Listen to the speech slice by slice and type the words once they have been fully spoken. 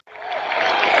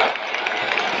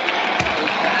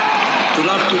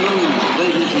afternoon,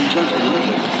 ladies and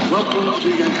gentlemen. Welcome to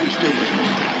Yankee Stadium.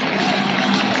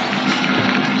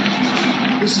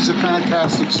 This is a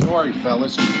fantastic story,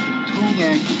 fellas. Two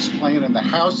Yankees playing in the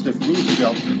house that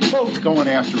Roosevelt, both going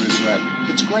after his red.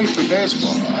 It's great for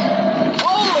baseball.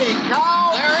 Holy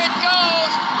cow! There it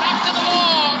goes! Back to the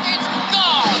wall! It's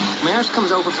gone! Maris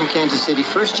comes over from Kansas City.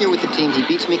 First year with the team, he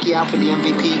beats Mickey out for the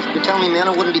MVP. You're telling me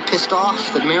Mantle wouldn't be pissed off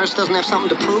that Maris doesn't have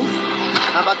something to prove?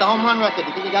 How about the home run record?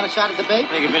 You think he got a shot at the bait?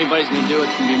 I think if anybody's going to do it,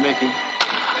 it's going to be Mickey.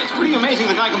 It's pretty amazing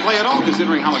the guy can play at all,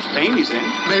 considering how much pain he's in.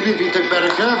 Maybe if he took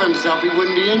better care of himself, he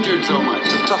wouldn't be injured so much.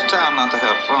 It's a tough town not to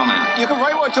have fun in. You can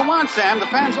write what you want, Sam. The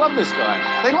fans love this guy.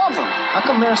 They love him. How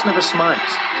come Maris never smiles?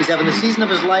 He's having the season of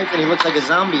his life, and he looks like a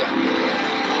zombie out there.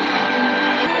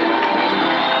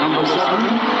 Number 7.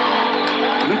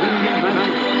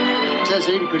 It says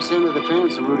 80% of the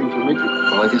fans are rooting for Mickey.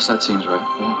 Well, I guess that seems right.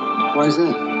 Yeah. Why is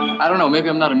that? I don't know. Maybe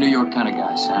I'm not a New York kind of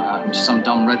guy, Sam. I'm just some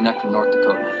dumb redneck from North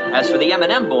Dakota. As for the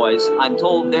M&M boys, I'm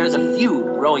told there's a feud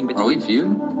growing between... Are we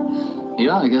feud?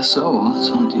 Yeah, I guess so.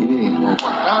 It's on TV.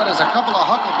 Now, there's a couple of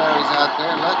huckleberries out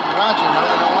there letting Roger know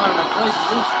they don't want him to break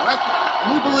loose record. Can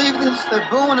you believe this? They're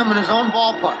booing him in his own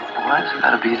ballpark. Why's it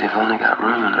gotta be they've only got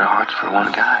room in their hearts for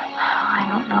one guy? I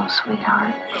don't know,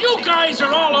 sweetheart. You guys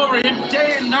are all over him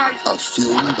day and night. A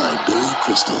film by Billy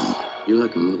Crystal. You're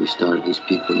like a movie star to these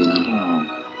people, you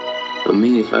know. But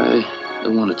me, if I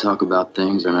don't want to talk about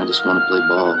things and I just want to play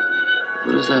ball,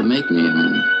 what does that make me? I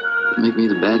mean, make me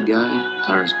the bad guy?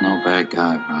 There's no bad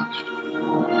guy, Rox.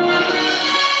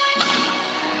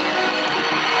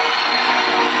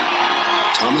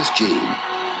 Thomas Jane.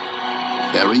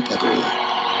 Barry Pepper.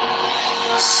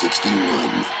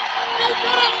 61.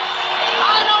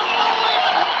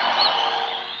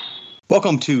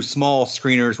 Welcome to Small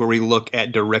Screeners, where we look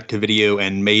at direct-to-video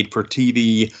and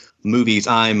made-for-TV movies.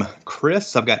 I'm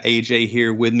Chris. I've got AJ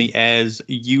here with me as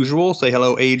usual. Say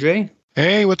hello, AJ.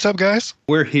 Hey, what's up, guys?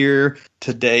 We're here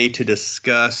today to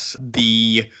discuss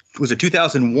was it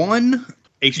 2001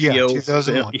 HBO? Yeah,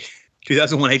 2001.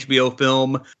 2001 HBO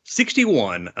film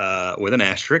 61 with an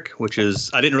asterisk, which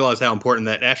is, I didn't realize how important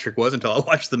that asterisk was until I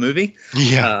watched the movie.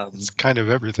 Yeah, it's kind of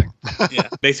everything. Yeah,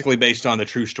 basically based on the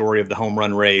true story of the home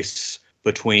run race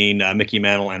between Mickey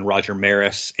Mantle and Roger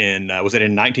Maris was it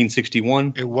in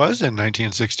 1961? It was in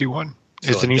 1961. So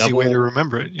it's an easy way to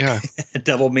remember it, yeah.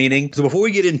 Double meaning. So before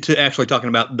we get into actually talking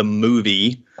about the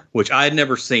movie, which I had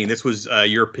never seen, this was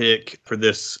your pick for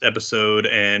this episode,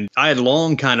 and I had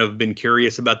long kind of been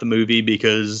curious about the movie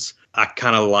because I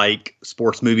kind of like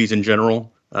sports movies in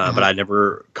general, but I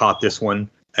never caught this one.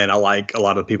 And I like a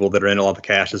lot of the people that are in, a lot of the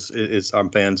cast is I'm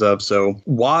fans of. So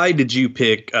why did you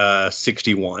pick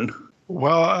 61?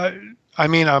 Well, I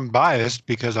mean, I'm biased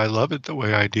because I love it the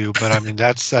way I do, but I mean,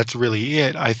 that's really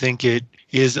it. I think it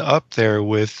is up there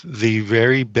with the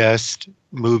very best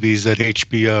movies that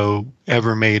HBO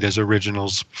ever made as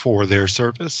originals for their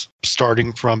service.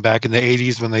 Starting from back in the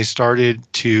 80s when they started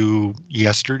to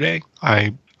yesterday.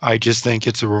 I just think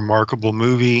it's a remarkable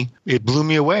movie. It blew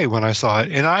me away when I saw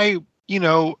it. And I,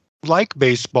 like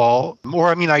baseball, or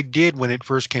I mean, I did when it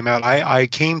first came out. I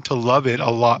came to love it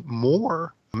a lot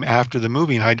more after the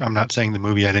movie, and I'm not saying the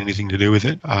movie had anything to do with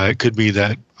it. It could be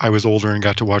that I was older and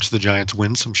got to watch the Giants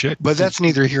win some shit, but that's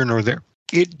neither here nor there.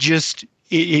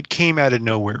 It came out of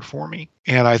nowhere for me,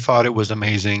 and I thought it was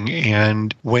amazing.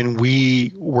 And when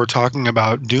we were talking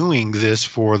about doing this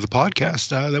for the podcast,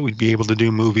 that we'd be able to do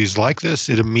movies like this,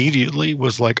 it immediately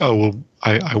was like, oh, well,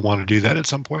 I want to do that at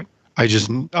some point.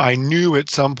 I knew at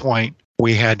some point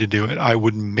we had to do it. I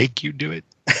would make you do it.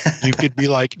 You could be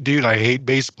like, dude, I hate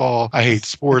baseball. I hate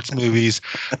sports movies.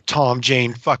 Tom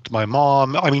Jane fucked my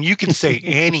mom. I mean, you can say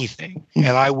anything,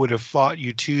 and I would have fought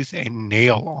you tooth and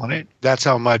nail on it. That's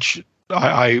how much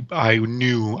I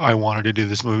knew I wanted to do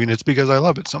this movie, and it's because I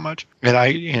love it so much.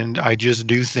 And I just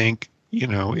do think,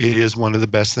 it is one of the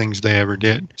best things they ever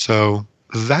did. So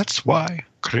that's why,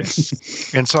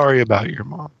 Chris. And sorry about your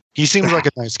mom. He seems like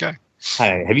a nice guy.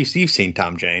 Hey, have you seen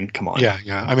Tom Jane? Come on. Yeah.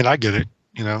 I mean, I get it.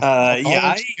 I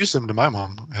introduce him to my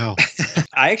mom. Hell,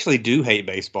 I actually do hate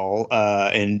baseball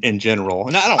in general.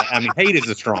 And I mean, hate is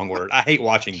a strong word. I hate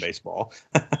watching baseball.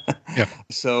 Yeah.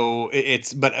 So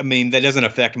but I mean, that doesn't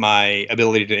affect my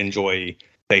ability to enjoy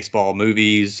baseball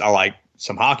movies. I like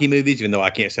some hockey movies, even though I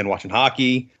can't stand watching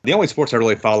hockey. The only sports I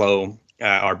really follow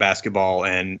are basketball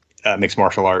and mixed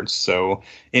martial arts. So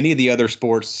any of the other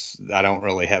sports, I don't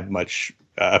really have much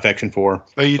affection for.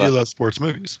 But you do love sports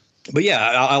movies. But yeah,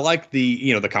 I like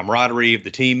the camaraderie of the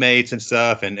teammates and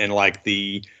stuff, and like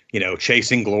the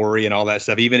chasing glory and all that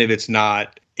stuff. Even if it's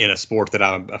not in a sport that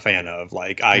I'm a fan of.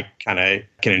 Like, I kind of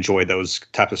can enjoy those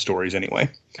types of stories anyway.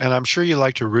 And I'm sure you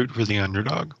like to root for the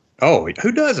underdog. Oh,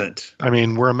 who doesn't? I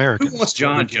mean, we're Americans. Who wants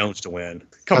John Jones to win?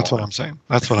 That's what I'm saying.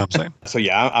 That's what I'm saying. So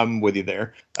yeah, I'm with you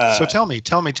there. So tell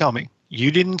me.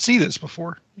 You didn't see this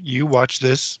before. You watched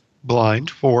this blind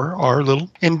for our little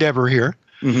endeavor here.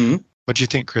 Mm-hmm. What'd you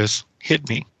think, Chris? Hit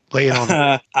me. Lay it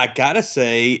on. I gotta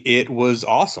say, it was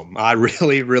awesome. I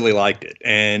really, really liked it.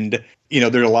 And,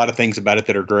 there are a lot of things about it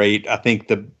that are great. I think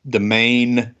the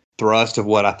main thrust of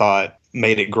what I thought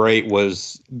made it great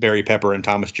was Barry Pepper and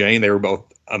Thomas Jane. They were both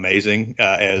amazing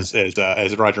as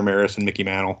Roger Maris and Mickey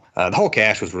Mantle. The whole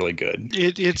cast was really good.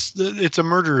 It's a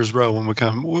murderer's row when we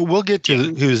come. We'll get to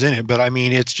who's in it, but I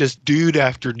mean, it's just dude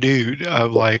after dude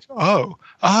of like, oh.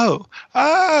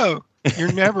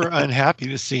 You're never unhappy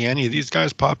to see any of these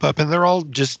guys pop up, and they're all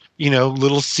just,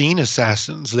 little scene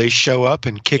assassins. They show up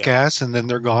and kick ass, and then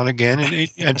they're gone again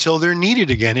until they're needed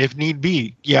again, if need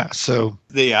be. Yeah, so.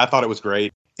 Yeah, I thought it was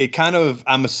great. It kind of,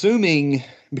 I'm assuming,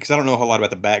 because I don't know a whole lot about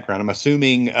the background, I'm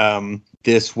assuming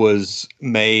this was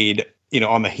made,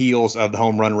 on the heels of the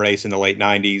home run race in the late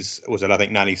 90s. Was it, I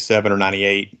think, 97 or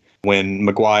 98? When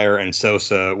McGuire and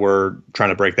Sosa were trying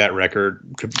to break that record,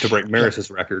 to break Maris's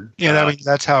record. Yeah, I mean,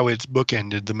 that's how it's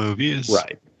bookended, the movie is,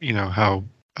 right. How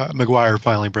McGuire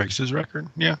finally breaks his record.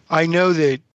 Yeah. I know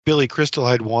that Billy Crystal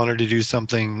had wanted to do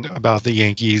something about the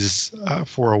Yankees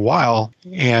for a while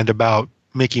and about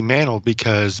Mickey Mantle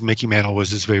because Mickey Mantle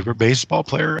was his favorite baseball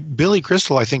player. Billy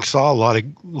Crystal, I think, saw a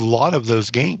lot of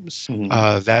those games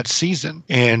that season.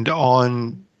 And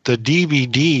on the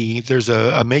DVD, there's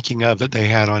a making of that they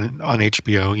had on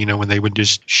HBO, when they would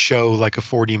just show like a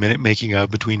 40-minute making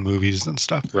of between movies and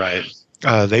stuff. Right.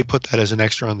 They put that as an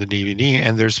extra on the DVD,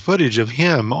 and there's footage of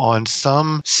him on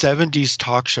some 70s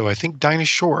talk show. I think Dinah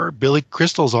Shore. Billy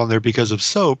Crystal's on there because of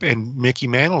Soap, and Mickey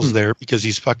Mantle's there because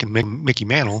he's fucking Mickey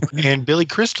Mantle. And Billy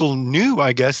Crystal knew,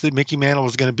 I guess, that Mickey Mantle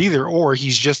was going to be there, or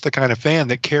he's just the kind of fan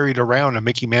that carried around a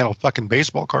Mickey Mantle fucking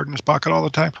baseball card in his pocket all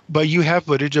the time. But you have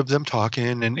footage of them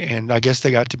talking, and I guess they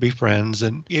got to be friends,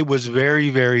 and it was very,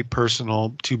 very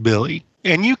personal to Billy.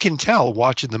 And you can tell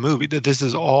watching the movie that this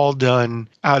is all done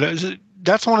out of...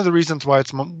 That's one of the reasons why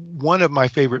it's one of my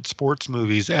favorite sports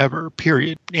movies ever,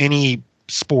 period. Any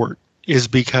sport is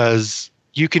because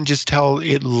you can just tell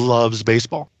it loves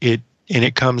baseball. And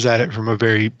it comes at it from a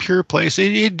very pure place.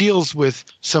 It deals with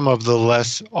some of the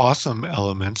less awesome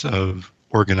elements of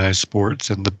organized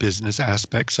sports and the business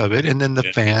aspects of it, and then the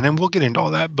fan, and we'll get into all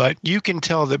that. But you can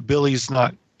tell that Billy's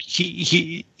not,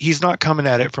 he's not coming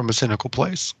at it from a cynical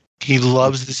place. He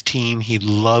loves this team. He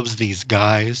loves these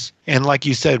guys. And like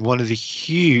you said, one of the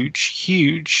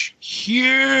huge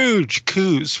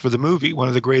coups for the movie, one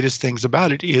of the greatest things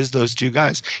about it is those two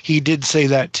guys. He did say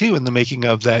that too in the making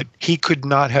of that he could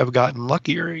not have gotten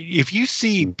luckier. If you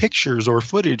see pictures or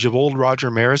footage of old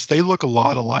Roger Maris, they look a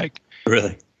lot alike.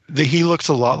 Really? He looks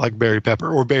a lot like Barry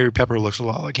Pepper, or Barry Pepper looks a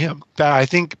lot like him. But I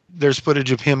think there's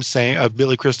footage of him saying, of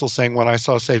Billy Crystal saying, when I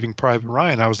saw Saving Private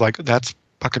Ryan, I was like, that's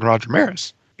fucking Roger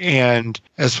Maris. And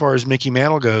as far as Mickey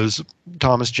Mantle goes,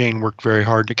 Thomas Jane worked very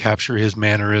hard to capture his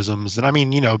mannerisms. And I mean,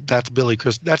 that's Billy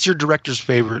Crystal. That's your director's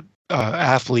favorite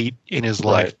athlete in his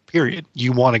life, period.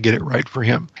 You want to get it right for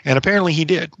him. And apparently he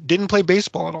did. Didn't play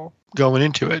baseball at all going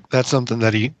into it. That's something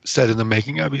that he said in the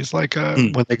making of. He's like,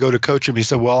 when they go to coach him, he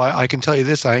said, well, I can tell you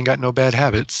this, I ain't got no bad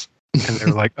habits. And they're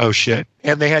like, oh, shit.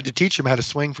 And they had to teach him how to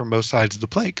swing from both sides of the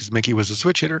plate because Mickey was a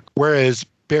switch hitter. Whereas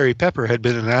Barry Pepper had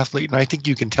been an athlete, and I think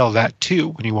you can tell that too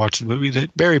when you watch the movie,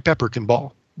 that Barry Pepper can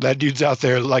ball. That dude's out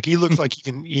there, like, he looks like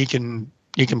he can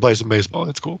play some baseball.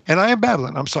 That's cool. And I am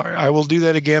babbling. I'm sorry. I will do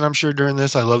that again, I'm sure, during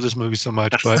this. I love this movie so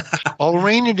much, but I'll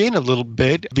rein it in a little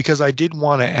bit because I did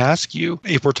want to ask you,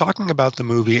 if we're talking about the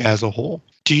movie as a whole,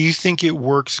 do you think it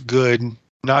works good,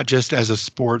 not just as a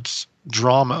sports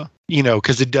drama,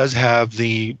 because it does have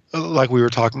the, like we were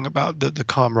talking about, the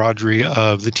camaraderie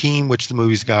of the team, which the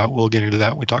movie's got. We'll get into that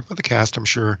when we talk about the cast, I'm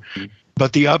sure.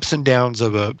 But the ups and downs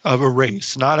of a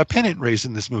race, not a pennant race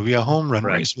in this movie, a home run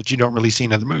race, which you don't really see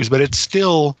in other movies, but it's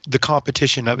still the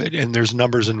competition of it, and there's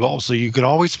numbers involved, so you can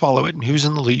always follow it and who's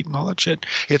in the lead and all that shit.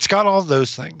 It's got all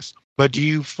those things. But do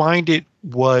you find it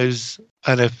was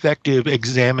an effective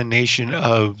examination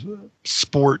of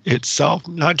sport itself,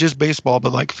 not just baseball,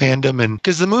 but like fandom? And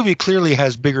because the movie clearly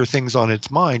has bigger things on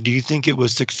its mind, do you think it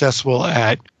was successful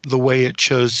at the way it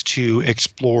chose to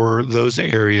explore those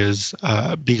areas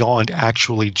beyond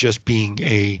actually just being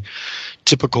a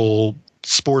typical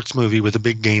sports movie with a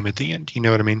big game at the end? You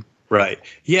know what I mean? Right.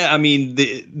 Yeah. I mean,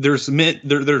 there's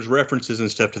references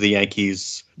and stuff to the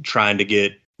Yankees trying to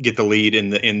get get the lead in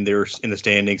the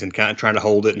standings and kind of trying to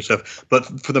hold it and stuff. But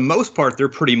for the most part, they're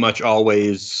pretty much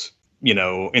always,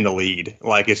 in the lead.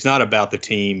 Like, it's not about the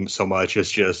team so much.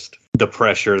 It's just the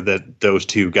pressure that those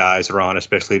two guys are on,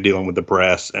 especially dealing with the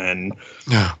press and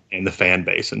the fan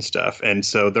base and stuff. And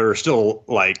so there are still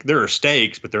there are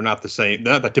stakes, but they're not the same.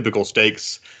 They're not the typical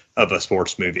stakes of a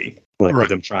sports movie, like with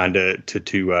them trying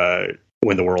to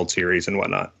win the World Series and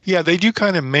whatnot. Yeah, they do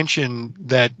kind of mention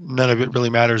that none of it really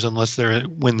matters unless they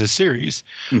win the series.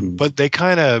 Mm-hmm. But they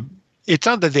kind of, it's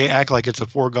not that they act like it's a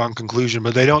foregone conclusion,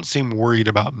 but they don't seem worried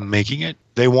about making it.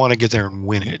 They want to get there and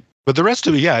win it. But the rest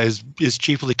of it, is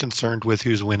chiefly concerned with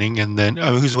who's winning and then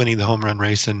who's winning the home run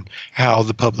race and how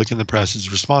the public and the press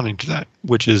is responding to that,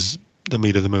 which is the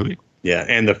meat of the movie. Yeah,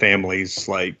 and the families,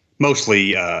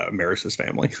 mostly Maris's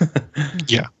family.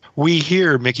 Yeah. We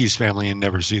hear Mickey's family and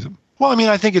never see them. Well, I mean,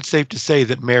 I think it's safe to say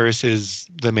that Maris is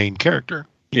the main character.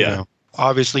 You know?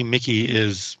 Obviously, Mickey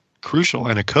is crucial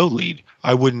and a co-lead.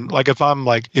 I wouldn't,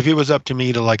 if it was up to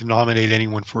me to nominate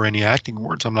anyone for any acting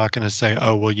awards, I'm not going to say,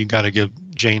 oh, well, you got to give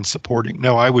Jane supporting.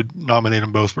 No, I would nominate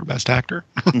them both for best actor.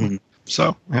 Mm-hmm.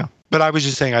 So, yeah. But I was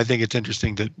just saying, I think it's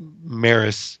interesting that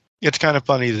Maris, it's kind of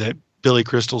funny that Billy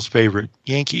Crystal's favorite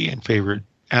Yankee and favorite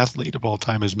athlete of all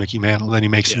time is Mickey Mantle. Then he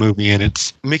makes a movie and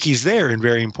it's Mickey's there and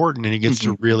very important, and he gets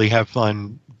to really have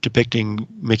fun depicting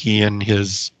Mickey and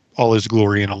all his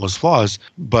glory and all his flaws.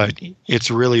 But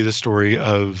it's really the story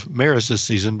of Maris this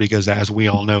season because, as we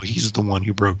all know, he's the one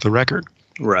who broke the record.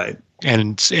 Right.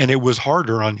 And it was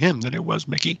harder on him than it was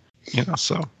Mickey.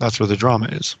 So that's where the drama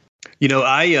is.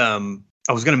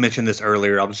 I was going to mention this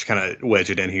earlier. I'll just kind of wedge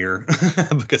it in here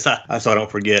because so I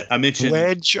don't forget. I mentioned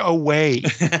wedge away.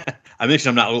 I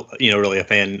mentioned I'm not, really a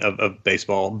fan of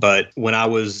baseball, but when I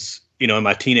was, in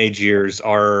my teenage years,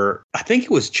 I think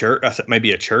it was church,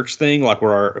 maybe a church thing, like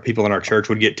where our people in our church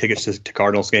would get tickets to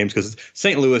Cardinals games because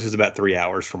St. Louis is about 3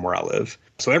 hours from where I live.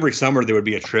 So every summer there would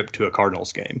be a trip to a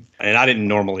Cardinals game, and I didn't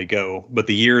normally go, but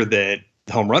the year that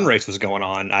the home run race was going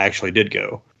on, I actually did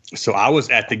go. So I was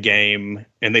at the game,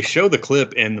 and they show the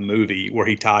clip in the movie where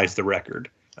he ties the record.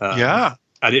 I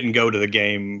didn't go to the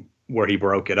game where he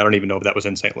broke it. I don't even know if that was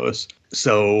in St. Louis.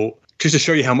 So just to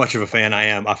show you how much of a fan I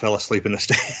am, I fell asleep in the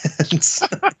stands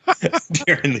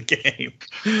during the game.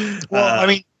 Well, I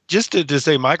mean, just to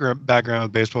say my background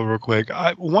with baseball real quick,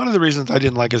 one of the reasons I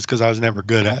didn't like it is because I was never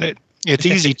good at it. It's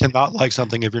easy to not like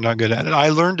something if you're not good at it. I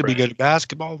learned to be good at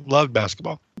basketball, loved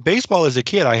basketball. Baseball as a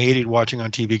kid, I hated watching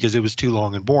on TV because it was too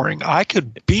long and boring. I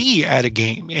could be at a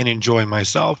game and enjoy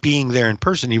myself being there in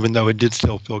person, even though it did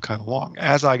still feel kind of long.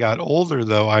 As I got older,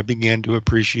 though, I began to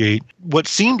appreciate what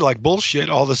seemed like bullshit,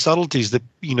 all the subtleties that,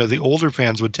 the older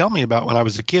fans would tell me about when I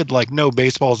was a kid, like, no,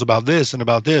 baseball's about this and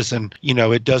about this. And,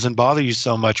 it doesn't bother you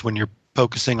so much when you're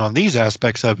focusing on these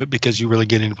aspects of it because you really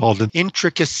get involved in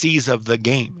intricacies of the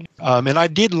game. And I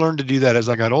did learn to do that as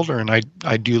I got older, and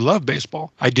I do love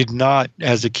baseball. I did not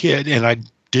as a kid, and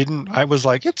I was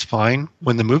like, it's fine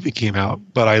when the movie came out,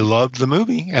 but I loved the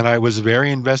movie, and I was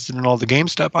very invested in all the game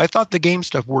stuff. I thought the game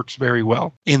stuff works very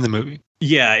well in the movie.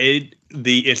 Yeah, it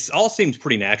all seems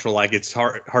pretty natural. Like, it's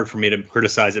hard for me to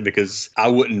criticize it because I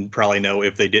wouldn't probably know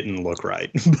if they didn't look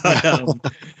right.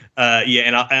 But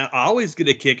and I always get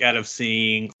a kick out of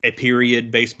seeing a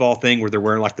period baseball thing where they're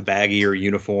wearing the baggier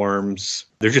uniforms.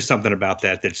 There's just something about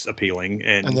that that's appealing.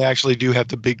 And they actually do have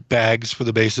the big bags for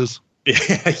the bases.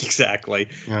 Yeah, exactly.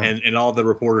 Yeah. And all the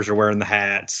reporters are wearing the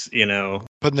hats,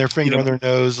 putting their finger on their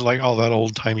nose, like all that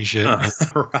old timey shit.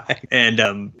 Right. And,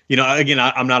 again,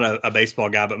 I'm not a baseball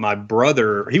guy, but my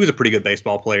brother, he was a pretty good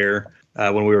baseball player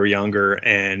when we were younger.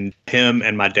 And him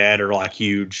and my dad are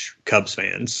huge Cubs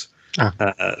fans.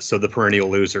 So the perennial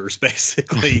losers,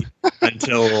 basically,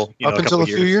 until a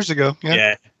few years ago.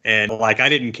 Yeah. And I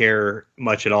didn't care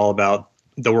much at all about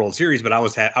the World Series, but I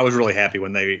was really happy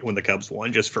when the Cubs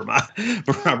won, just for my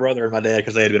brother and my dad,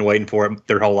 because they had been waiting for it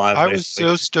their whole lives. I was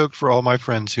so stoked for all my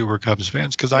friends who were Cubs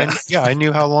fans because I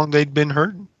knew how long they'd been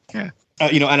hurting. Yeah.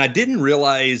 And I didn't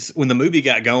realize when the movie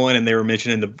got going and they were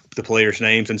mentioning the players'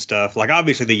 names and stuff.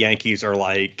 Obviously the Yankees are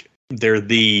they're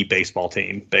the baseball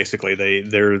team. Basically,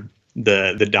 they're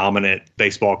the dominant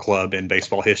baseball club in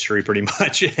baseball history, pretty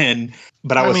much.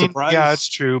 But I was surprised. Yeah, it's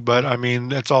true. But I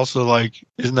mean, it's also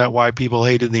isn't that why people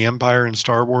hated the Empire and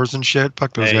Star Wars and shit?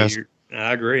 Fuck those guys.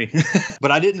 I agree.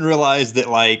 But I didn't realize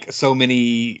that so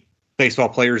many baseball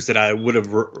players that I would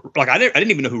have I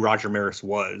didn't even know who Roger Maris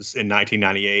was in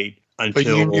 1998 until. But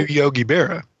you knew Yogi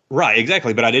Berra. Right,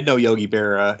 exactly. But I did know Yogi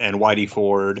Berra and Whitey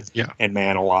Ford Yeah. and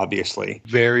Mantle, obviously.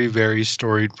 Very, very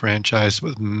storied franchise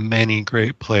with many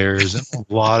great players and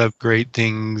a lot of great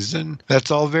things. And that's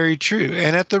all very true.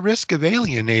 And at the risk of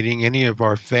alienating any of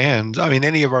our fans,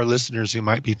 any of our listeners who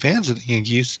might be fans of the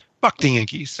Yankees, fuck the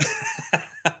Yankees.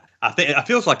 I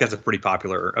feels like that's a pretty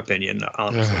popular opinion,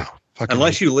 honestly.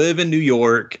 Unless Me. you live in New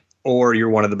York or you're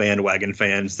one of the bandwagon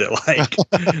fans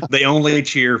that they only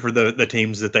cheer for the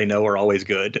teams that they know are always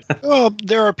good. Well,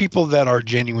 there are people that are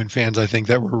genuine fans, I think,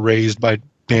 that were raised by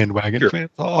bandwagon fans.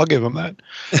 I'll give them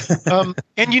that.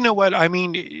 And you know what?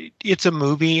 It's a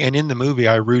movie, and in the movie,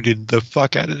 I rooted the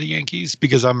fuck out of the Yankees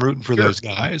because I'm rooting for those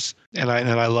guys, and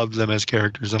I loved them as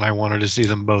characters, and I wanted to see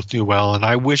them both do well, and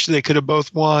I wish they could have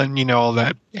both won. All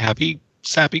that happy,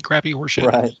 sappy, crappy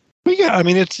horseshit. Right. But yeah,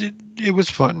 it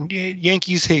was fun.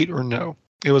 Yankees hate or no.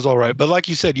 It was all right. But like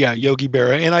you said, yeah, Yogi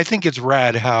Berra. And I think it's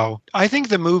rad how I think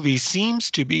the movie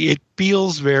it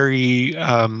feels very,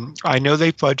 I know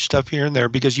they fudge stuff here and there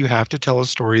because you have to tell a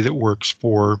story that works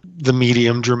for the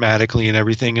medium dramatically and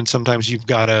everything. And sometimes you've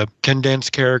got to condense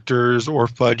characters or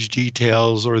fudge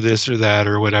details or this or that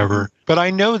or whatever. But I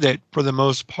know that for the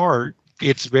most part,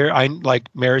 it's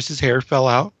Maris's hair fell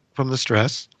out from the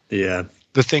stress. Yeah.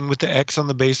 The thing with the X on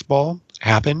the baseball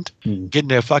happened.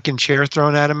 Getting a fucking chair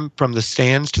thrown at him from the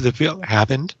stands to the field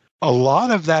happened. A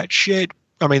lot of that shit.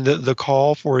 The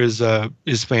call for his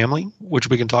family, which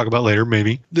we can talk about later,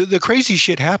 maybe. The crazy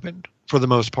shit happened for the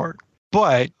most part.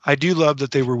 But I do love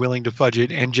that they were willing to fudge it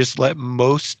and just let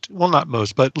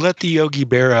let Yogi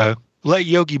Berra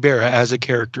as a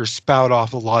character spout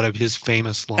off a lot of his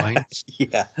famous lines.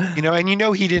 Yeah. And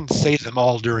he didn't say them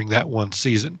all during that one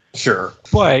season. Sure.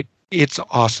 But it's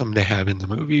awesome to have in the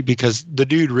movie because the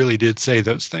dude really did say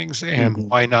those things, and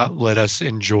why not let us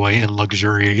enjoy and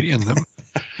luxuriate in them?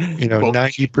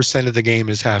 90% of the game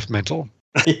is half mental.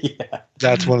 Yeah.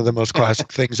 That's one of the most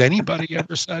classic things anybody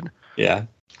ever said. Yeah.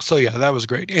 So yeah, that was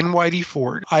great. And Whitey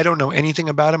Ford, I don't know anything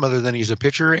about him other than he's a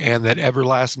pitcher and that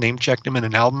Everlast name checked him in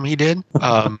an album he did.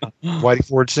 Whitey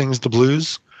Ford sings the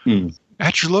blues.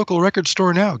 At your local record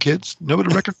store now, kids. Know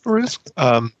what a record store is?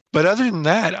 But other than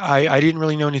that, I didn't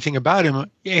really know anything about him.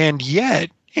 And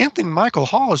yet, Anthony Michael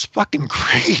Hall is fucking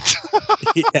great.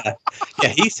 Yeah.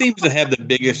 He seems to have the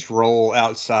biggest role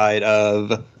outside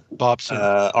of Bob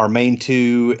our main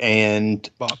two and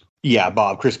Bob. Yeah,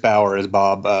 Bob. Chris Bauer is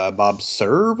Bob. Bob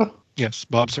Serve. Yes,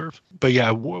 Bob Serve. But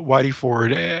yeah, Whitey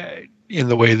Ford in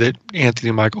the way that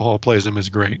Anthony Michael Hall plays him is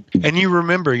great. And you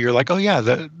remember, you're like, oh yeah,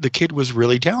 the kid was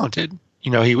really talented.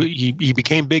 He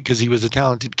became big because he was a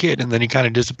talented kid, and then he kind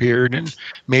of disappeared and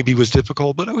maybe was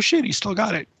difficult, but oh shit, he still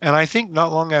got it. And I think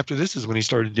not long after this is when he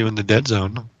started doing the Dead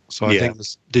Zone. So I think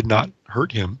this did not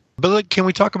hurt him. But can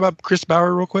we talk about Chris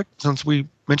Bauer real quick since we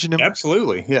mentioned him?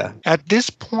 Absolutely, yeah. At this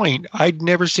point, I'd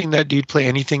never seen that dude play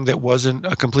anything that wasn't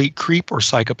a complete creep or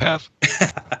psychopath.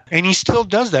 And he still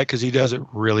does that because he does it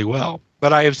really well.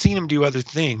 But I have seen him do other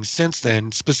things since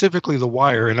then, specifically The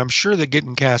Wire, and I'm sure that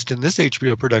getting cast in this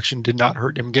HBO production did not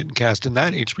hurt him getting cast in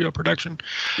that HBO production.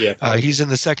 Yeah, he's in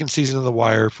the second season of The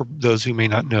Wire, for those who may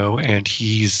not know, and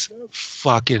he's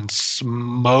fucking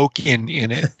smoking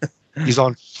in it. He's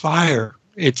on fire.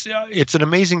 It's an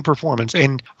amazing performance,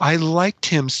 and I liked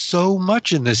him so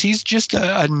much in this. He's just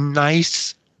a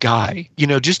nice guy,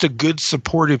 just a good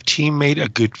supportive teammate, a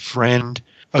good friend,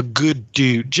 a good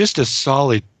dude, just a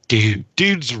solid dude.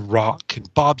 Dudes rock,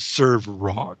 and Bob Serve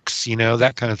rocks,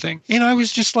 that kind of thing. And I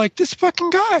was just like, this fucking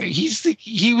guy,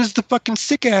 he was the fucking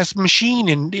sick ass machine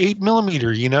in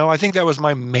 8mm. I think that was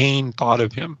my main thought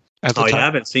of him. I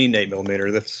haven't seen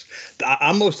 8mm.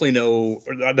 I mostly know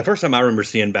the first time I remember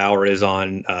seeing Bauer is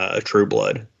on True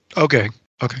Blood. Okay.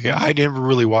 Yeah, I never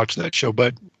really watched that show,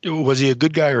 but was he a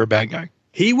good guy or a bad guy?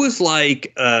 He was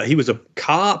he was a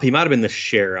cop. He might have been the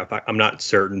sheriff. I'm not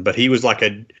certain, but he was like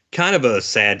a kind of a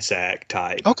sad sack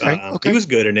type. Okay. He was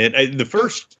good in it. The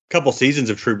first couple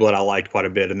seasons of True Blood I liked quite a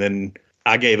bit, and then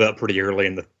I gave up pretty early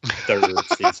in the third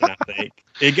season. I think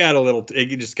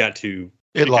it just got too.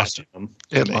 It lost you.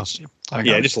 It lost you.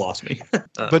 It just lost me.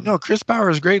 But no, Chris Bauer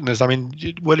is great in this.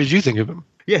 What did you think of him?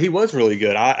 Yeah, he was really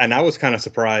good. I was kind of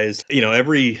surprised.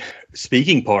 Every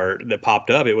speaking part that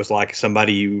popped up, it was like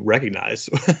somebody you recognize.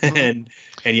 and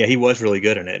yeah, he was really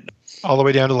good in it. All the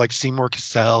way down to like Seymour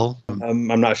Cassell.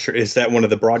 I'm not sure. Is that one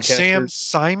of the broadcasters? Sam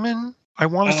Simon? I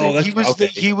want to say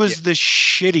he was the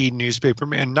shitty newspaper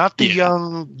man, not the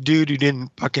young dude who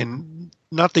didn't fucking.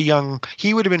 Not the young.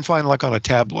 He would have been fine like on a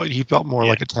tabloid. He felt more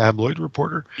like a tabloid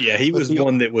reporter. Yeah, he was the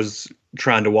one that was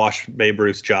trying to wash Babe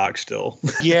Ruth's jock still.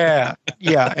 yeah,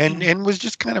 and was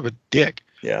just kind of a dick.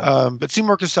 Yeah. But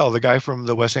Seymour Cassel, the guy from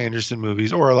the Wes Anderson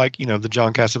movies, or like, the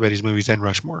John Cassavetes movies and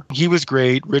Rushmore. He was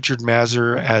great. Richard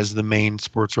Mazur as the main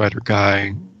sports writer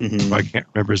guy. Mm-hmm. I can't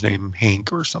remember his name,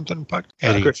 Hank or something. But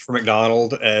Eddie. Christopher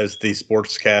McDonald as the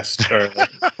sportscast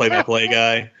or play-by-play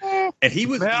guy. And he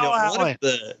was,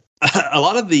 a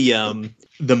lot of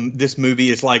this movie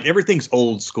is like everything's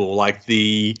old school. Like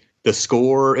the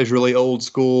score is really old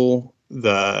school.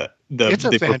 It's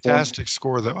a fantastic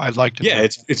score though. I'd like to. Yeah,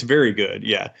 it's very good.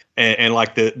 Yeah, and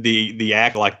like the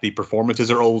act, like the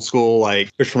performances are old school.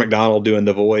 Like Christopher McDonald doing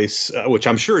the voice, which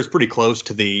I'm sure is pretty close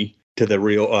to the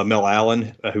real Mel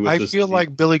Allen. Who was I feel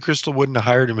like Billy Crystal wouldn't have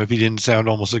hired him if he didn't sound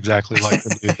almost exactly like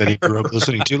the dude that he grew up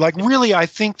listening to. Like, really, I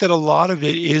think that a lot of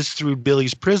it is through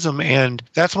Billy's prism, and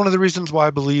that's one of the reasons why I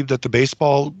believe that the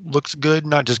baseball looks good.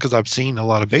 Not just because I've seen a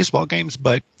lot of baseball games,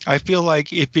 but I feel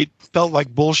like if it felt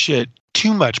like bullshit,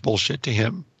 too much bullshit to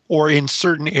him, or in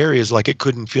certain areas, like it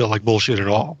couldn't feel like bullshit at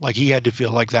all. Like he had to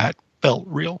feel like that felt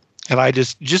real. And I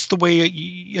just the way,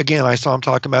 again, I saw him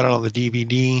talking about it on the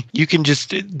DVD. You can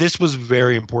this was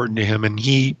very important to him. And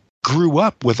he grew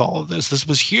up with all of this. This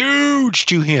was huge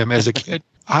to him as a kid.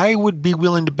 I would be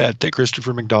willing to bet that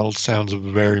Christopher McDonald sounds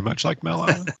very much like Mel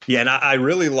Allen. Yeah, and I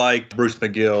really liked Bruce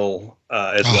McGill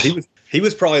as well. He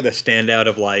was probably the standout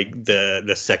of like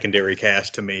the secondary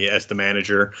cast to me as the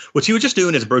manager, which he was just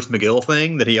doing his Bruce McGill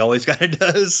thing that he always kind of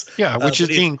does. Yeah, which is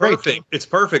being perfect. It's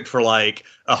perfect for like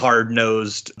a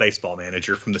hard-nosed baseball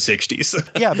manager from the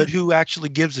 60s. Yeah, but who actually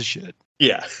gives a shit?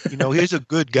 Yeah. He's a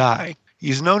good guy.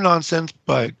 He's no nonsense,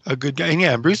 but a good guy. And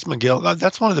yeah, Bruce McGill,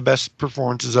 that's one of the best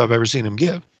performances I've ever seen him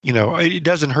give. It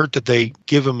doesn't hurt that they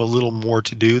give him a little more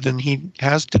to do than he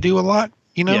has to do a lot,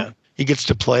 Yeah. He gets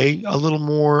to play a little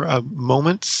more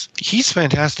moments. He's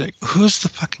fantastic. Who's the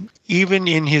fucking... Even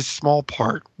in his small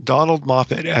part, Donald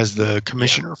Moffat as the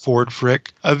commissioner, Ford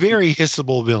Frick, a very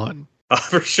hissable villain.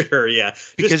 For sure, yeah.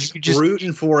 Because just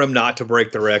rooting for him not to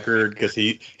break the record, because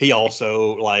he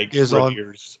also like is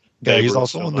reveres... Yeah, he's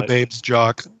also on the Babe's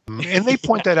jock. And they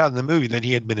point that out in the movie, that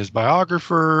he had been his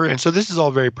biographer. And so this is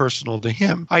all very personal to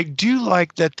him. I do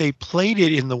like that they played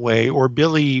it in the way, or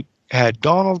Billy had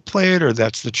Donald play it, or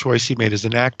that's the choice he made as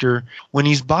an actor. When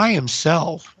he's by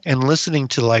himself and listening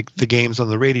to like the games on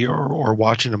the radio or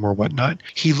watching them or whatnot,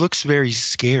 he looks very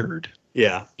scared.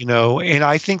 Yeah. And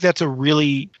I think that's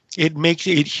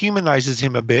it humanizes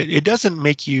him a bit. It doesn't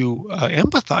make you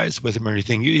empathize with him or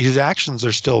anything. His actions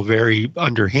are still very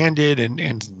underhanded and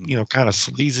kind of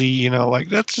sleazy, like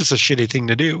that's just a shitty thing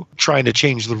to do. Trying to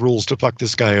change the rules to fuck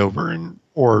this guy over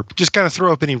or just kind of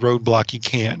throw up any roadblock he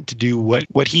can to do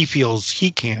what he feels he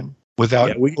can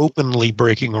without openly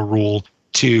breaking a rule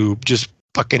to just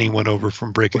fuck anyone over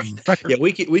from breaking records. Yeah,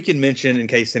 we can mention, in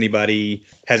case anybody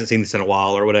hasn't seen this in a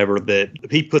while or whatever, that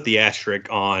he put the asterisk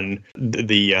on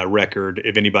the record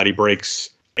if anybody breaks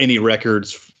any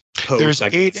records. There's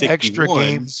 8 extra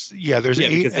games. Yeah, there's 8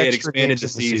 because they had extra expanded games the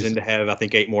season to have, I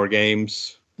think, 8 more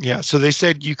games. Yeah, so they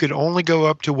said you could only go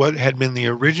up to what had been the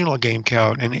original game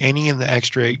count, and any in the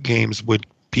extra 8 games would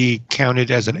be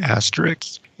counted as an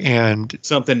asterisk. And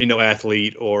something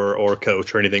athlete or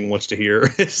coach or anything wants to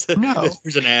hear is that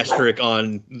there's an asterisk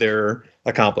on their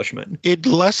accomplishment. It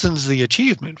lessens the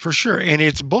achievement for sure, and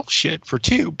it's bullshit for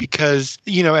 2 because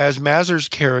as Mazur's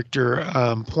character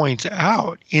points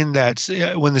out in that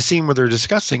when the scene where they're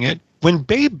discussing it, when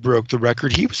Babe broke the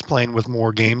record, he was playing with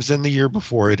more games than the year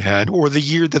before it had, or the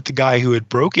year that the guy who had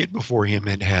broke it before him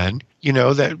had.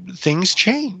 That things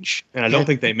change. And I don't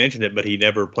think they mentioned it, but he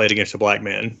never played against a black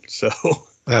man, so.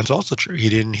 That's also true. He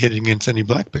didn't hit against any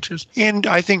black pitchers. And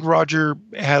I think Roger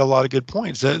had a lot of good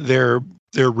points. Their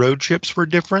road trips were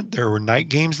different. There were night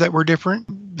games that were different.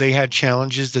 They had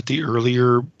challenges that the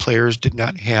earlier players did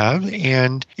not have.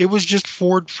 And it was just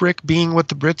Ford Frick being what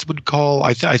the Brits would call,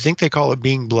 I think they call it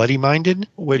being bloody-minded,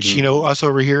 which, us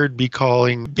over here would be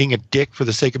calling being a dick for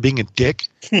the sake of being a dick.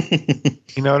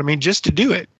 You know what I mean? Just to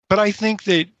do it. But I think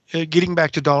that getting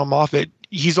back to Donald Moffat,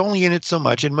 he's only in it so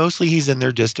much, and mostly he's in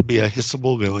there just to be a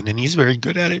hissable villain, and he's very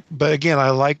good at it. But again, I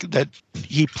like that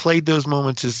he played those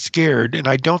moments as scared, and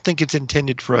I don't think it's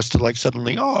intended for us to like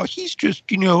suddenly, he's just,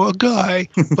 a guy.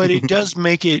 But it does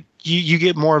make it, you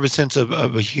get more of a sense of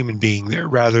a human being there,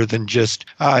 rather than just,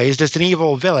 he's just an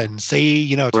evil villain.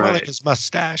 See, twirling his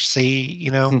mustache. See,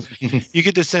 you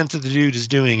get the sense that the dude is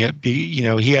doing it.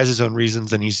 He has his own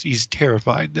reasons, and he's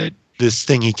terrified that this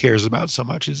thing he cares about so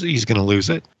much is he's going to lose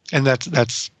it. And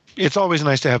it's always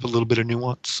nice to have a little bit of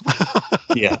nuance.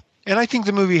 Yeah. And I think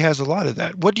the movie has a lot of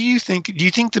that. What do you think? Do you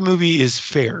think the movie is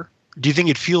fair? Do you think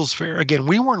it feels fair? Again,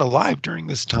 we weren't alive during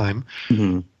this time.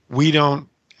 Mm-hmm. We don't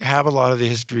have a lot of the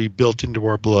history built into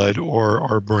our blood or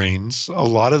our brains. A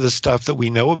lot of the stuff that we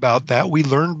know about that we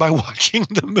learned by watching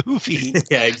the movie.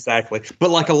 Yeah, exactly. But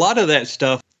like a lot of that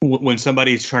stuff, when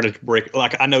somebody's trying to break,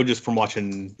 like I know just from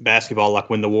watching basketball, like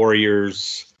when the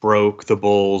Warriors broke the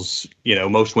Bulls,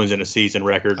 most wins in a season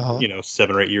record,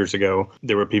 7 or 8 years ago,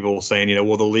 there were people saying,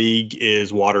 well, the league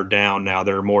is watered down now.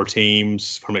 There are more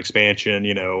teams from expansion.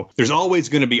 There's always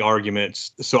going to be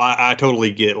arguments. So I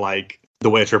totally get like the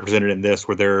way it's represented in this,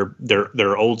 where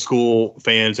they're old school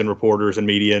fans and reporters and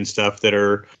media and stuff that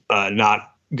are not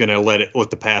going to let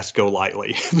the past go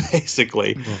lightly.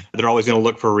 Basically, they're always going to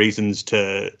look for reasons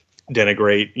to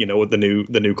denigrate, with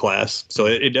the new class. So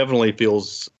it definitely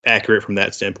feels accurate from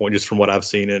that standpoint, just from what I've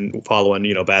seen and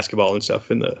following, basketball and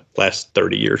stuff in the last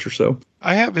 30 years or so.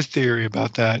 I have a theory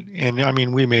about that. And I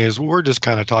mean, we're just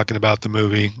kind of talking about the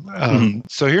movie.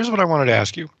 So here's what I wanted to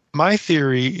ask you. My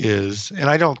theory is, and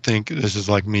I don't think this is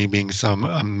like me being some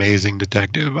amazing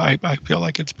detective. I feel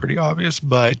like it's pretty obvious,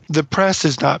 but the press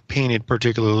is not painted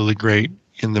particularly great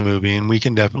in the movie. And we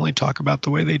can definitely talk about the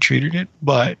way they treated it.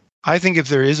 But I think if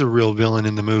there is a real villain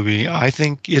in the movie, I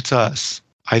think it's us.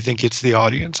 I think it's the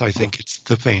audience. I think it's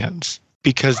the fans,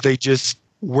 because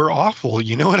we're awful.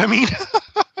 You know what I mean?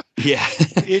 Yeah.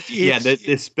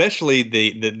 Especially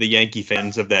the Yankee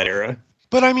fans of that era.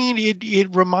 But I mean,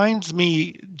 it reminds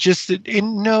me just that,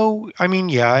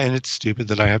 and it's stupid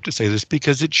that I have to say this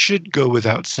because it should go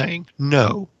without saying.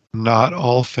 No, not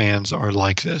all fans are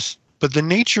like this. But the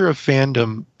nature of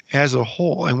fandom as a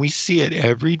whole, and we see it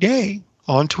every day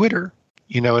on Twitter,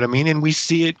 you know what I mean? And we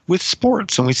see it with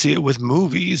sports and we see it with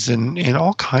movies and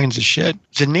all kinds of shit.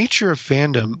 The nature of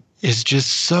fandom is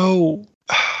just so,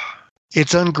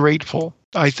 it's ungrateful.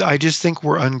 I just think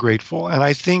we're ungrateful. And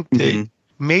I think that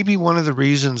maybe one of the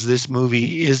reasons this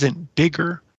movie isn't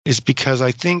bigger is because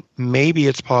I think maybe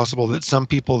it's possible that some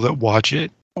people that watch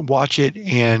it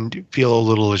and feel a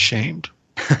little ashamed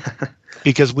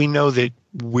because we know that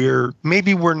we're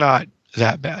not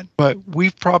that bad, but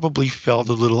we've probably felt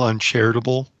a little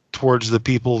uncharitable towards the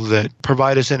people that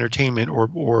provide us entertainment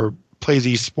or play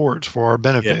these sports for our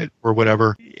benefit or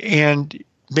whatever. And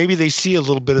maybe they see a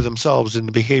little bit of themselves in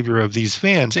the behavior of these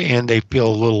fans and they feel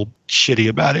a little shitty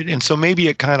about it. And so maybe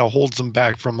it kind of holds them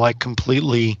back from like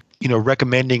completely,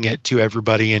 recommending it to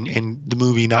everybody and the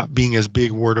movie not being as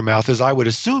big word of mouth as I would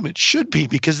assume it should be,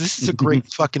 because this is a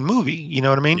great fucking movie. You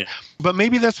know what I mean? Yeah. But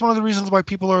maybe that's one of the reasons why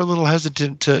people are a little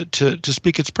hesitant to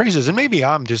speak its praises. And maybe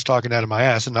I'm just talking out of my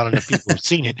ass and not enough people have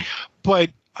seen it.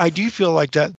 But I do feel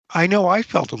like that. I know I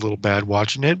felt a little bad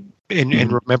watching it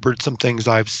and remembered some things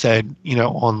I've said,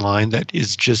 online that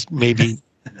is just maybe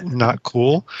not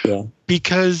cool. Yeah.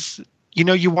 Because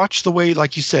you watch the way,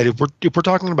 like you said, if we're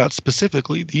talking about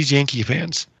specifically these Yankee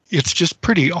fans, it's just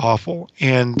pretty awful.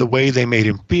 And the way they made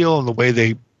him feel and the way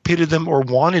they pitted them or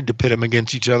wanted to pit him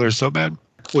against each other so bad.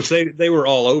 Which they were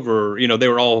all over, they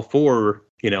were all for,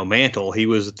 Mantle. He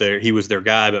was their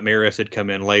guy, but Maris had come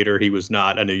in later. He was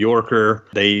not a New Yorker.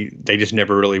 They just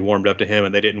never really warmed up to him,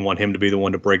 and they didn't want him to be the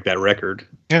one to break that record.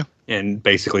 Yeah. And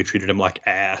basically treated him like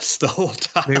ass the whole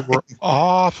time. They were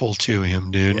awful to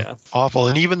him, dude. Yeah. Awful.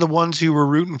 And even the ones who were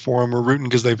rooting for him were rooting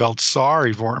because they felt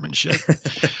sorry for him and shit.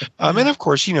 And of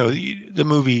course, the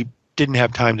movie didn't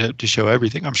have time to show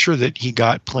everything. I'm sure that he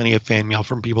got plenty of fan mail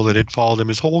from people that had followed him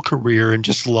his whole career and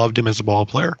just loved him as a ball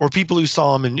player, or people who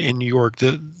saw him in New York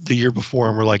the year before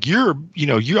and were like,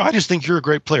 I just think you're a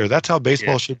great player. That's how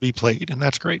baseball should be played. And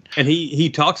that's great. And he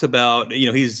talks about,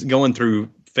 he's going through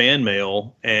fan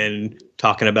mail and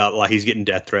talking about like he's getting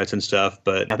death threats and stuff.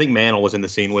 But I think Mantle was in the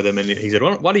scene with him, and he said,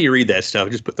 why do you read that stuff?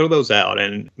 Just throw those out.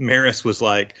 And Maris was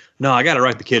like, no, I got to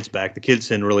write the kids back. The kids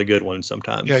send really good ones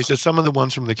sometimes. Yeah, he said some of the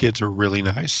ones from the kids are really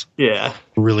nice. Yeah.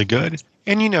 Really good.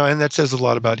 And, and that says a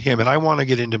lot about him. And I want to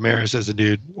get into Maris as a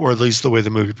dude, or at least the way the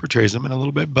movie portrays him in a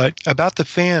little bit. But about the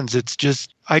fans,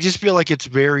 I just feel like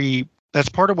that's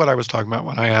part of what I was talking about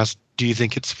when I asked, do you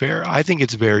think it's fair? I think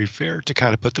it's very fair to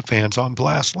kind of put the fans on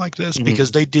blast like this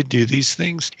because they did do these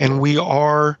things. And we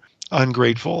are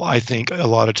ungrateful, I think, a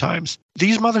lot of times.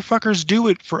 These motherfuckers do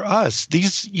it for us.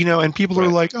 And people are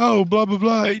like, oh, blah, blah,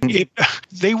 blah.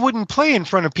 They wouldn't play in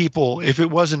front of people if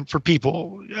it wasn't for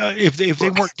people, if they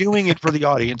weren't doing it for the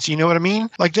audience. You know what I mean?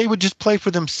 Like they would just play for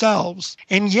themselves.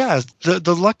 And yeah,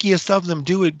 the luckiest of them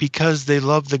do it because they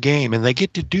love the game and they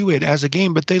get to do it as a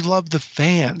game, but they love the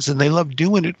fans and they love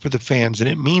doing it for the fans and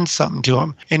it means something to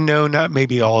them. And no, not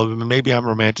maybe all of them. Maybe I'm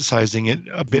romanticizing it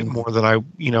a bit more than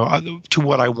to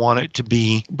what I want it to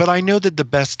be. But I know that the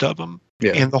best of them,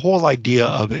 and the whole idea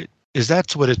of it is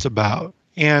that's what it's about.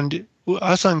 And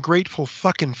us ungrateful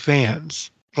fucking fans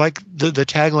like the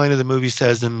tagline of the movie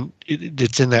says, and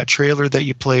it's in that trailer that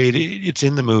you played, it's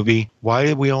in the movie. Why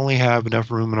did we only have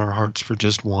enough room in our hearts for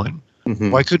just one?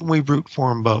 Mm-hmm. Why couldn't we root for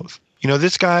them both? You know,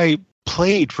 this guy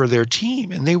played for their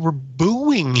team and they were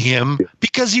booing him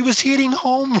because he was hitting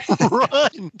home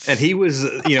runs. And he was,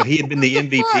 he had been the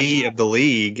MVP of the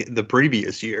league the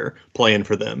previous year playing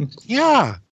for them.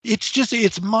 Yeah.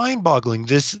 It's mind boggling.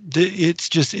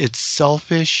 It's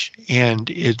selfish, and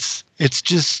it's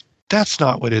just, that's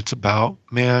not what it's about,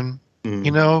 man. And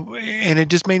it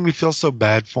just made me feel so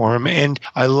bad for him. And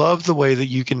I love the way that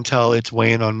you can tell it's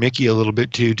weighing on Mickey a little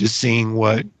bit too, just seeing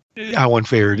how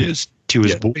unfair it is to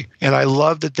his boy. And I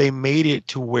love that they made it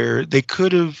to where they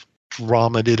could have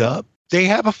dramaed it up. They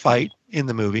have a fight in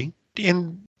the movie,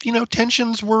 and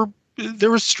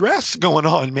there was stress going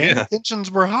on, man. Yeah.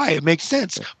 Tensions were high. It makes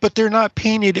sense, but they're not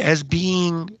painted as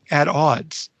being at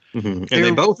odds. Mm-hmm. And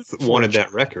they both wanted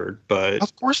that record, but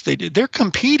of course they did. They're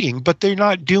competing, but they're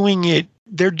not doing it.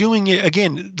 They're doing it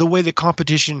again the way that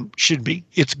competition should be.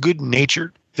 It's good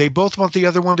natured. They both want the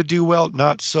other one to do well,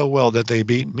 not so well that they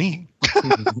beat me.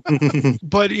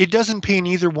 But it doesn't paint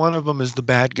either one of them as the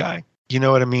bad guy. You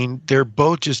know what I mean? They're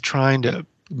both just trying to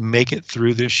make it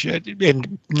through this shit.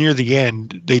 And near the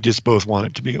end, they just both want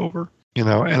it to be over.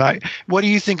 And what do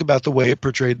you think about the way it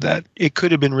portrayed that? It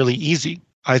could have been really easy,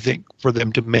 I think, for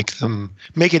them to make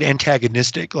it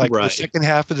antagonistic. Like the second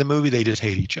half of the movie, they just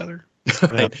hate each other.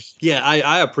 Right. Yeah,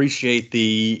 I appreciate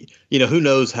the, who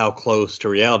knows how close to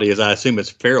reality is. I assume it's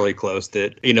fairly close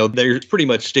that, they pretty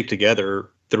much stick together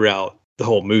throughout the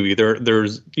whole movie.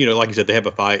 There's, like you said, they have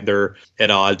a fight. They're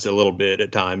at odds a little bit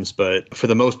at times, but for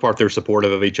the most part, they're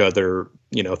supportive of each other,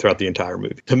 throughout the entire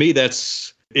movie. To me,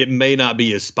 it may not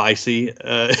be as spicy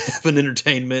of an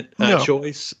entertainment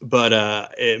choice, but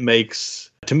it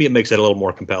makes it a little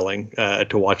more compelling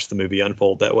to watch the movie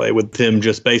unfold that way, with them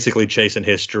just basically chasing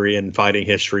history and fighting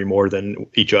history more than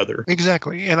each other.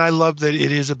 Exactly. And I love that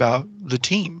it is about the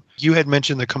team. You had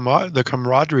mentioned the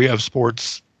camaraderie of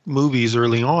sports movies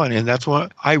early on, and that's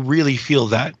what I really feel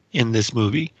that in this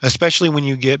movie, especially when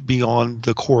you get beyond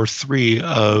the core three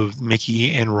of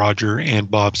Mickey and Roger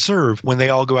and Bob Serve, when they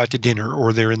all go out to dinner,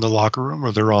 or they're in the locker room,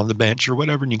 or they're on the bench or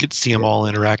whatever, and you get to see them all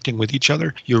interacting with each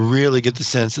other. You really get the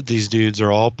sense that these dudes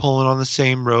are all pulling on the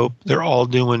same rope. They're all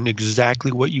doing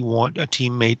exactly what you want a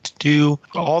teammate to do.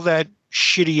 All that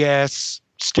shitty ass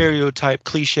stereotype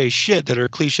cliche shit that are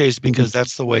cliches because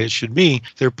that's the way it should be.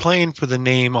 They're playing for the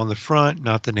name on the front,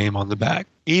 not the name on the back.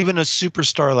 Even a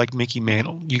superstar like Mickey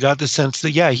Mantle, you got the sense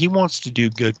that, he wants to do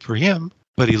good for him,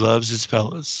 but he loves his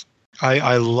fellas.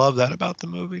 I love that about the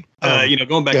movie.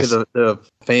 Going back to the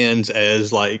fans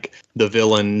as like the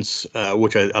villains,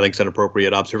 which I think is an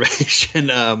appropriate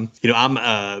observation. I'm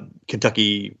a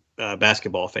Kentucky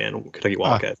basketball fan, Kentucky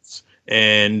Wildcats,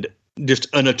 and just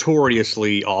a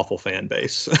notoriously awful fan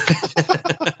base.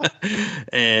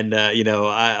 And,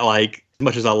 I like, as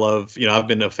much as I love, I've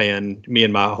been a fan, me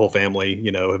and my whole family,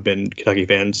 have been Kentucky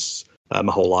fans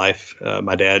my whole life.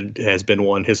 My dad has been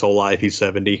one his whole life. He's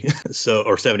 70,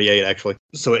 or 78 actually.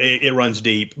 So it runs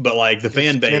deep, but like the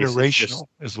fan base generational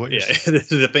is what you're saying.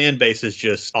 The fan base is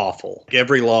just awful.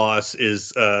 Every loss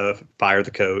is fire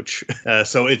the coach.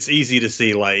 So it's easy to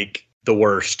see like the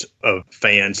worst of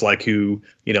fans, like who,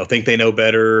 think they know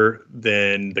better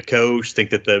than the coach, think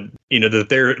that that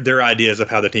their ideas of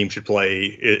how the team should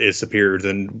play is superior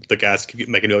than the guys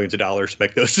making millions of dollars to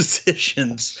make those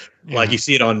decisions. Yeah. Like you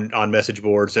see it on message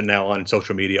boards and now on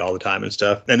social media all the time and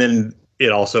stuff. And then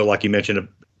it also, like you mentioned,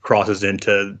 crosses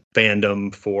into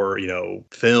fandom for,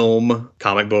 film,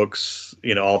 comic books,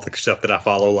 all the stuff that I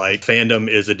follow. Like fandom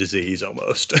is a disease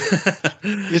almost.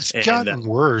 It's gotten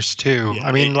worse too. Yeah,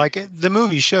 I mean, like the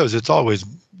movie shows,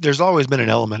 there's always been an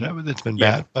element of it that's been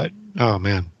bad, but oh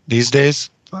man, these days,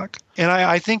 fuck. And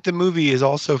I think the movie is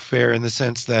also fair in the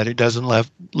sense that it doesn't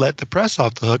let the press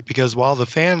off the hook, because while the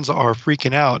fans are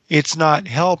freaking out, it's not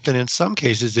helped. And in some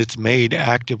cases, it's made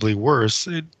actively worse.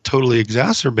 It totally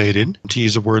exacerbated, to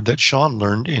use a word that Shaun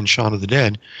learned in Shaun of the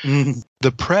Dead. Mm-hmm.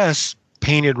 The press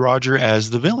painted Roger as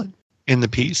the villain in the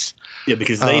piece. Yeah,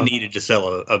 because they needed to sell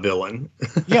a villain.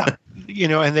 Yeah.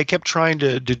 And they kept trying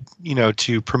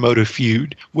to promote a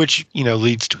feud, which,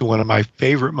 leads to one of my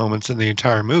favorite moments in the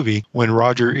entire movie when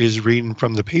Roger is reading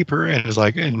from the paper and is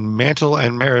like, and Mantle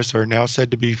and Maris are now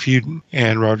said to be feuding.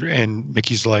 And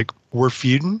Mickey's like, we're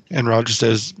feuding? And Roger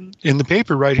says, in the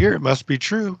paper right here, it must be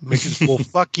true. Mickey's, well,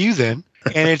 fuck you then.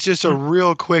 And it's just a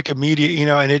real quick, immediate,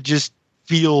 and it just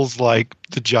feels like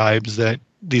the jibes that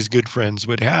these good friends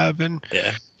would have. And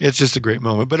it's just a great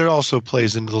moment, but it also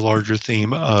plays into the larger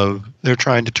theme of they're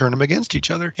trying to turn them against each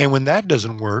other. And when that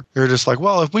doesn't work, they're just like,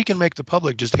 well, if we can make the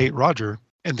public just hate Roger,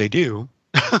 And they do.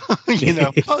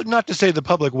 Not to say the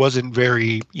public wasn't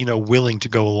very, willing to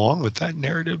go along with that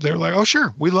narrative. They're like, oh,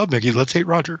 sure, we love Mickey. Let's hate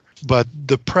Roger. But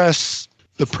the press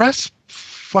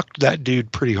fucked that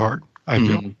dude pretty hard, I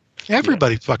feel.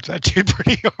 Everybody fucked that dude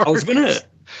pretty hard. I was going to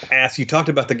ask, you talked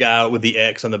about the guy with the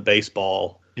X on the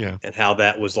baseball. Yeah. And how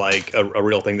that was like a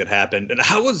real thing that happened. And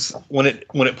I was, when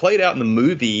it played out in the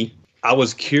movie, I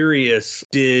was curious,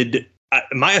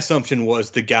 my assumption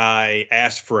was the guy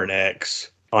asked for an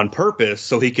X on purpose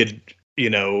so he could,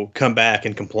 come back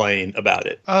and complain about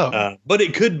it. Oh. But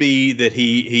it could be that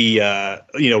he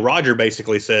Roger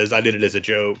basically says, I did it as a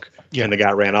joke. Yeah. And the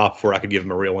guy ran off before I could give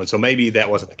him a real one. So maybe that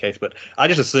wasn't the case. But I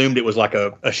just assumed it was like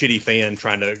a shitty fan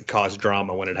trying to cause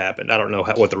drama when it happened. I don't know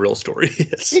what the real story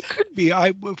is. It could be.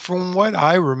 From what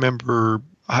I remember,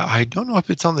 I don't know if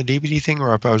it's on the DVD thing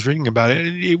or if I was reading about it.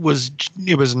 It was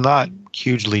not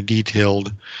hugely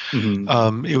detailed.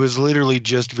 Mm-hmm. It was literally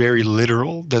just very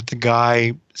literal that the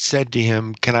guy said to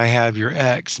him, "Can I have your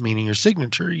X?" meaning your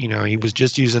signature. He was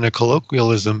just using a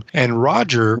colloquialism. And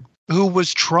Roger, who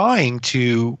was trying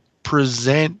to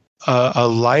present a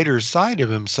lighter side of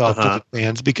himself to the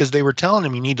fans, because they were telling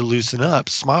him, you need to loosen up,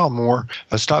 smile more,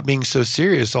 stop being so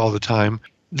serious all the time.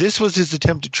 This was his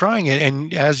attempt at trying it.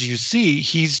 And as you see,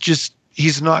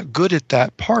 he's not good at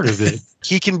that part of it.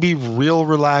 He can be real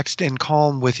relaxed and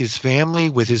calm with his family,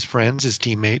 with his friends, his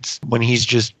teammates, when he's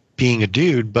just being a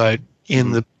dude. But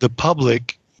in the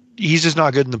public, he's just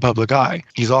not good in the public eye.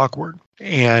 He's awkward.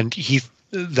 And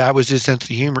that was his sense of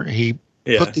humor. He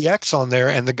put the X on there,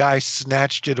 and the guy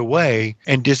snatched it away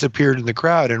and disappeared in the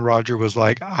crowd. And Roger was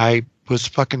like, I was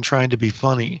fucking trying to be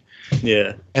funny.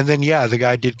 Yeah. And then, the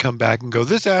guy did come back and go,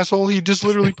 this asshole, he just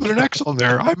literally put an X on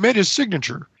there. I met his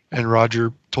signature. And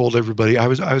Roger told everybody, I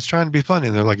was trying to be funny.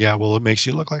 And they're like, yeah, well, it makes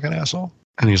you look like an asshole.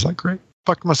 And he's like, great.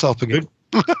 Fucked myself again.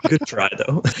 Good try,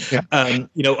 though. Yeah. I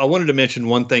wanted to mention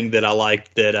one thing that I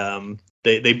liked that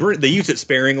they use it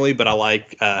sparingly, but I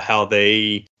like how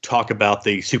they talk about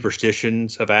the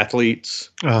superstitions of athletes.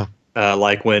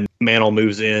 Like when Mantle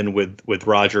moves in with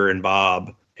Roger and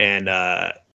Bob, and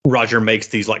Roger makes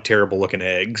these like terrible looking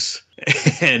eggs,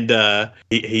 and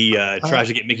he tries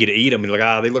to get Mickey to eat them. He's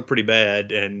like, they look pretty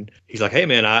bad, and he's like, hey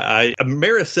man,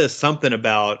 Maris says something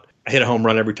about I hit a home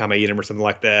run every time I eat them or something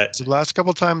like that. So the last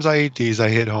couple times I ate these, I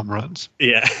hit home runs.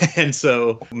 Yeah, and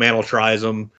so Mantle tries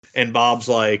them. And Bob's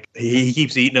like, he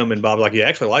keeps eating them, and Bob's like, you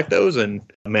actually like those? And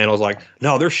Mantle's like,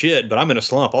 no, they're shit, but I'm in a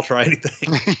slump. I'll try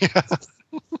anything.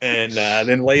 And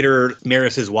then later,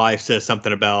 Maris' wife says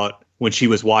something about when she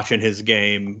was watching his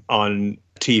game on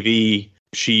TV,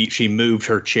 she moved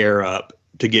her chair up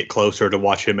to get closer to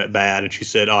watch him at bat, and she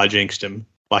said, I jinxed him.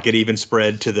 Like it even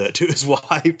spread to his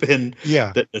wife and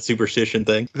the superstition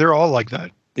thing. They're all like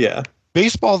that. Yeah.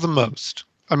 Baseball the most.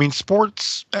 I mean,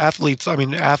 athletes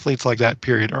like that,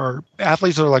 period,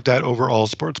 athletes are like that over all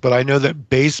sports. But I know that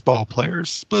baseball players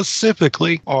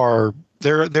specifically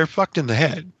they're fucked in the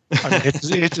head. I mean,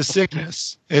 it's a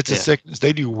sickness. It's a sickness.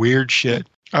 They do weird shit.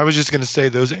 I was just going to say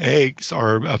those eggs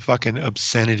are a fucking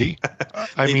obscenity.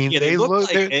 I mean,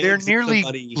 they're nearly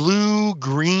blue,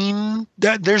 green.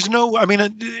 There's no,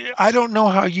 I don't know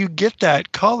how you get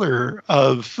that color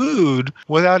of food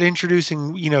without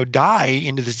introducing, dye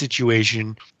into the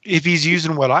situation. If he's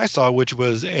using what I saw, which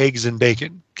was eggs and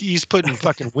bacon, he's putting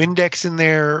fucking Windex in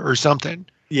there or something.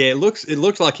 Yeah, it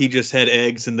looks like he just had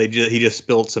eggs and he just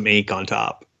spilled some ink on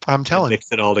top. I'm telling you,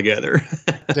 mixed it all together.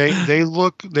 they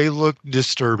look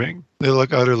disturbing. They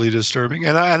look utterly disturbing,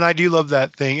 and I do love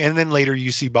that thing. And then later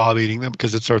you see Bob eating them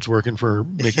because it starts working for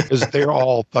Mickey because they're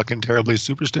all fucking terribly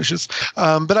superstitious.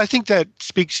 But I think that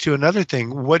speaks to another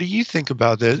thing. What do you think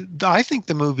about this? I think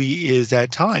the movie is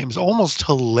at times almost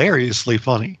hilariously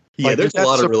funny. Yeah, there's a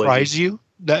lot of really. Surprise you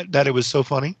that it was so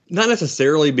funny? Not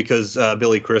necessarily because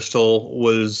Billy Crystal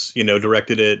was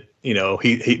directed it.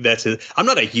 He that's it. I'm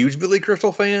not a huge Billy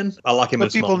Crystal fan. I like him.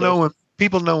 But people know him.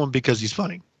 People know him because he's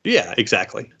funny. Yeah,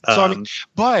 exactly. So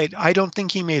but I don't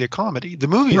think he made a comedy. The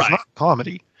movie is not a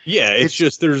comedy. Yeah, it's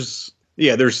just there's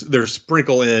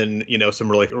sprinkle in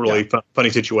some really funny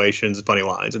situations, funny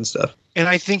lines and stuff. And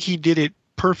I think he did it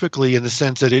perfectly in the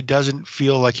sense that it doesn't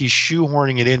feel like he's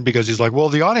shoehorning it in because he's like, well,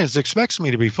 the audience expects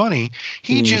me to be funny.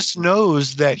 He just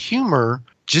knows that humor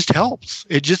just helps.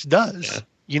 It just does. Yeah.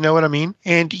 You know what I mean?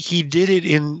 And he did it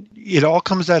it all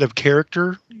comes out of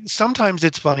character. Sometimes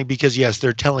it's funny because, yes,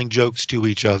 they're telling jokes to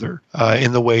each other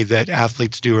in the way that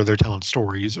athletes do, or they're telling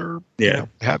stories or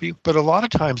have you. But a lot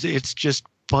of times it's just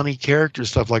funny character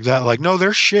stuff like that. Like, no,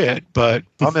 they're shit, but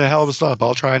I'm in a hell of a slump.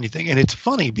 I'll try anything. And it's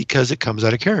funny because it comes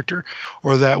out of character.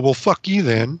 Or that, well, fuck you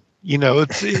then.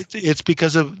 It's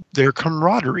because of their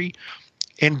camaraderie.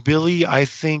 And Billy, I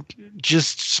think,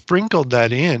 just sprinkled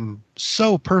that in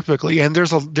so perfectly. And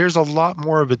there's a lot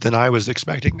more of it than I was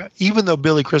expecting. Even though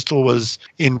Billy Crystal was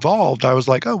involved, I was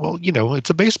like, oh, well, it's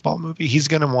a baseball movie. He's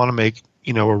going to want to make,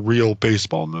 a real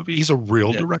baseball movie. He's a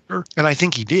real director. And I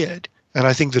think he did. And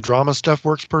I think the drama stuff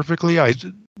works perfectly.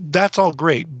 That's all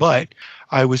great. But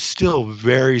I was still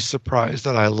very surprised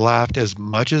that I laughed as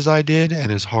much as I did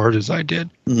and as hard as I did.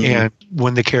 Mm-hmm. And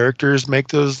when the characters make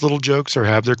those little jokes or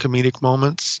have their comedic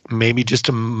moments, maybe just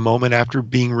a moment after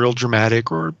being real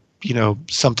dramatic or,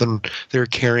 something they're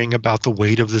carrying about the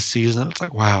weight of the season, it's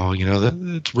like, wow,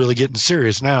 it's really getting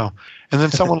serious now. And then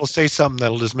someone will say something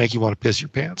that'll just make you want to piss your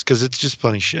pants because it's just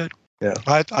funny shit. Yeah,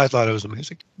 I thought it was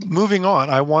amazing. Moving on,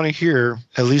 I want to hear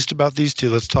at least about these two.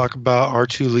 Let's talk about our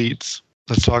two leads.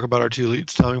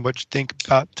 Tell me what you think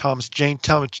about Thomas Jane.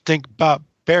 Tell me what you think about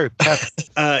Barry Pepper.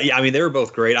 Yeah, I mean, they were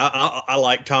both great. I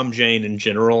like Tom Jane in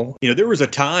general. There was a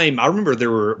time, I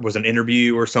remember was an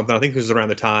interview or something. I think it was around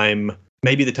the time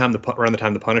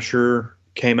the Punisher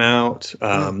came out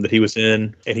that he was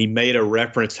in. And he made a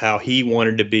reference how he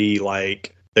wanted to be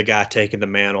like the guy taking the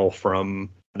mantle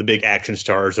from the big action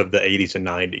stars of the 80s and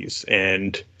 90s.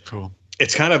 And cool.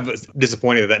 It's kind of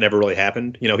disappointing that never really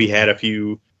happened. He had a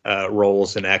few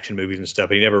roles in action movies and stuff,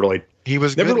 but he never really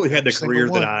had the career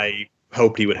that I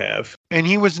hoped he would have. And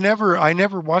I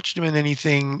never watched him in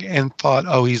anything and thought,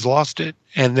 oh, he's lost it.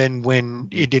 And then when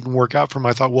it didn't work out for him,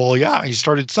 I thought, well, yeah, he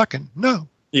started sucking. No,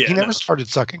 he never started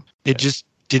sucking. It just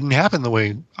didn't happen the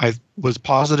way I was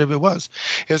positive it was.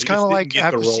 It was kind of like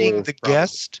after seeing The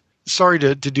Guest. Sorry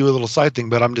to do a little side thing,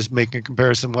 but I'm just making a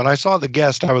comparison. When I saw The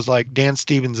Guest, I was like, Dan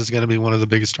Stevens is going to be one of the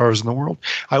biggest stars in the world.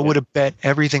 I would have bet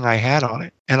everything I had on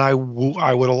it, and I would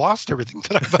have lost everything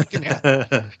that I fucking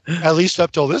had, at least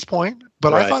up till this point.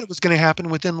 But I thought it was going to happen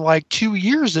within like 2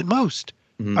 years at most.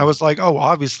 Mm-hmm. I was like, oh,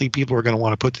 obviously people are going to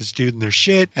want to put this dude in their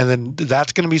shit, and then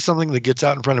that's going to be something that gets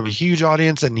out in front of a huge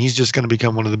audience, and he's just going to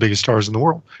become one of the biggest stars in the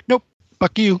world. Nope.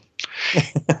 Fuck you.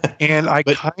 And I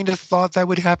kind of thought that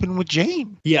would happen with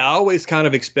Jane. Yeah, I always kind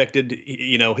of expected,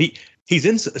 he's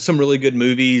in some really good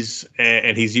movies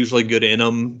and he's usually good in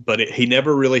them, but he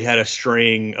never really had a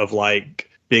string of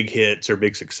like big hits or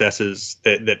big successes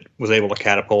that was able to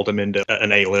catapult him into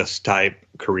an A-list type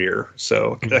career.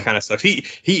 So that kind of sucks.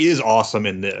 He is awesome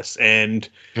in this. And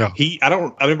I've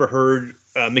never heard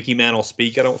Mickey Mantle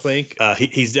speak, I don't think.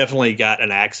 He's definitely got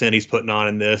an accent he's putting on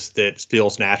in this that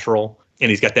feels natural. And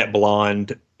he's got that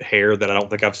blonde hair that I don't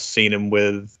think I've seen him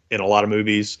with in a lot of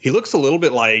movies. He looks a little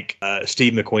bit like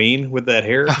Steve McQueen with that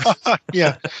hair.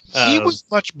 Yeah. He was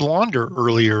much blonder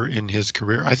earlier in his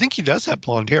career. I think he does have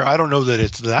blonde hair. I don't know that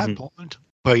it's that blonde.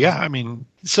 But yeah, I mean,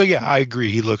 I agree.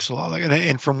 He looks a lot like,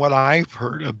 and from what I've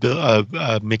heard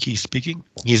of Mickey speaking,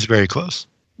 he's very close.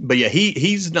 But yeah,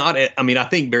 he's not. I mean, I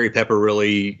think Barry Pepper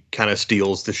really kind of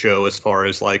steals the show as far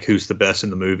as like who's the best in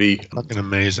the movie. Fucking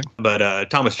amazing. But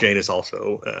Thomas Jane is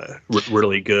also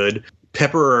really good.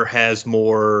 Pepper has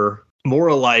more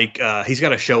like he's got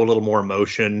to show a little more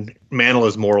emotion. Mantle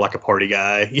is more like a party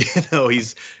guy.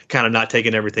 He's kind of not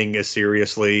taking everything as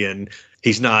seriously, and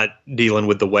he's not dealing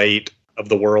with the weight of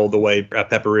the world the way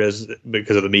Pepper is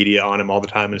because of the media on him all the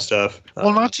time and stuff.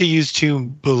 Well, not to use too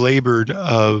belabored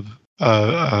of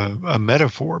a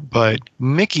metaphor, but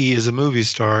Mickey is a movie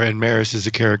star and Maris is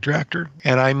a character actor.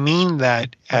 And I mean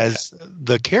that as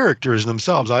the characters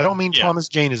themselves. I don't mean Thomas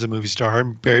Jane is a movie star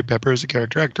and Barry Pepper is a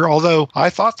character actor, although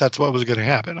I thought that's what was going to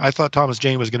happen. I thought Thomas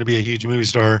Jane was going to be a huge movie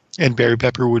star and Barry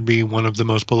Pepper would be one of the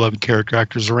most beloved character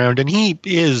actors around. And he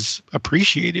is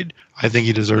appreciated. I think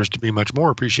he deserves to be much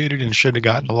more appreciated and should have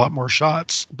gotten a lot more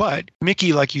shots. But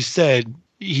Mickey, like you said,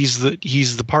 he's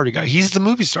the party guy. He's the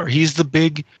movie star. He's the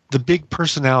big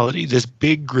personality, this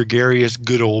big gregarious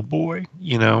good old boy,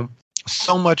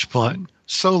 so much fun,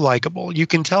 so likable. You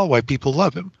can tell why people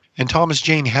love him. And Thomas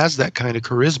Jane has that kind of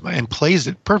charisma and plays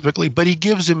it perfectly, but he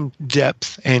gives him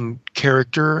depth and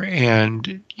character,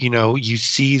 and you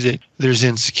see that there's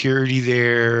insecurity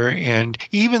there. And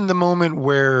even the moment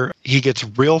where he gets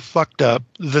real fucked up,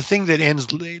 the thing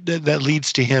that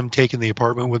leads to him taking the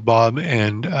apartment with Bob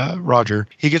and Roger,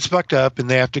 he gets fucked up and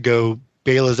they have to go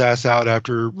bail his ass out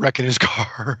after wrecking his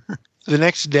car. The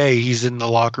next day, he's in the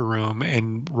locker room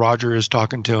and Roger is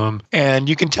talking to him. And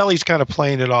you can tell he's kind of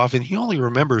playing it off and he only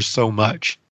remembers so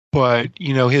much. But,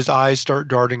 his eyes start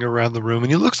darting around the room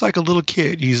and he looks like a little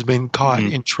kid. He's been caught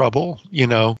in trouble,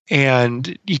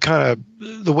 and he kind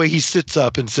of, the way he sits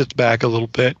up and sits back a little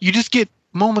bit, you just get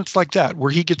moments like that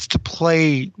where he gets to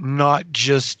play not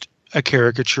just a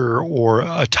caricature or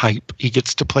a type. He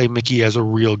gets to play Mickey as a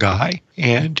real guy.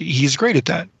 And he's great at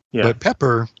that. Yeah. But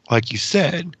Pepper, like you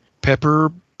said,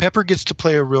 Pepper Pepper gets to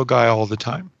play a real guy all the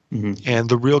time. Mm-hmm. And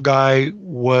the real guy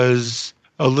was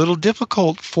a little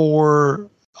difficult for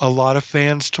a lot of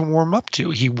fans to warm up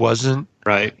to. He wasn't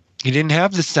right. He didn't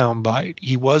have the soundbite.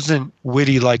 He wasn't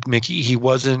witty like Mickey. He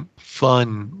wasn't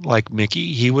fun like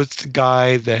Mickey. He was the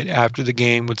guy that after the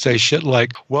game would say shit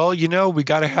like, well, you know, we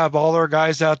got to have all our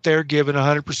guys out there giving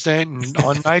 100%. And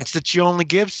on nights that you only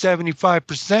give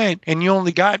 75% and you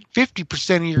only got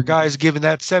 50% of your guys giving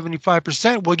that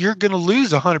 75%, well, you're going to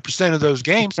lose 100% of those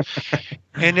games.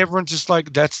 And everyone's just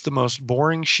like, that's the most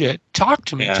boring shit. Talk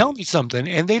to me. Yeah. Tell me something.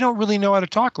 And they don't really know how to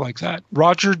talk like that.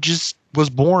 Roger just was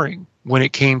boring when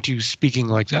it came to speaking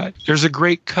like that. There's a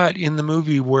great cut in the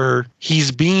movie where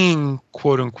he's being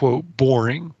quote unquote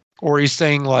boring, or he's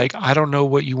saying like, I don't know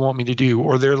what you want me to do.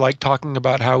 Or they're like talking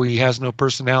about how he has no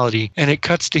personality, and it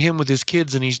cuts to him with his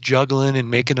kids and he's juggling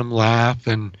and making them laugh.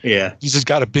 And he's just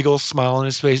got a big old smile on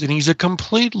his face, and he's a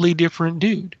completely different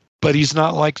dude. But he's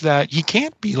not like that. He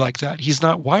can't be like that. He's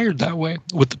not wired that way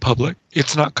with the public.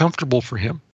 It's not comfortable for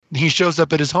him. He shows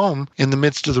up at his home in the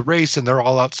midst of the race, and they're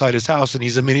all outside his house, and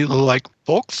he's immediately like,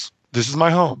 folks, this is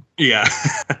my home. Yeah.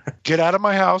 Get out of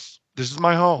my house. This is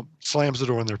my home. Slams the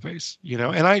door in their face, you know,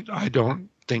 and I don't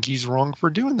think he's wrong for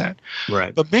doing that.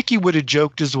 Right. But Mickey would have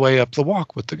joked his way up the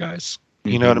walk with the guys.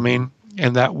 You know what I mean?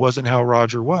 And that wasn't how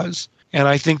Roger was. And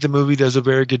I think the movie does a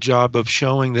very good job of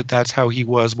showing that that's how he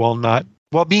was while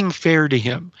being fair to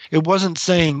him. It wasn't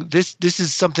saying this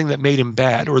is something that made him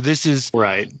bad, or this is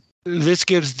right. This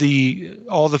gives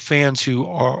all the fans who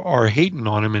are hating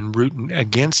on him and rooting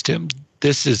against him,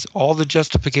 this is all the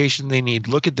justification they need.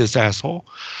 Look at this asshole.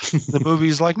 The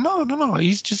movie's like, no.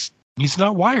 He's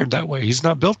not wired that way. He's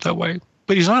not built that way.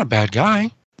 But he's not a bad guy.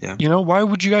 Yeah. You know, why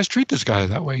would you guys treat this guy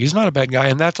that way? He's not a bad guy.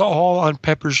 And that's all on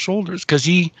Pepper's shoulders, because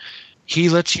he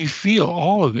lets you feel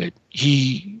all of it.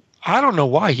 I don't know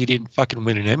why he didn't fucking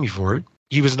win an Emmy for it.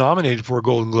 He was nominated for a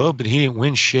Golden Globe, but he didn't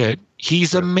win shit.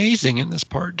 He's amazing in this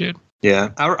part, dude.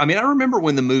 Yeah. I mean, I remember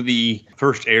when the movie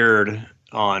first aired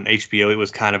on HBO, it was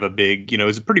kind of a big, it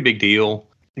was a pretty big deal.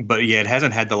 But yeah, it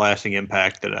hasn't had the lasting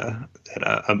impact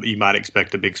that you might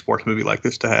expect a big sports movie like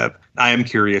this to have. I am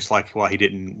curious, like, why he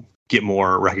didn't get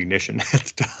more recognition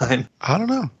at the time. I don't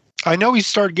know. I know he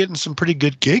started getting some pretty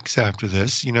good gigs after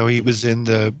this. You know, he was in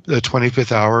the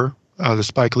 25th Hour, the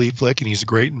Spike Lee flick, and he's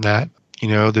great in that. You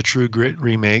know, the True Grit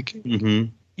remake. Mm-hmm.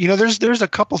 You know, there's a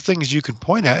couple things you can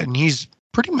point at, and he's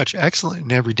pretty much excellent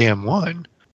in every damn one.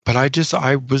 But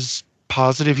I was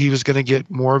positive he was going to get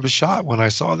more of a shot when I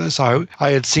saw this. I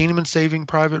had seen him in Saving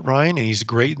Private Ryan, and he's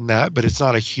great in that, but it's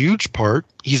not a huge part.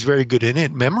 He's very good in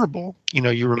it, memorable. You know,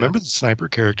 you remember the sniper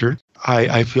character.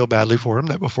 I feel badly for him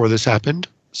that before this happened,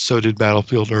 so did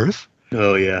Battlefield Earth.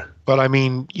 Oh, yeah. But I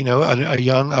mean, you know, a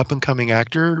young up-and-coming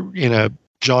actor in a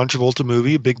John Travolta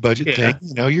movie, a big budget thing,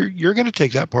 you know, you're going to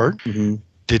take that part. Mm-hmm.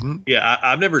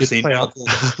 I've never seen Mantle,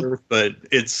 but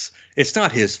it's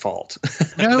not his fault.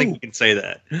 No, I think you can say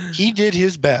that. He did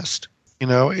his best. You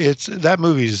know, that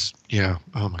movie's,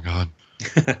 oh my God.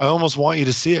 I almost want you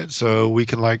to see it so we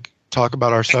can like talk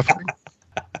about our suffering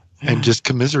and just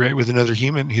commiserate with another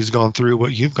human who's gone through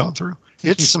what you've gone through.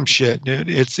 It's some shit, dude.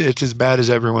 It's as bad as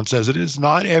everyone says it is.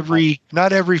 Not every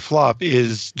flop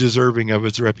is deserving of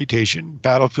its reputation.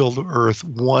 Battlefield Earth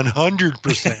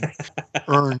 100%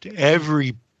 earned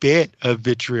every bit of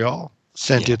vitriol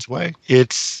sent its way.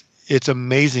 It's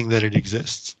amazing that it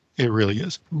exists. It really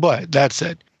is. But that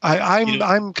said,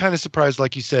 I'm kind of surprised,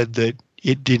 like you said, that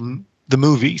the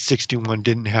movie 61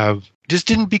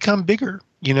 didn't become bigger.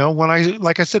 You know, when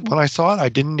I saw it, I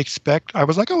didn't expect, I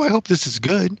was like, oh, I hope this is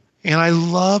good. And I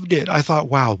loved it. I thought,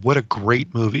 wow, what a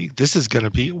great movie. This is going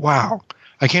to be, wow.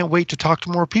 I can't wait to talk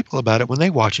to more people about it when they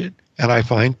watch it. And I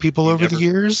find people over the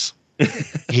years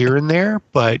here and there,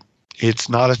 but it's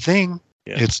not a thing.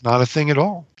 Yeah. It's not a thing at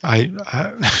all. I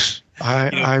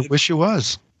wish it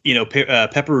was. You know,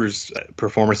 Pepper's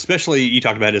performance, especially you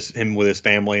talked about him with his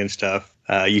family and stuff.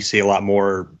 You see a lot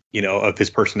more, of his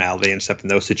personality and stuff in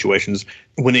those situations.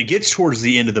 When it gets towards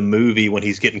the end of the movie, when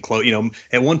he's getting close,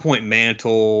 at one point,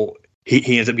 Mantle,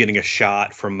 he ends up getting a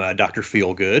shot from Dr.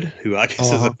 Feelgood, who I guess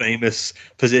is a famous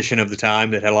physician of the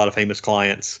time that had a lot of famous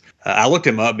clients. I looked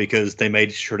him up because they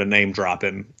made sure to name drop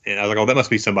him. And I was like, oh, that must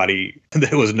be somebody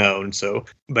that was known. So,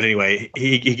 but anyway,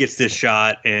 he gets this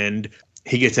shot and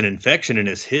he gets an infection in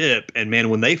his hip. And man,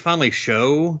 when they finally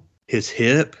show his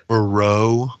hip,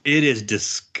 it is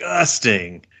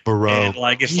disgusting. And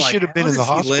like, it's he should have been in the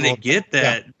hospital. Let it get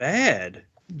that bad.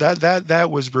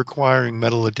 That was requiring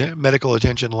medical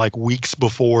attention like weeks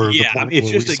before. Yeah, I mean,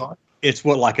 it's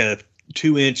what, like a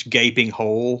 2-inch gaping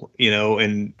hole,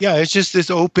 and yeah, it's just this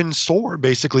open sore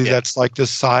basically that's like the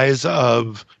size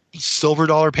of silver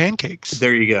dollar pancakes.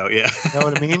 There you go. Yeah. You know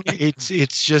what I mean?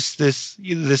 It's just this,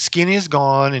 the skin is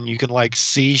gone and you can like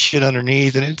see shit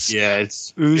underneath and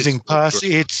it's oozing pus.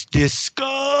 It's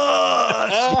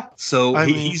disgusting. So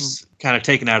he's kind of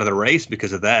taken out of the race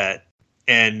because of that.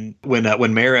 And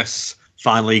when Maris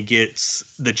finally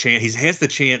gets the chance, he has the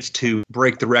chance to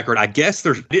break the record. I guess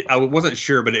I wasn't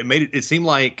sure, but it seemed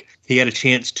like he had a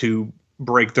chance to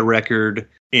break the record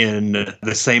in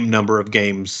the same number of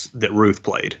games that Ruth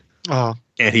played. Oh.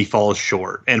 And he falls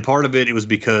short. And part of it was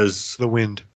because the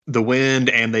wind,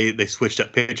 and they switched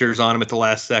up pitchers on him at the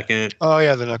last second. Oh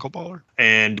yeah, the knuckleballer.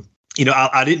 And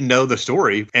I didn't know the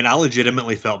story, and I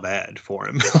legitimately felt bad for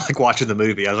him. Like watching the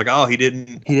movie, I was like, oh, he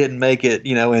didn't make it.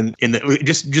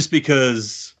 Just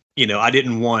because I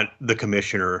didn't want the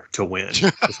commissioner to win.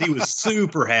 He was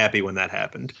super happy when that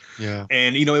happened. Yeah.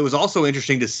 And it was also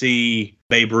interesting to see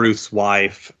Babe Ruth's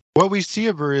wife. What we see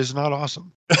of her is not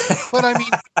awesome. But I mean,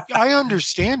 I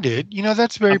understand it.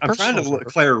 That's very personal. I'm trying to look.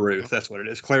 Claire Ruth, that's what it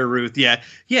is. Claire Ruth.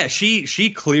 Yeah.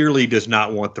 She clearly does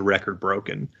not want the record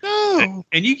broken. No.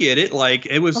 And you get it. Like,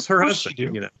 it was her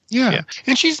husband. Yeah.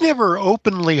 And she's never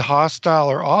openly hostile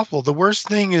or awful. The worst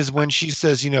thing is when she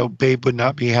says, Babe would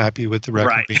not be happy with the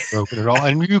record being broken at all.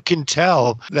 And you can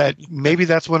tell that maybe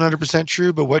that's 100%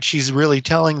 true, but what she's really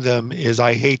telling them is,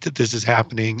 I hate that this is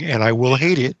happening, and I will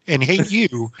hate it and hate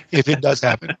you if it does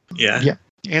happen. Yeah. Yeah.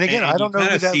 And again, I don't know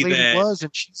who that lady was,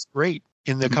 and she's great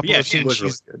in the couple of scenes.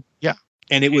 Really good. Yeah.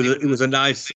 And it was a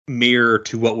nice mirror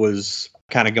to what was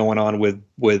kind of going on with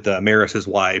Maris's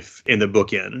wife in the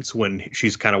bookends when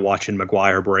she's kind of watching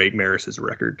McGuire break Maris's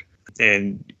record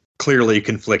and clearly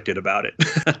conflicted about it.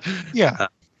 Yeah.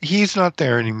 He's not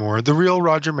there anymore. The real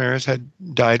Roger Maris had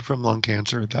died from lung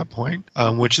cancer at that point,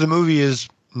 which the movie is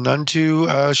none too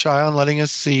shy on letting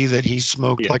us see that he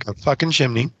smoked like a fucking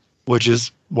chimney, which is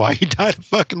why he died of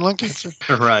fucking lung cancer.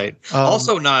 Right.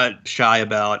 Also not shy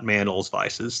about Mantle's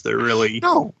vices. They're really...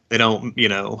 No. They don't,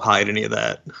 hide any of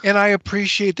that. And I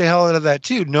appreciate the hell out of that,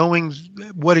 too, knowing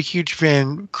what a huge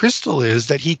fan Crystal is,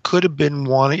 that he could have been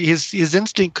his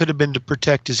instinct could have been to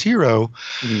protect his hero,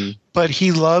 but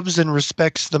he loves and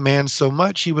respects the man so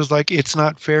much, he was like, it's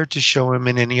not fair to show him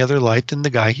in any other light than the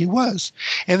guy he was.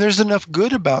 And there's enough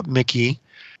good about Mickey,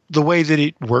 the way that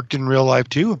it worked in real life,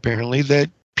 too, apparently, that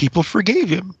people forgave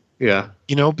him. Yeah.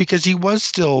 Because he was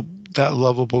still that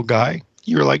lovable guy.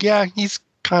 You're like, yeah, he's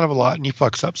kind of a lot and he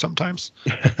fucks up sometimes.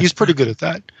 He's pretty good at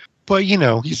that. But,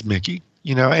 he's Mickey,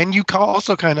 and you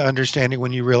also kind of understand it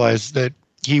when you realize that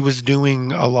he was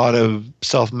doing a lot of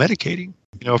self-medicating,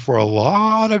 for a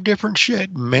lot of different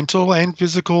shit, mental and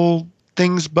physical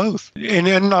things both.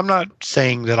 And I'm not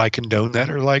saying that I condone that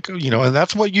or and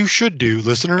that's what you should do,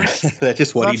 listeners. That's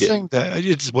just what he did. I'm not saying that.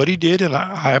 It's what he did, and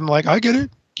I'm like, I get it.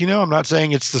 I'm not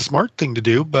saying it's the smart thing to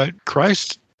do, but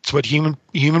Christ, it's what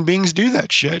human beings do,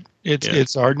 that shit.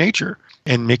 It's our nature.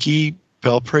 And Mickey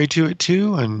fell prey to it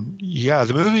too. And yeah,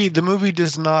 the movie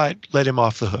does not let him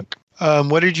off the hook.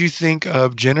 What did you think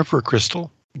of Jennifer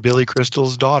Crystal, Billy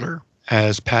Crystal's daughter,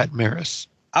 as Pat Maris?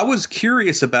 I was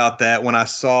curious about that when I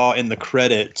saw in the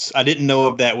credits. I didn't know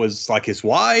if that was like his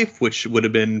wife, which would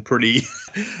have been pretty.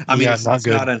 It's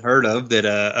not unheard of that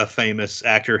a famous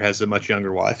actor has a much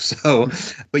younger wife. So,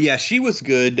 but yeah, she was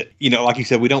good. Like you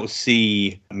said, we don't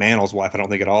see Mantle's wife, I don't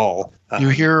think, at all. You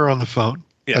hear her on the phone.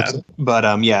 Yeah,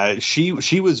 but she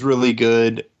was really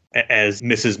good as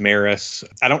Mrs. Maris.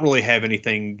 I don't really have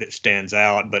anything that stands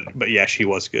out, but yeah, she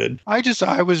was good.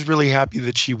 I was really happy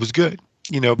that she was good.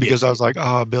 Because I was like,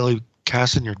 oh, Billy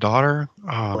casting your daughter.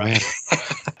 Oh, right.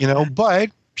 Man. But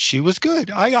she was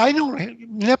good. I don't,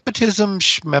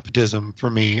 nepotism for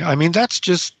me. I mean, that's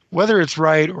just, whether it's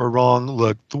right or wrong.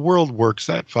 Look, the world works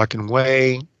that fucking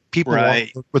way. People want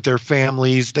to work with their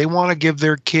families. They want to give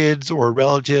their kids or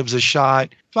relatives a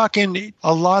shot. Fucking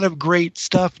a lot of great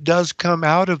stuff does come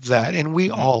out of that, and we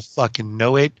all fucking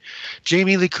know it.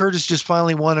 Jamie Lee Curtis just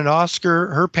finally won an Oscar.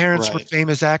 Her parents were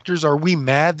famous actors. Are we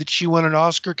mad that she won an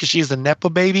Oscar because she's a Nepo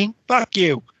baby? Fuck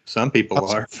you. Some people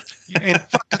are. And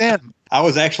fuck them. I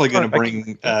was actually going to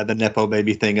bring the Nepo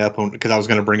baby thing up because I was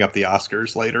going to bring up the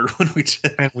Oscars later when we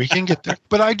did. And we can get there.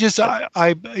 But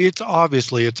it's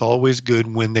always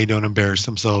good when they don't embarrass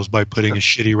themselves by putting a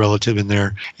shitty relative in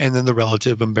there, and then the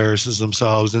relative embarrasses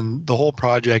themselves, and the whole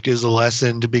project is a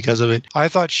lesson because of it. I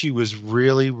thought she was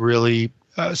really, really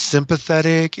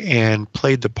sympathetic and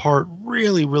played the part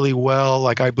really, really well.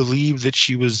 Like, I believe that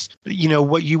she was,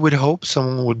 what you would hope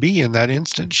someone would be in that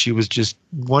instance. She was just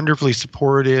wonderfully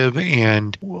supportive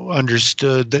and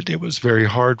understood that it was very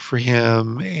hard for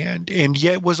him, and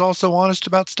yet was also honest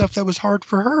about stuff that was hard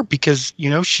for her because,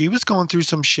 she was going through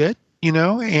some shit,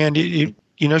 and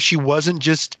You know, she wasn't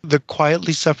just the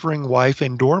quietly suffering wife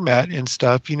and doormat and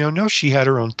stuff. You know, no, she had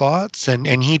her own thoughts,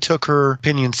 and he took her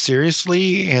opinion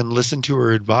seriously and listened to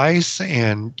her advice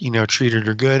and, you know, treated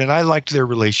her good. And I liked their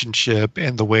relationship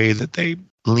and the way that they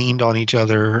leaned on each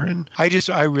other. And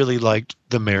I really liked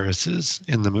the Marises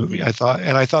in the movie. I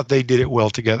thought they did it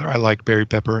well together. I liked Barry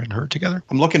Pepper and her together.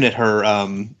 I'm looking at her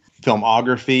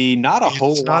filmography. Not a whole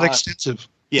lot. It's not extensive.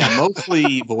 Yeah,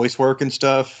 mostly voice work and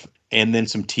stuff, and then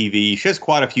some TV. She has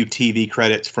quite a few TV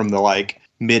credits from the like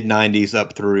mid 90s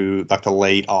up through like the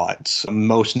late aughts.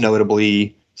 Most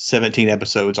notably 17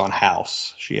 episodes on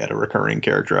House. She had a recurring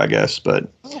character, I guess, but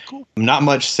cool. Not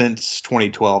much since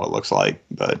 2012, it looks like.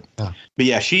 But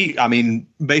yeah, I mean,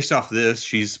 based off this,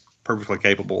 she's perfectly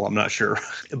capable. I'm not sure.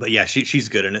 But yeah, she's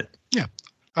good in it. Yeah.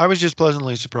 I was just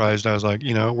pleasantly surprised. I was like,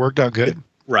 you know, it worked out good.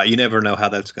 Right. You never know how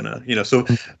that's going to, you know. So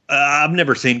I've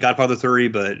never seen Godfather 3,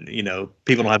 but, you know,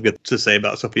 people don't have good to say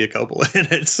about Sofia Coppola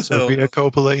in it. So. Sofia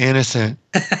Coppola, innocent.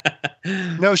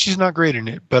 No, she's not great in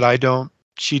it, but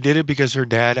she did it because her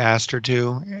dad asked her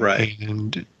to. Right.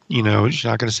 And, you know, she's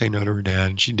not going to say no to her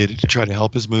dad. She did it to try to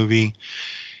help his movie.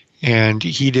 And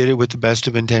he did it with the best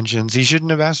of intentions. He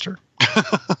shouldn't have asked her.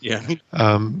 Yeah.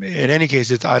 In any case,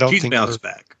 she's bounced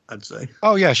back, I'd say.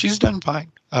 Oh, yeah, she's done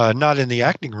fine. Not in the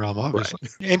acting realm, obviously.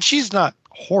 Right. And she's not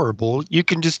horrible. You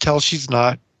can just tell she's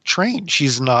not trained.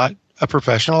 She's not a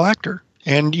professional actor.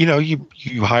 And, you know, you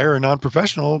hire a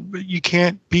non-professional, but you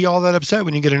can't be all that upset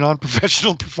when you get a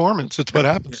non-professional performance. That's what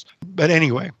happens. But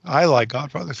anyway, I like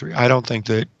Godfather 3. I don't think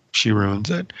that she ruins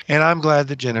it. And I'm glad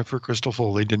that Jennifer Crystal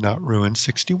Foley did not ruin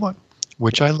 61,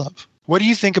 which I love. What do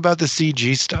you think about the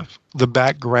CG stuff? The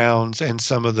backgrounds and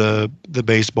some of the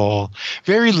baseball.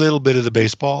 Very little bit of the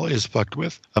baseball is fucked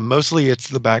with. Mostly it's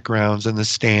the backgrounds and the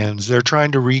stands. They're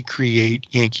trying to recreate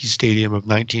Yankee Stadium of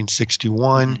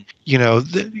 1961. Mm-hmm. You know,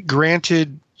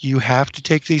 granted, you have to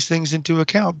take these things into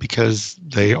account because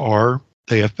they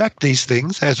affect these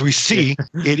things, as we see.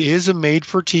 It is a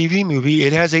made-for-TV movie.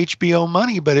 It has HBO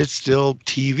money, but it's still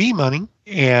TV money.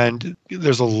 And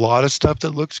there's a lot of stuff that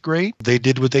looks great. They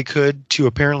did what they could to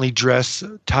apparently dress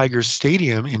Tiger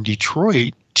Stadium in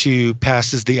Detroit to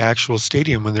pass as the actual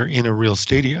stadium when they're in a real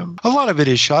stadium. A lot of it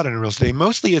is shot in a real stadium.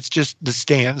 Mostly it's just the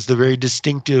stands, the very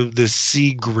distinctive, the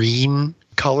sea green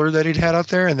color that it had out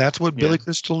there. And that's what Billy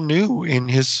Crystal knew in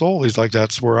his soul. He's like,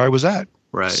 that's where I was at.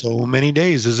 Right. So many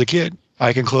days as a kid.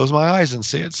 I can close my eyes and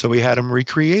see it. So we had him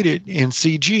recreate it in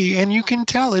CG, and you can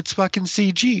tell it's fucking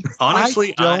CG.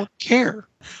 Honestly, I don't care.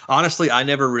 Honestly, I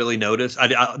never really noticed.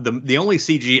 The only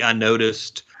CG I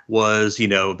noticed was, you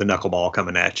know, the knuckleball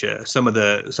coming at you. Some of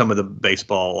the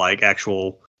baseball, like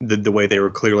actual the way they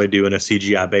were clearly doing a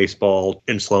CGI baseball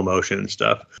in slow motion and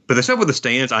stuff. But the stuff with the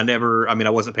stands, I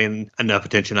wasn't paying enough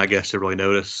attention, I guess, to really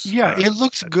notice. Yeah, it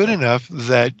looks good enough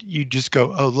that you just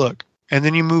go, oh, look. And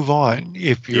then you move on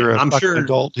if you're a fucking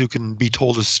adult who can be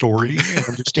told a story and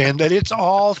understand that it's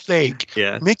all fake.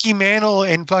 Yeah. Mickey Mantle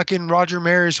and fucking Roger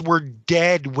Maris were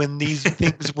dead when these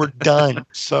things were done.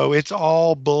 So it's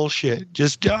all bullshit.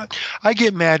 Just I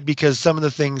get mad because some of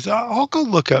the things I'll go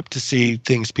look up to see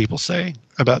things people say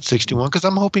about 61 because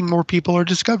I'm hoping more people are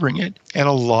discovering it. And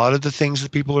a lot of the things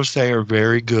that people are saying are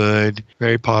very good,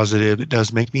 very positive. It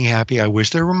does make me happy. I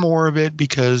wish there were more of it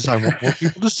because I want more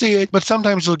people to see it. But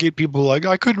sometimes you'll get people like,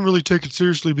 I couldn't really take it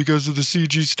seriously because of the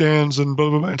CG stands and blah,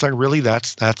 blah, blah. It's like, really?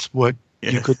 That's what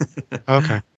you could?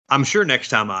 Okay. I'm sure next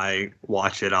time I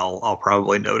watch it, I'll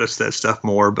probably notice that stuff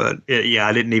more. But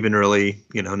I didn't even really,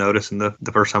 notice in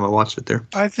the first time I watched it there.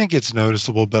 I think it's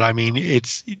noticeable, but I mean,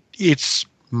 it's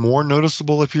more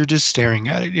noticeable if you're just staring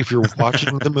at it. If you're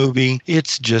watching the movie,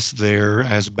 it's just there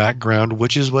as background,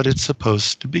 which is what it's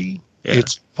supposed to be. Yeah.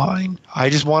 It's fine. I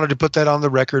just wanted to put that on the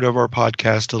record of our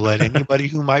podcast to let anybody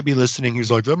who might be listening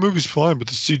who's like, that movie's fine, but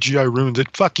the CGI ruins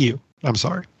it. Fuck you. I'm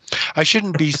sorry. I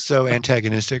shouldn't be so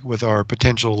antagonistic with our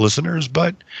potential listeners,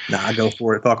 but... Nah, go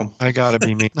for it. Fuck them. I gotta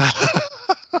be me.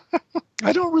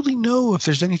 I don't really know if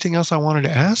there's anything else I wanted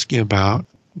to ask you about.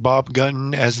 Bob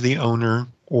Gunton as the owner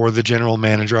or the general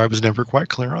manager. I was never quite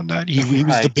clear on that. He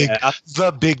was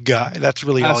the big guy. That's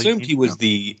really all. I assumed he was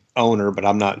the owner, but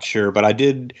I'm not sure. But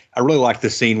I really liked the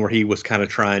scene where he was kind of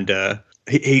trying to,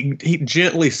 he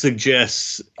gently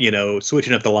suggests,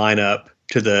 switching up the lineup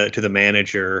to the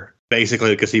manager, basically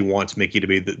because he wants Mickey to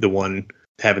be the one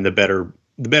having the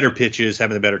better pitches,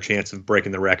 having the better chance of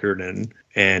breaking the record.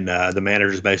 And the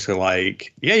manager's basically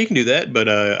like, yeah, you can do that, but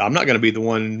I'm not going to be the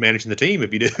one managing the team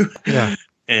if you do. Yeah.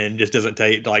 And just doesn't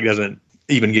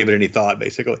even give it any thought,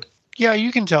 basically. Yeah,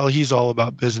 you can tell he's all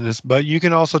about business, but you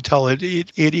can also tell it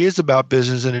is about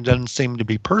business, and it doesn't seem to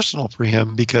be personal for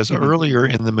him because earlier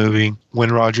in the movie,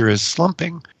 when Roger is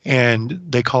slumping and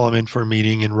they call him in for a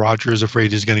meeting and Roger is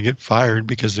afraid he's going to get fired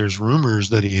because there's rumors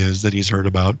that he's heard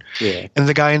about. Yeah. And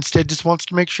the guy instead just wants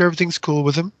to make sure everything's cool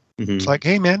with him. It's like,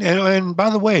 hey, man, and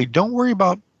by the way, don't worry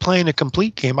about playing a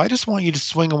complete game. I just want you to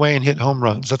swing away and hit home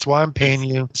runs. That's why I'm paying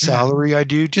you salary. I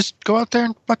do. Just go out there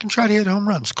and fucking try to hit home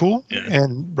runs. Cool. Yeah.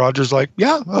 And Roger's like,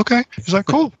 yeah, okay. He's like,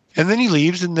 cool. And then he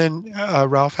leaves. And then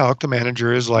Ralph Houck, the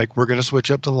manager, is like, we're going to switch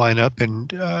up the lineup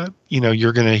and,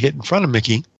 you're going to hit in front of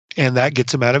Mickey. And that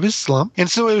gets him out of his slump. And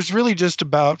so it was really just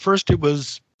about, first it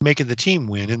was making the team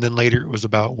win. And then later it was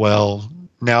about, well,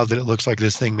 now that it looks like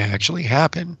this thing may actually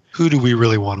happen, who do we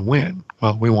really want to win?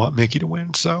 Well, we want Mickey to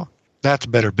win. So that's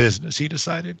better business, he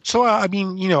decided. So, I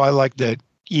mean, I like that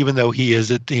even though he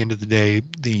is at the end of the day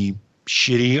the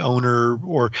shitty owner,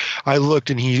 or I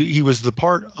looked and he was the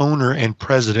part owner and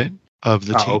president of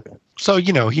the team. Okay. So,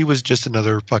 he was just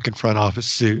another fucking front office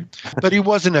suit. But he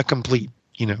wasn't a complete,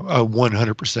 a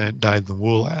 100%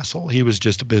 dyed-in-the-wool asshole. He was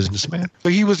just a businessman.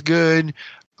 But he was good.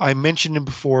 I mentioned him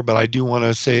before, but I do want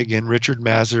to say again, Richard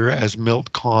Mazur as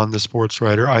Milt Kahn, the sports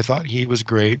writer. I thought he was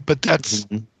great, but that's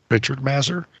Richard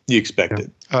Mazur. You expect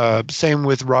it. Same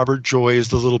with Robert Joy as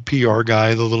the little PR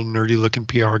guy, the little nerdy-looking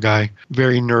PR guy.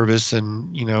 Very nervous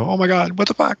and, oh my God, what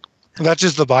the fuck? That's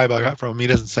just the vibe I got from him. He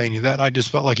doesn't say any of that. I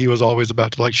just felt like he was always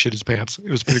about to shit his pants.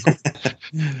 It was pretty cool.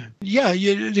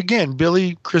 Again,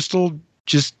 Billy Crystal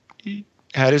just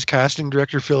had his casting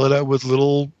director fill it up with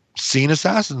little scene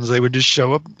assassins. They would just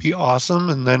show up, be awesome,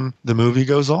 and then the movie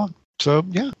goes on. So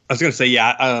yeah, I was gonna say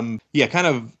kind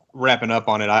of wrapping up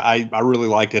on it. I really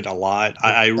liked it a lot.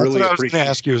 I really what I was going to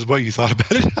ask you is what you thought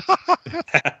about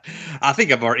it. I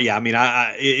think I've already. Yeah, I mean,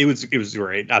 it was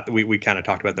great. We kind of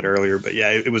talked about that earlier, but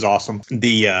yeah, it was awesome.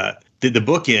 The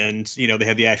bookends. They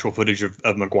had the actual footage of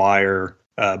McGuire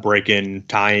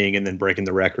tying and then breaking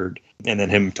the record, and then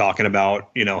him talking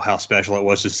about how special it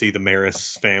was to see the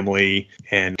Maris family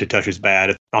and to touch his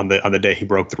bat on the day he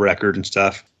broke the record and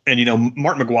stuff. And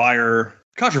Mark McGuire,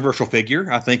 controversial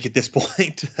figure, I think at this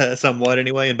point, somewhat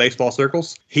anyway, in baseball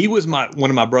circles. He was one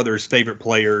of my brother's favorite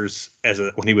players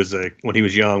when he was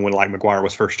young, when McGuire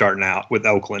was first starting out with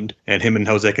Oakland, and him and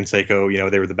Jose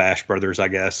Canseco, they were the Bash brothers, I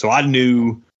guess. So I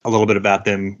knew a little bit about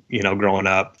them, growing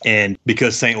up. And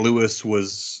because St. Louis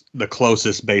was the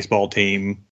closest baseball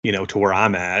team, to where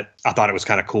I'm at, I thought it was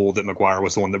kind of cool that McGuire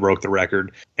was the one that broke the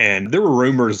record. And there were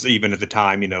rumors even at the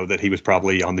time, that he was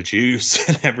probably on the juice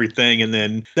and everything. And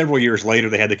then several years later,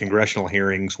 they had the congressional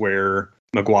hearings where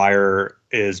McGuire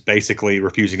is basically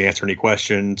refusing to answer any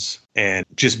questions and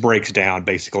just breaks down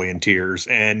basically in tears.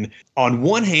 And on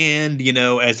one hand,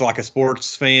 as a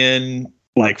sports fan,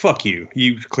 fuck you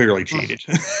clearly cheated.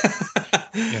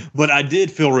 Yeah. But I did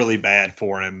feel really bad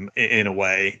for him in a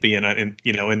way, being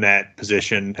in that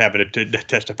position, having to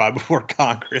testify before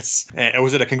Congress. And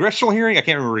was it a congressional hearing? I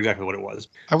can't remember exactly what it was.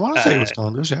 I want to say it was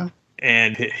Congress, yeah.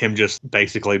 And him just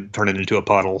basically turning into a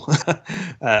puddle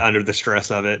under the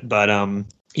stress of it. But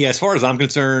as far as I'm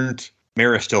concerned,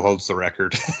 Maris still holds the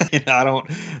record. I don't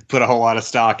put a whole lot of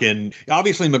stock in.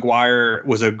 Obviously, McGuire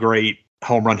was a great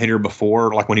home run hitter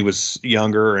before, when he was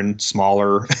younger and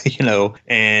smaller,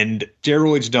 and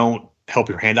steroids don't help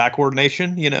your hand-eye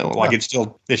coordination,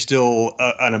 it's still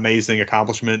an amazing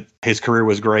accomplishment. His career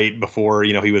was great before,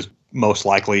 he was most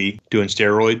likely doing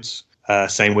steroids.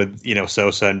 Same with,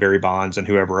 Sosa and Barry Bonds and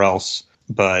whoever else.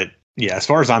 But yeah, as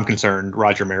far as I'm concerned,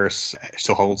 Roger Maris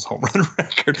still holds home run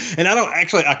record. And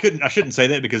I shouldn't say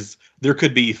that because there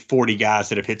could be 40 guys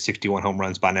that have hit 61 home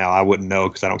runs by now. I wouldn't know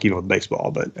because I don't keep up with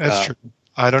baseball, but that's true.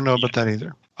 I don't know about that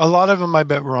either. A lot of them I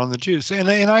bet were on the juice. And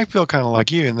I feel kind of like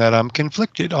you in that I'm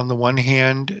conflicted. On the one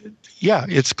hand, yeah,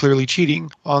 it's clearly cheating.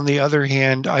 On the other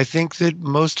hand, I think that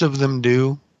most of them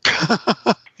do.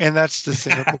 And that's the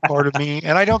cynical part of me.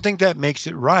 And I don't think that makes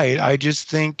it right. I just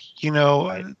think,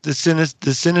 the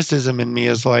cynicism in me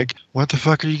is what the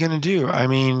fuck are you going to do? I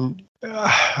mean,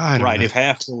 I don't know. If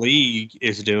half the league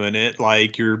is doing it,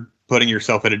 you're putting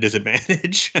yourself at a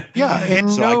disadvantage. Yeah.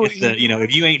 And so I get that,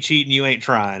 if you ain't cheating, you ain't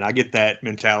trying. I get that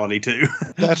mentality too.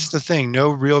 That's the thing.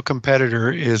 No real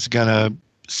competitor is going to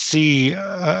see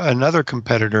another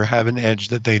competitor have an edge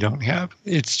that they don't have.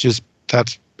 It's just,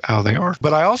 that's how they are.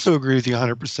 But I also agree with you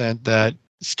 100% that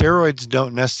steroids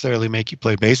don't necessarily make you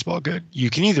play baseball good. You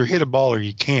can either hit a ball or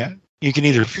you can't. You can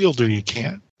either field or you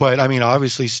can't. But I mean,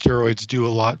 obviously steroids do a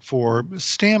lot for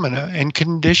stamina and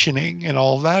conditioning and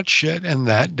all that shit. And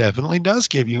that definitely does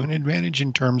give you an advantage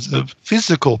in terms of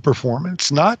physical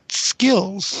performance, not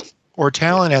skills or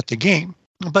talent at the game.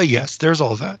 But yes, there's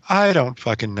all that. I don't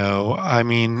fucking know. I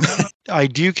mean, I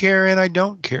do care and I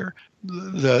don't care.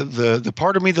 The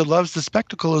part of me that loves the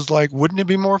spectacle is like, wouldn't it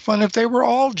be more fun if they were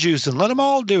all juicing? Let them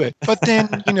all do it. But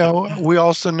then, we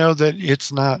also know that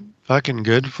it's not fucking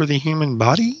good for the human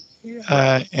body.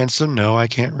 And so, no, I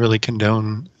can't really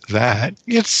condone that.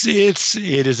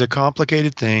 It is a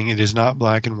complicated thing. It is not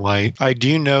black and white. I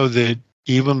do know that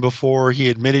even before he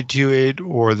admitted to it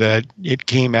or that it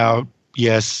came out,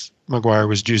 yes, Maguire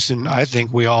was juicing. I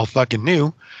think we all fucking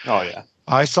knew. Oh, yeah.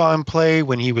 I saw him play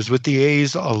when he was with the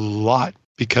A's a lot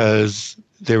because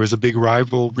there was a big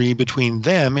rivalry between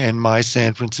them and my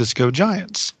San Francisco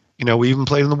Giants. We even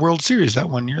played in the World Series that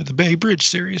one year, the Bay Bridge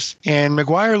Series. And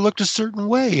Maguire looked a certain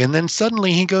way. And then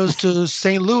suddenly he goes to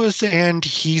St. Louis and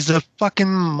he's a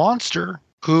fucking monster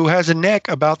who has a neck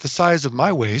about the size of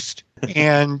my waist.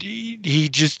 And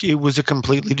it was a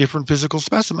completely different physical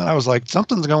specimen. I was like,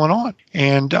 something's going on.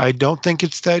 And I don't think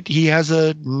it's that he has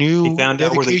a new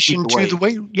dedication to the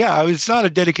weight. Yeah, it's not a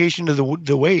dedication to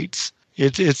the weights.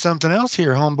 It's something else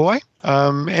here, homeboy.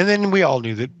 And then we all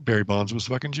knew that Barry Bonds was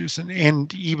fucking juicing.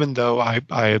 And even though I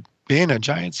have been a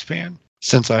Giants fan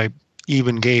since I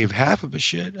even gave half of a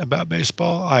shit about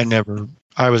baseball, I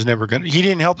was never going to. He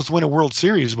didn't help us win a World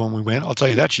Series when we went. I'll tell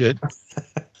you that shit.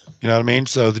 You know what I mean?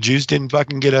 So the juice didn't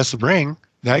fucking get us a ring.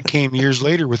 That came years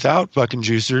later without fucking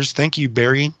juicers. Thank you,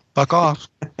 Barry. Fuck off.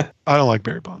 I don't like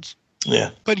Barry Bonds. Yeah.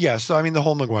 But yeah, so I mean the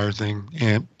whole Maguire thing.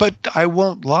 But I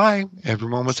won't lie,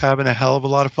 everyone was having a hell of a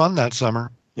lot of fun that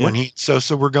summer. Yeah. When he and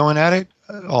Sosa were going at it.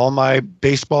 All my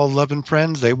baseball loving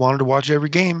friends, they wanted to watch every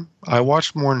game. I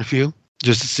watched more than a few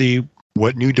just to see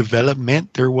what new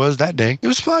development there was that day. It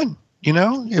was fun.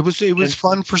 It was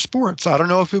fun for sports. I don't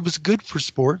know if it was good for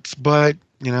sports, but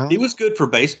it was good for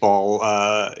baseball.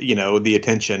 The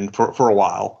attention for a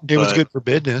while. It was good for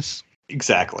business.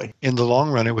 Exactly. In the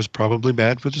long run, it was probably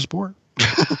bad for the sport.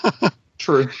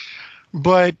 True.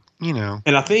 But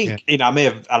and I think I may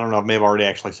have already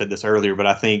actually said this earlier, but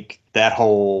I think that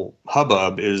whole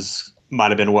hubbub might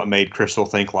have been what made Crystal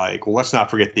think like, well, let's not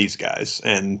forget these guys,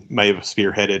 and may have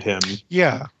spearheaded him.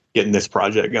 Yeah. Getting this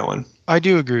project going. I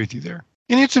do agree with you there.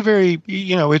 And it's a very,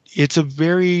 it's a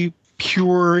very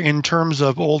pure in terms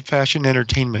of old-fashioned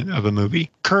entertainment of a movie.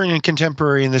 Current and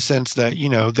contemporary in the sense that,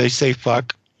 they say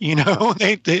fuck,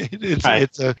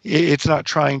 it's not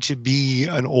trying to be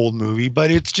an old movie,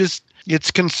 but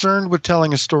it's concerned with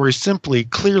telling a story simply,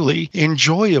 clearly,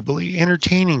 enjoyably,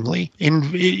 entertainingly,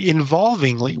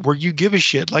 involvingly, where you give a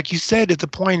shit. Like you said at the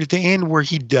point at the end where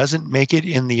he doesn't make it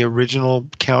in the original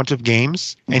count of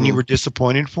games and you were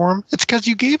disappointed for him, it's because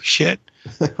you gave a shit.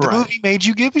 The movie made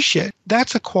you give a shit.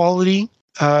 That's a quality,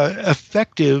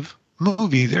 effective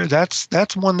movie there. That's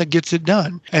one that gets it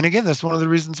done. And again, that's one of the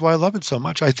reasons why I love it so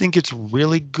much. I think it's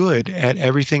really good at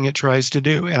everything it tries to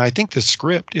do. And I think the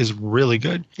script is really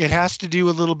good. It has to do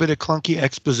a little bit of clunky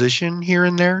exposition here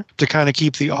and there to kind of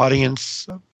keep the audience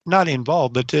not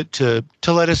involved, but to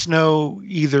let us know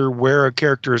either where a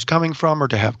character is coming from or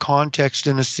to have context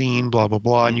in a scene, blah, blah,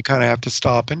 blah. And you kind of have to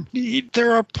stop. And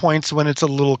there are points when it's a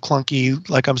little clunky.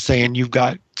 Like I'm saying, you've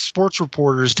got sports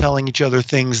reporters telling each other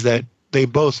things that they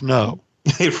both know.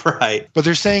 Right. But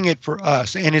they're saying it for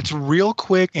us. And it's real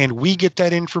quick. And we get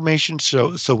that information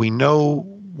so we know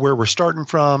where we're starting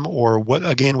from or what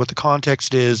the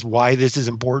context is, why this is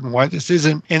important, why this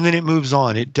isn't. And then it moves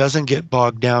on. It doesn't get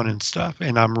bogged down and stuff.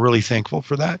 And I'm really thankful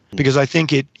for that because I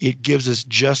think it gives us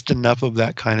just enough of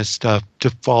that kind of stuff to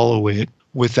follow it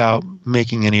without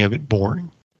making any of it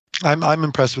boring. I'm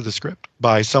impressed with the script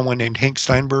by someone named Hank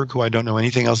Steinberg, who I don't know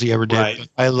anything else he ever did. Right.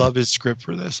 I love his script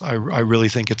for this. I really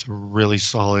think it's a really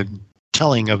solid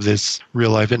telling of this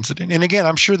real life incident. And again,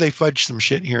 I'm sure they fudged some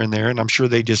shit here and there, and I'm sure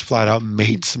they just flat out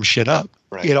made some shit up.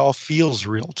 Right. It all feels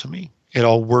real to me. It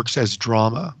all works as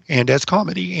drama and as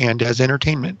comedy and as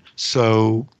entertainment.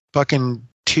 So fucking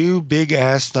 2 big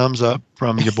ass thumbs up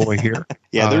from your boy here.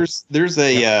 Yeah, there's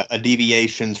a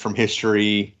deviations from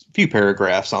history. Few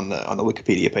paragraphs on the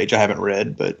Wikipedia page I haven't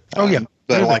read, but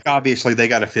obviously they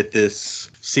got to fit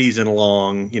this season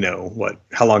long.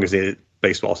 How long is it?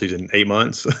 Baseball season? 8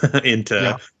 months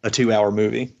into a 2-hour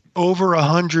movie. Over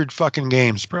 100 fucking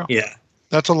games, bro. Yeah,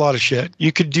 that's a lot of shit.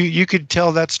 You could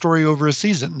tell that story over a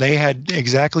season. They had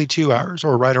exactly 2 hours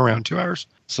or right around 2 hours.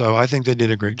 So I think they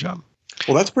did a great job.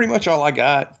 Well, that's pretty much all I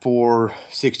got for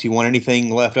 61.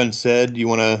 Anything left unsaid you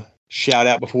want to shout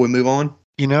out before we move on?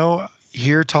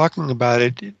 Here talking about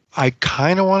it, I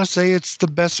kind of want to say it's the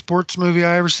best sports movie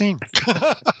I ever seen.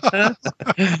 But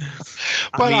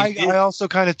I also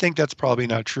kind of think that's probably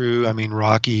not true. I mean,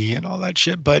 Rocky and all that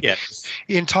shit. But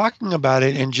in talking about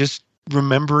it and just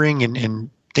remembering and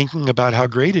thinking about how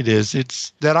great it is,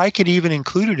 it's that I could even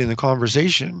include it in the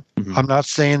conversation. Mm-hmm. I'm not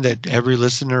saying that every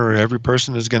listener or every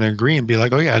person is going to agree and be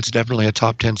like, oh yeah, it's definitely a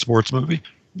top 10 sports movie.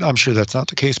 I'm sure that's not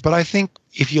the case, but I think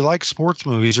if you like sports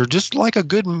movies or just like a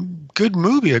good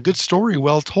movie, a good story,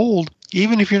 well told,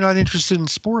 even if you're not interested in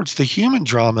sports, the human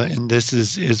drama in this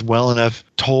is well enough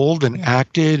told and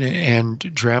acted and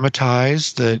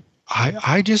dramatized that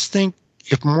I just think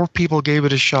if more people gave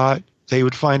it a shot, they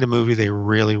would find a movie they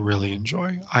really, really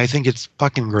enjoy. I think it's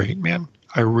fucking great, man.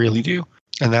 I really do.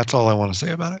 And that's all I want to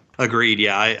say about it. Agreed.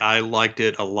 Yeah, I liked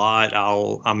it a lot.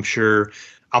 I'm going to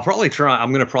probably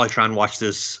try and watch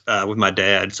this with my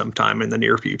dad sometime in the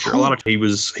near future. Cool. He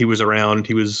was around.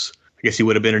 I guess he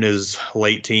would have been in his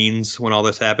late teens when all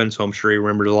this happened. So I'm sure he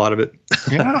remembers a lot of it.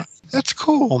 Yeah, that's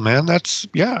cool, man. That's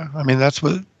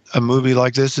what a movie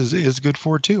like this is good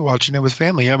for too, watching it with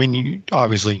family. I mean,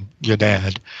 obviously your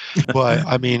dad, but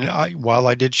I mean, while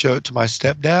I did show it to my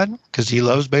stepdad because he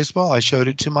loves baseball, I showed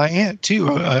it to my aunt too,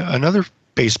 another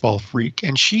baseball freak,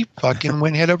 and she fucking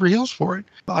went head over heels for it.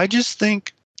 I just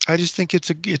think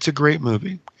it's a great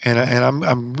movie, and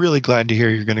I'm really glad to hear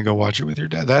you're going to go watch it with your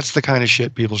dad. That's the kind of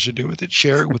shit people should do with it.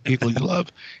 Share it with people you love.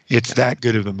 It's that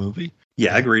good of a movie.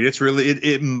 Yeah, agreed. It's really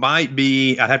it might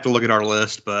be. I'd have to look at our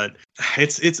list, but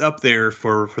it's up there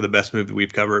for the best movie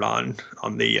we've covered on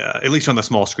the at least on the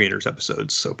small screeners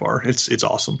episodes so far. It's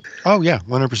awesome. Oh yeah,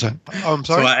 100%. Oh, I'm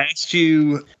sorry. So I asked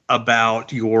you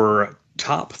about your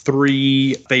top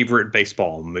 3 favorite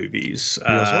baseball movies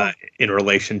in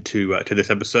relation to this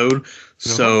episode.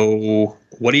 So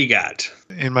what do you got?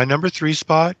 In my number 3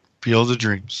 spot, Field of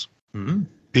Dreams,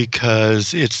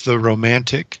 because it's the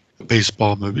romantic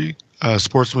baseball movie.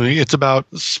 Sports movie. It's about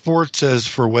sports as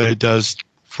for what it does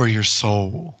for your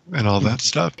soul and all that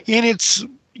stuff. And it's,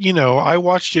 I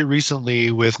watched it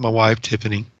recently with my wife,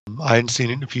 Tiffany. I hadn't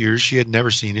seen it in a few years. She had never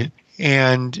seen it.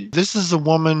 And this is a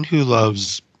woman who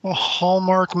loves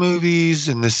Hallmark movies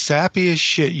and the sappiest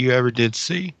shit you ever did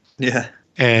see. Yeah.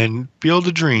 And Field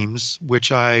of Dreams,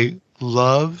 which I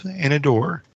love and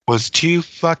adore, was too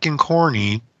fucking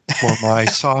corny for my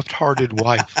soft-hearted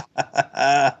wife.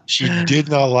 She did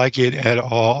not like it at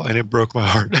all, and it broke my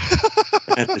heart.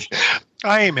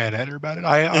 I ain't mad at her about it.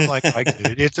 I'm like, I get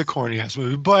it. It's a corny-ass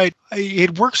movie, but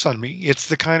it works on me. It's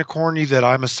the kind of corny that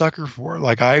I'm a sucker for.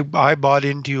 Like, I bought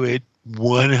into it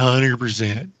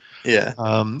 100%. Yeah.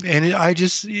 And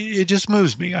it just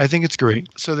moves me. I think it's great.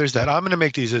 So there's that. I'm going to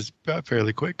make these as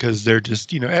fairly quick because they're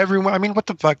just, everyone. I mean, what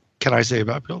the fuck can I say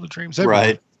about Field of Dreams? Everyone,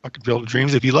 right. Fucking Field of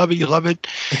Dreams. If you love it, you love it.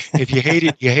 If you hate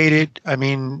it, you hate it. I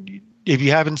mean, if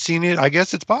you haven't seen it, I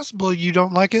guess it's possible you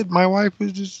don't like it. My wife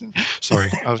was just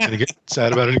sorry. I was going to get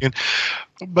sad about it again.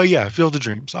 But yeah, Field of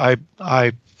Dreams. I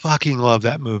fucking love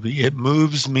that movie. It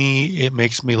moves me. It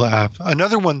makes me laugh.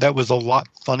 Another one that was a lot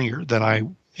funnier than I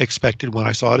expected when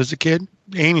I saw it as a kid.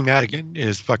 Amy Madigan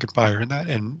is fucking fire in that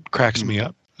and cracks me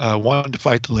up. Wanted to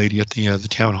fight the lady at the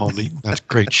town hall meeting. That's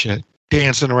great shit.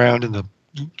 Dancing around in the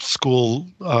school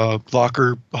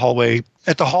locker hallway,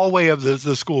 at the hallway of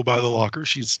the school by the locker.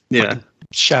 She's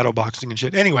shadow boxing and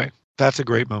shit. Anyway, that's a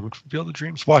great moment from Field of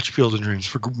Dreams. Watch Field of Dreams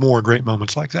for more great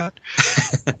moments like that.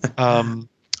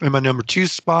 In my number 2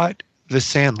 spot, The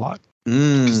Sandlot.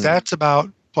 Because that's about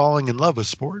falling in love with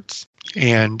sports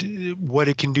and what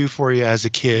it can do for you as a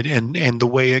kid and the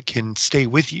way it can stay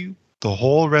with you the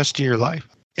whole rest of your life.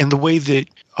 And the way that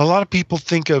a lot of people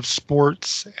think of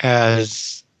sports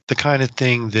as the kind of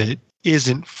thing that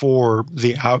isn't for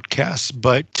the outcasts.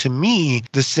 But to me,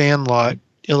 The Sandlot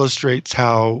illustrates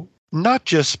how not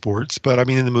just sports, but I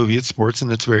mean, in the movie it's sports,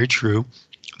 and it's very true.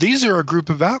 These are a group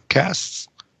of outcasts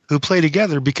who play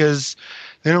together because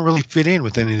they don't really fit in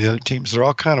with any of the other teams. They're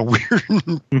all kind of weird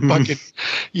and fucking,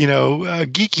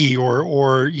 geeky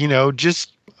or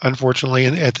just unfortunately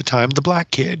at the time, the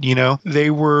black kid,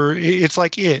 it's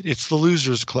like it's the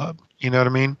losers club. You know what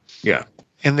I mean? Yeah.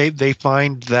 And they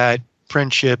find that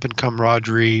friendship and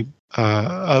camaraderie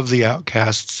of the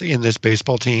outcasts in this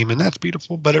baseball team. And that's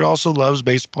beautiful. But it also loves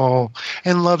baseball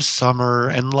and loves summer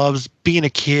and loves being a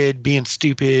kid, being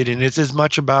stupid. And it's as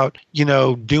much about,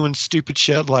 doing stupid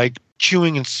shit like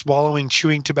chewing and swallowing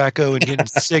chewing tobacco and getting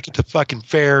sick at the fucking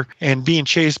fair and being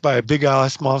chased by a big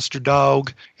ass monster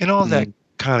dog and all that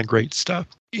kind of great stuff.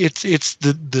 It's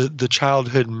the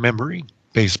childhood memory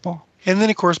baseball. And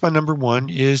then, of course, my number 1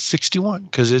 is 61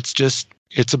 because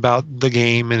it's about the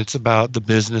game and it's about the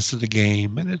business of the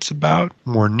game and it's about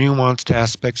more nuanced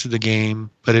aspects of the game.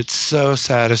 But it's so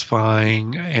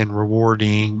satisfying and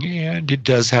rewarding, and it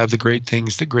does have the great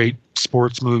things that great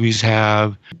sports movies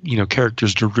have,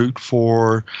 characters to root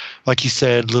for. Like you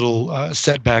said, little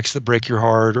setbacks that break your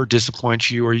heart or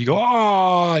disappoint you, or you go,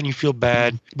 oh, and you feel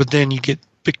bad. But then you get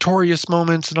victorious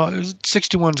moments and all.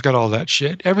 61's got all that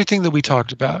shit. Everything that we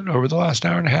talked about over the last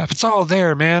hour and a half. It's all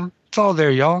there, man. It's all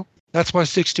there, y'all. That's why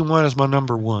 61 is my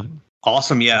number one.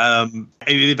 Awesome. Yeah.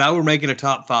 If I were making a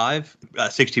top 5,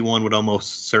 61 would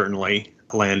almost certainly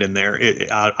land in there.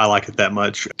 I like it that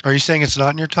much. Are you saying it's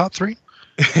not in your top 3?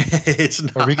 It's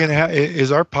not. Are we gonna have?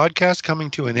 Is our podcast coming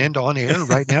to an end on air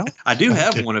right now? I do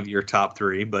have one of your top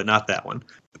 3, but not that one.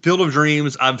 Field of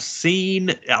Dreams. I've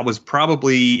seen. I was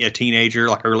probably a teenager,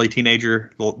 like early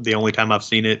teenager. The only time I've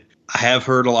seen it. I have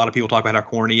heard a lot of people talk about how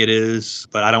corny it is,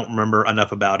 but I don't remember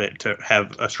enough about it to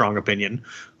have a strong opinion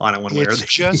on it one way or the other.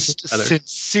 It's just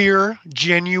sincere,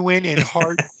 genuine, and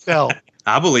heartfelt.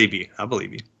 I believe you.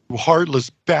 Heartless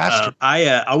bastard.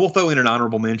 I will throw in an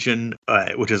honorable mention,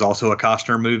 which is also a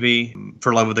Costner movie,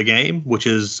 For Love of the Game, which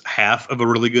is half of a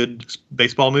really good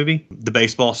baseball movie. The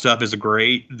baseball stuff is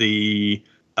great. The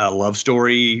love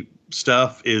story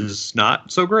stuff is not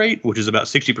so great, which is about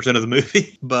 60% of the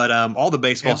movie. But all the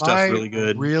baseball stuff's really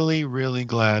good. Really, really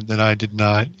glad that I did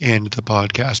not end the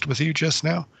podcast with you just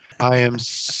now. I am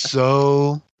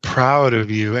so proud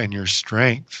of you and your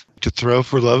strength to throw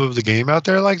For Love of the Game out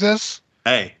there like this.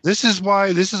 Hey, this is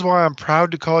why I'm proud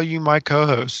to call you my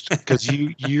co-host, because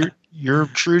you're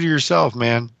true to yourself,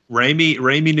 man.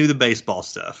 Raimi knew the baseball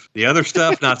stuff. The other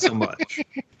stuff, not so much.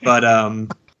 But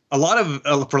a lot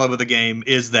of For Love of the Game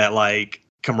is that like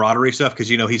camaraderie stuff, because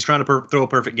he's trying to throw a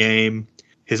perfect game.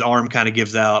 His arm kind of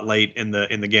gives out late in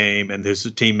the game, and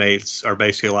his teammates are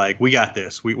basically like, "We got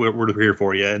this. We're here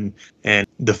for you." And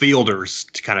the fielders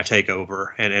to kind of take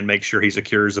over and make sure he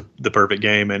secures the perfect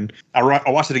game. And I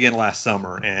watched it again last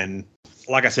summer, and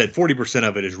like I said, 40%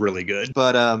 of it is really good.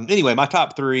 But anyway, my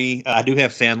top 3, I do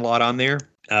have Sandlot on there,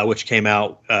 which came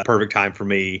out perfect time for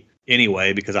me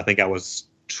anyway, because I think I was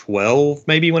 12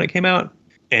 maybe when it came out.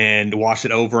 And watched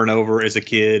it over and over as a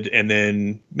kid. And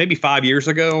then maybe 5 years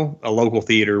ago, a local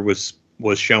theater was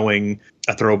showing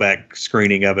a throwback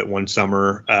screening of it one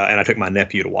summer. And I took my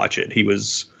nephew to watch it. He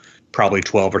was probably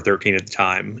 12 or 13 at the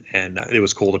time. And it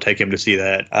was cool to take him to see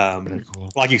that. Cool.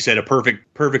 Like you said,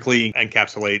 perfectly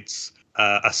encapsulates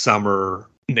a summer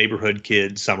neighborhood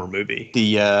kid summer movie.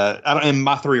 And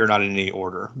my 3 are not in any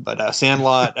order, but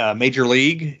Sandlot, Major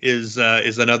League is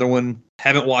another one.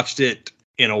 Haven't watched it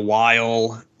in a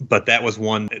while, but that was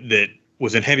one that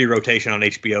was in heavy rotation on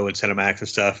HBO and Cinemax and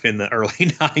stuff in the early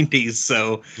 90s.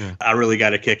 So yeah. I really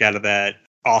got a kick out of that.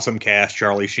 Awesome cast.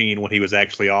 Charlie Sheen when he was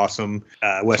actually awesome.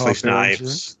 Wesley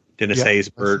Snipes, Dennis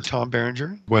Haysbert. Tom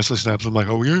Berenger. Wesley Snipes. I'm like,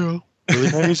 oh yeah.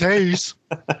 Really nice Hayes.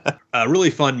 A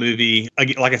really fun movie.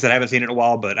 Like I said, I haven't seen it in a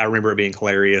while, but I remember it being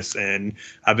hilarious, and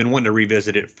I've been wanting to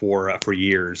revisit it for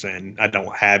years, and I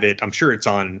don't have it. I'm sure it's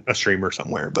on a streamer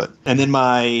somewhere. And then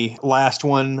my last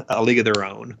one, A League of Their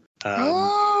Own.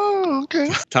 Okay.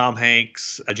 Tom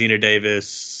Hanks, Gina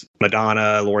Davis,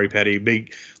 Madonna, Lori Petty,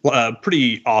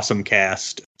 pretty awesome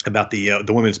cast about the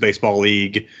Women's Baseball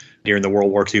League during the World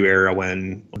War II era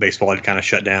when baseball had kind of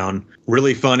shut down.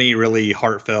 Really funny, really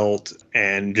heartfelt,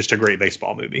 and just a great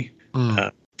baseball movie.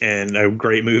 And a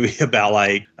great movie about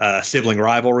like sibling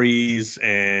rivalries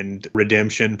and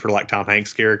redemption for like Tom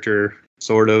Hanks' character,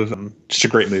 sort of. Just a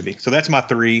great movie. So that's my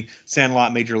 3: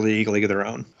 Sandlot, Major League, League of Their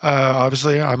Own.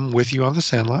 Obviously, I'm with you on the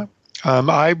Sandlot.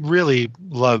 I really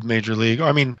love Major League.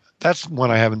 I mean, that's one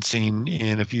I haven't seen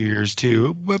in a few years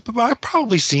too, but I've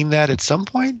probably seen that at some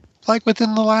point. Like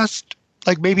within the last,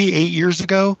 like maybe 8 years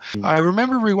ago. I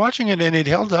remember rewatching it and it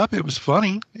held up. It was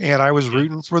funny. And I was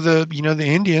rooting for the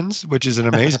Indians, which is an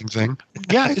amazing thing.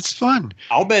 Yeah, it's fun.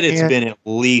 I'll bet it's been at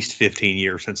least 15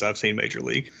 years since I've seen Major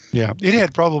League. Yeah, it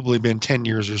had probably been 10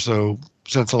 years or so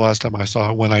since the last time I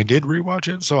saw it when I did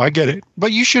rewatch it. So I get it.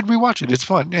 But you should rewatch it. It's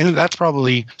fun. And that's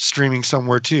probably streaming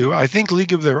somewhere too. I think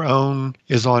League of Their Own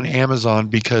is on Amazon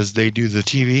because they do the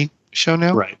TV show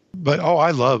now. Right. But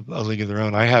I love A League of Their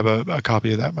Own. I have a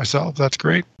copy of that myself. That's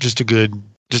great. Just a good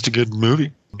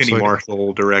movie. Penny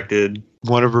Marshall directed.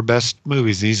 One of her best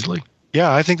movies easily.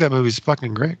 Yeah, I think that movie's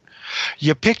fucking great.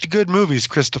 You picked good movies,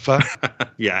 Christopher.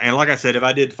 Yeah, and like I said, if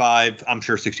I did 5, I'm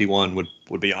sure 61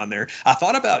 would be on there. I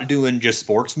thought about doing just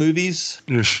sports movies.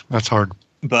 That's hard.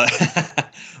 But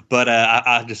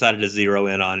I decided to zero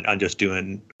in on just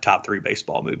doing top 3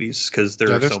 baseball movies because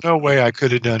there's no way I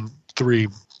could have done 3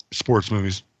 sports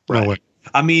movies. Right. No way.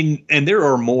 I mean, and there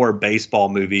are more baseball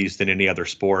movies than any other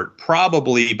sport,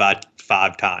 probably by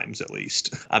 5 times at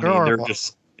least. I mean, they're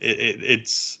just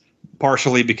it's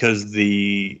partially because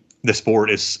the sport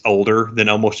is older than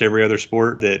almost every other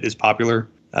sport that is popular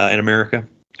in America.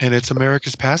 And it's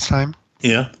America's pastime.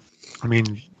 Yeah. I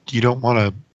mean, you don't want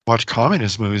to watch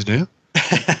communist movies, do you?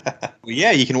 Well,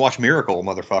 yeah, you can watch Miracle,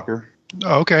 motherfucker.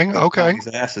 Okay. These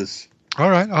asses. All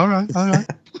right.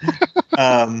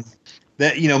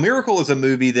 Miracle is a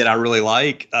movie that I really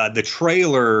like. The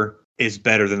trailer is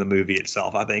better than the movie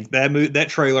itself. I think that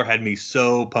trailer had me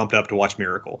so pumped up to watch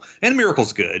Miracle, and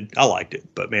Miracle's good. I liked it,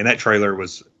 but man, that trailer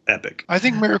was epic. I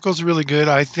think Miracle's really good.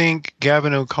 I think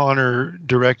Gavin O'Connor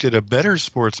directed a better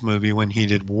sports movie when he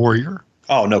did Warrior.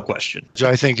 Oh, no question. Which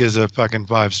I think is a fucking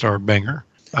 5-star banger.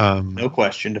 No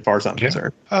question, as far as I'm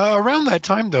concerned. Around that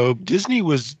time, though, Disney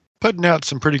was putting out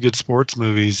some pretty good sports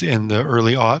movies in the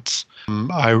early aughts.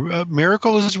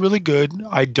 Miracle is really good.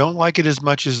 I don't like it as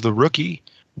much as The Rookie,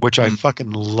 which I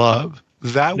fucking love.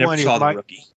 That Never one saw is The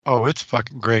Rookie. Oh, it's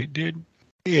fucking great, dude.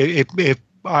 If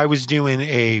I was doing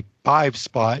a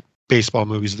 5-spot baseball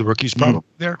movies, The Rookie's probably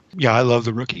there. Yeah, I love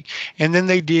The Rookie. And then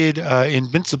they did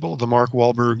Invincible, the Mark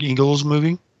Wahlberg Eagles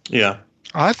movie. Yeah.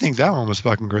 I think that one was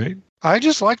fucking great. I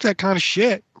just like that kind of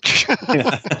shit.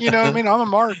 You know what I mean? I'm a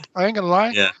mark. I ain't gonna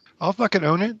lie. Yeah. I'll fucking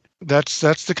own it. That's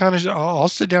the kind of I'll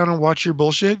sit down and watch your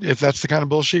bullshit. If that's the kind of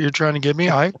bullshit you're trying to give me,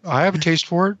 I have a taste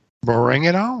for it. Bring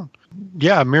it on.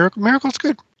 Yeah, Miracle's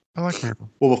good. I like Miracle.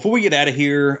 Well, before we get out of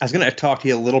here, I was going to talk to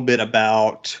you a little bit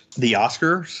about the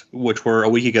Oscars, which were a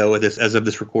week ago as of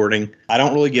this recording. I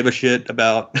don't really give a shit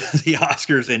about the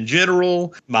Oscars in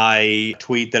general. My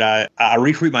tweet that I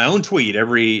retweet my own tweet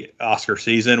every Oscar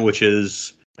season, which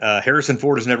is Harrison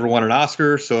Ford has never won an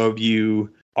Oscar. So if you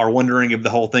are wondering if the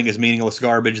whole thing is meaningless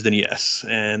garbage, then yes.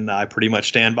 And I pretty much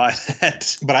stand by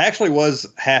that. But I actually was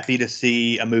happy to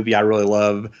see a movie I really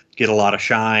love get a lot of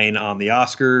shine on the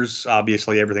Oscars.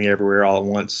 Obviously, Everything Everywhere All at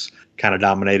Once kind of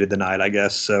dominated the night, I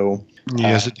guess. So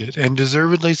yes, it did. And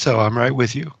deservedly so. I'm right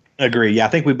with you. Agree. Yeah, I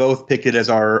think we both picked it as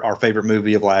our favorite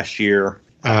movie of last year.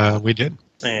 We did.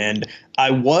 And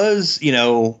I was,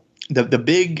 the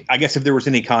big, I guess if there was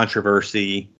any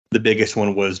controversy, the biggest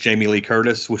one was Jamie Lee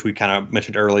Curtis, which we kind of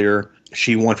mentioned earlier.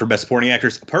 She won for Best Supporting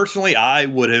Actress. Personally, I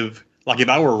would have, if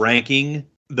I were ranking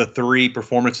the 3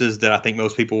 performances that I think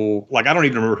most people, I don't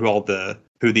even remember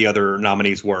who the other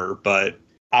nominees were, but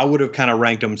I would have kind of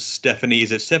ranked them Stephanie.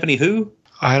 Is it Stephanie who?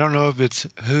 I don't know if it's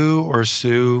who or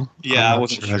Sue. Yeah, I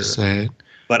wasn't sure. How to say it.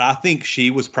 But I think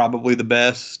she was probably the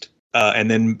best.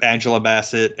 And then Angela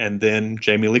Bassett and then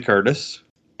Jamie Lee Curtis.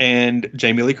 And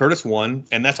Jamie Lee Curtis won,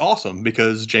 and that's awesome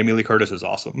because Jamie Lee Curtis is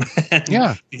awesome.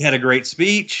 Yeah. She had a great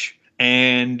speech,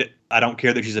 and I don't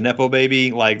care that she's a Nepo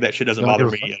baby. That shit doesn't bother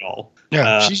me at all.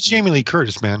 Yeah, she's Jamie Lee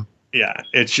Curtis, man. Yeah,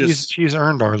 it's she's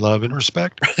earned our love and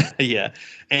respect. Yeah.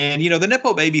 And, the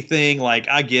Nepo baby thing,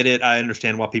 I get it. I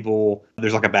understand why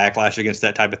there's a backlash against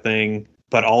that type of thing.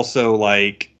 But also,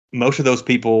 most of those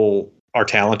people are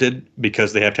talented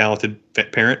because they have talented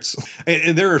parents.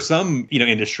 And there are some,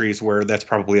 industries where that's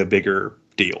probably a bigger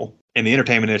deal. In the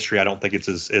entertainment industry, I don't think it's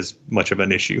as much of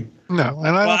an issue. No,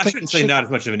 and I shouldn't say not as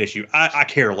much of an issue. I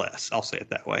care less. I'll say it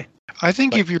that way. I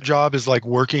think if your job is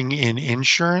working in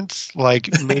insurance,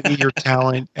 maybe your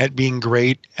talent at being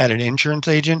great at an insurance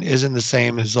agent isn't the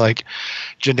same as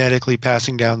genetically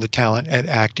passing down the talent at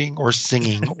acting or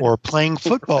singing or playing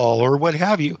football or what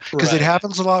have you. Because it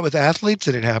happens a lot with athletes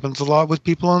and it happens a lot with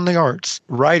people in the arts,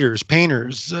 writers,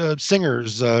 painters,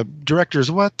 singers,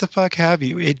 directors, what the fuck have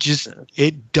you.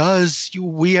 It does.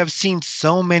 We have seen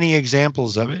so many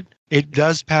examples of it. It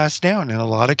does pass down in a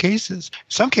lot of cases.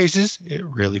 Some cases, it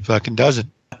really fucking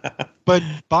doesn't. But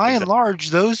by and large,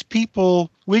 those people,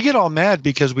 we get all mad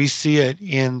because we see it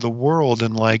in the world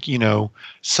and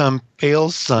some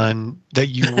fail son that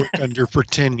you worked under for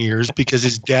 10 years because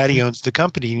his daddy owns the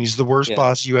company and he's the worst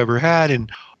boss you ever had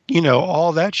and,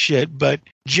 all that shit. But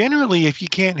generally, if you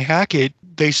can't hack it,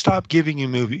 they stop giving you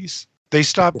movies. They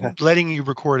stop letting you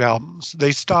record albums.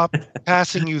 They stop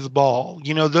passing you the ball.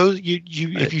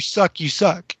 If you suck, you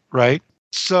suck, right?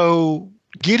 So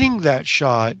getting that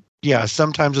shot, yeah,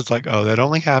 sometimes it's that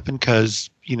only happened because,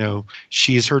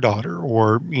 she's her daughter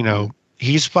or,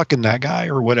 he's fucking that guy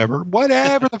or whatever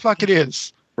the fuck it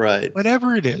is. Right.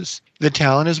 Whatever it is, the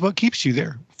talent is what keeps you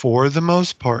there for the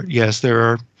most part. Yes, there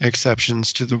are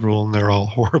exceptions to the rule and they're all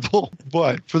horrible.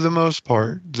 But for the most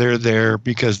part, they're there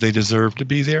because they deserve to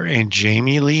be there. And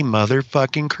Jamie Lee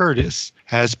motherfucking Curtis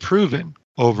has proven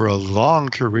over a long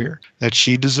career that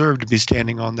she deserved to be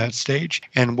standing on that stage.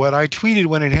 And what I tweeted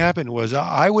when it happened was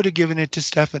I would have given it to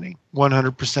Stephanie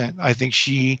 100%. I think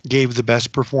she gave the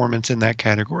best performance in that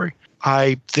category.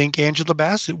 I think Angela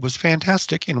Bassett was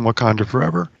fantastic in Wakanda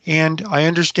Forever. And I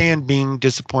understand being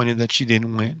disappointed that she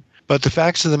didn't win. But the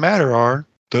facts of the matter are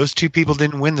those 2 people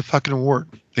didn't win the fucking award.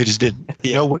 They just didn't.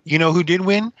 Yeah. You know who did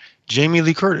win? Jamie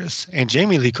Lee Curtis, and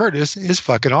Jamie Lee Curtis is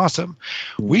fucking awesome.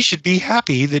 We should be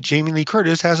happy that Jamie Lee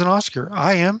Curtis has an Oscar.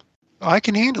 I am. I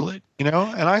can handle it, you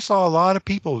know? And I saw a lot of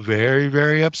people very,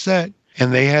 very upset.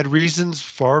 And they had reasons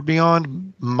far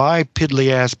beyond my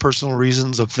piddly ass personal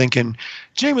reasons of thinking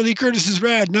Jamie Lee Curtis is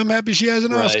rad and I'm happy she has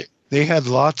an Oscar. They had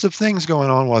lots of things going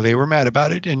on while they were mad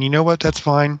about it. And you know what? That's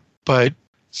fine. But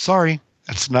sorry,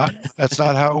 that's not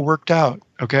how it worked out.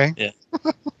 Okay. Yeah.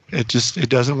 It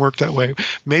doesn't work that way.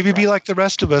 Maybe be like the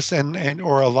rest of us and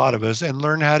or a lot of us and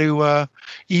learn how to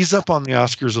ease up on the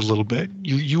Oscars a little bit.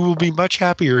 You will be much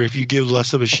happier if you give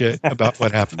less of a shit about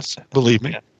what happens. Believe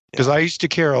me. Because I used to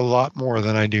care a lot more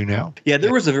than I do now. Yeah,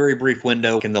 there was a very brief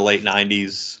window in the late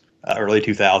 90s, early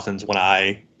 2000s when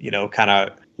I, kind of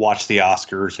watched the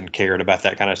Oscars and cared about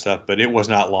that kind of stuff. But it was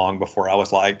not long before I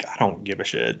was like, I don't give a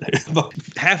shit.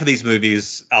 Half of these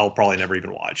movies I'll probably never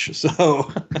even watch.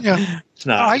 So yeah,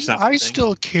 I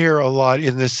still care a lot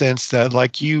in the sense that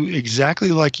exactly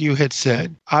like you had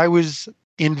said, I was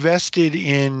invested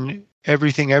in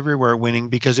Everything Everywhere winning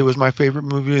because it was my favorite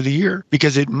movie of the year,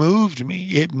 because it moved me.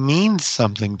 It means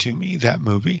something to me, that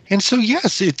movie. And so,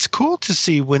 yes, it's cool to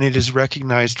see when it is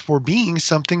recognized for being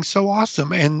something so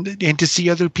awesome and to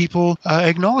see other people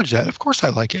acknowledge that. Of course, I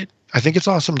like it. I think it's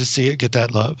awesome to see it get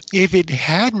that love. If it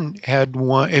hadn't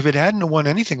won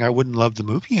anything, I wouldn't love the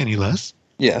movie any less.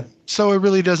 Yeah. So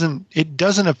it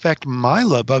doesn't affect my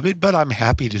love of it, but I'm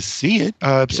happy to see it.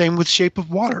 Same with Shape of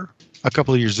Water. A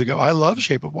couple of years ago, I love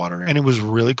Shape of Water, and it was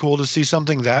really cool to see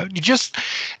something that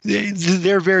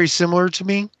they're very similar to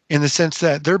me in the sense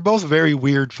that they're both very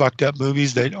weird, fucked up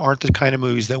movies that aren't the kind of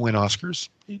movies that win Oscars.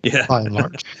 Yeah, by and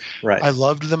large. Right. I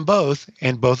loved them both,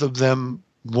 and both of them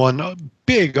won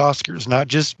big Oscars, not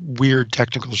just weird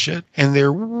technical shit. And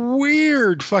they're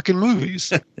weird fucking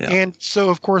movies. Yeah. And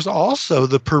so, of course, also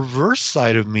the perverse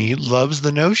side of me loves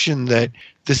the notion that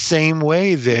the same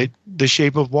way that The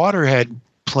Shape of Water had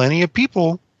plenty of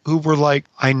people who were like,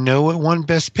 I know it won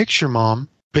Best Picture, Mom,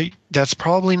 but that's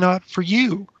probably not for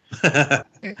you.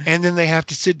 And then they have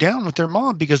to sit down with their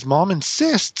mom because Mom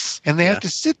insists, and they have to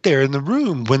sit there in the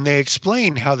room when they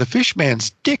explain how the fish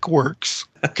man's dick works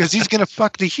because he's going to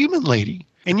fuck the human lady.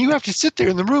 And you have to sit there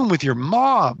in the room with your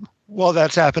mom while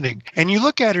that's happening. And you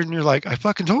look at her and you're like, I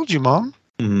fucking told you, Mom.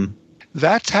 Mm-hmm.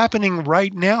 That's happening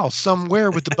right now somewhere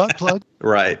with the butt plug.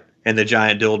 Right. And the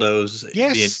giant dildos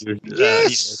yes. being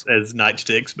used as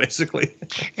nightsticks, basically.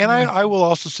 And I will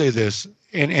also say this,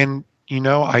 and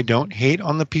I don't hate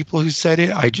on the people who said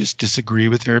it. I just disagree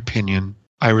with their opinion.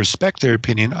 I respect their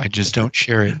opinion. I just don't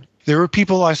share it. There were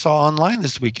people I saw online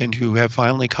this weekend who have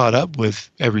finally caught up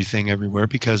with Everything Everywhere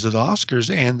because of the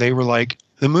Oscars, and they were like,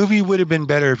 the movie would have been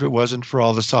better if it wasn't for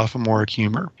all the sophomoric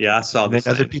humor. Yeah, I saw that.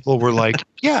 Other people were like,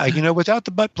 yeah, without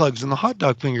the butt plugs and the hot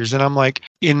dog fingers. And I'm like,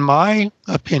 in my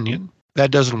opinion,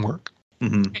 that doesn't work.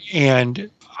 Mm-hmm. And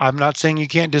I'm not saying you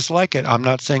can't dislike it. I'm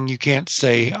not saying you can't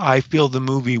say, I feel the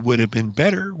movie would have been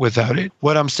better without it.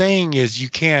 What I'm saying is you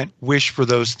can't wish for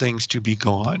those things to be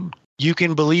gone. You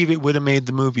can believe it would have made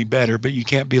the movie better, but you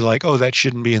can't be like, oh, that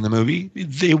shouldn't be in the movie.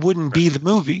 It wouldn't be the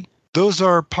movie. Those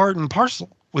are part and parcel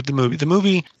with the movie. The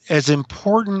movie, as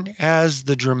important as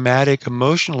the dramatic,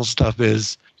 emotional stuff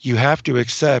is, you have to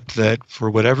accept that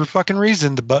for whatever fucking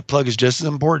reason, the butt plug is just as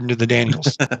important to the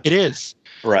Daniels. It is.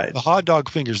 Right. The hot dog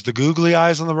fingers, the googly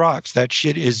eyes on the rocks, that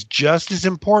shit is just as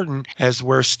important as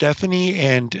where Stephanie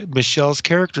and Michelle's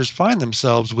characters find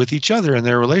themselves with each other in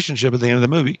their relationship at the end of the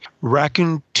movie.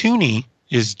 Raccoon Tooney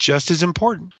is just as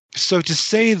important. So to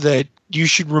say that you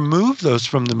should remove those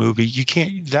from the movie, you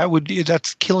can't.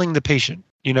 That's killing the patient.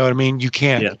 You know what I mean? You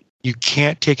can't. Yeah. You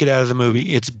can't take it out of the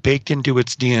movie. It's baked into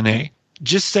its DNA.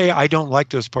 Just say, I don't like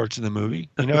those parts of the movie.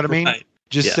 You know what I mean? Right.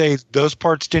 Just say those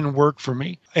parts didn't work for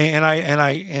me. And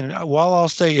while I'll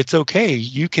say it's okay,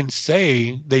 you can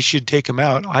say they should take them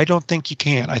out. I don't think you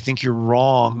can. I think you're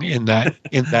wrong in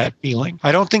that feeling.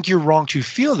 I don't think you're wrong to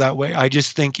feel that way. I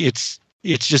just think it's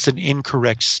just an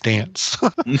incorrect stance.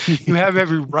 You have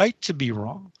every right to be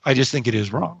wrong. I just think it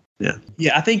is wrong. Yeah.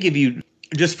 Yeah. I think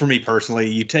just for me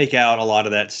personally, you take out a lot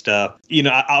of that stuff.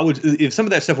 I would, if some of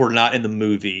that stuff were not in the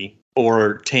movie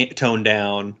or toned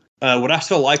down, would I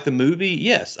still like the movie?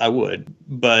 Yes, I would,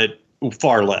 but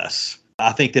far less.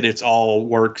 I think that it's all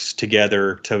works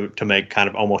together to make kind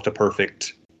of almost a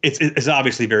perfect. It's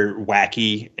obviously very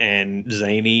wacky and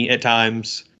zany at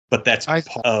times, but that's part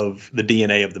of the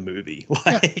DNA of the movie.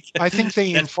 I think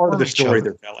that's part of the story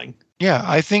they're telling. Yeah,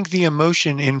 I think the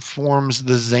emotion informs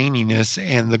the zaniness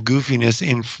and the goofiness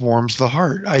informs the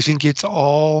heart. I think it's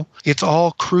all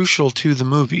crucial to the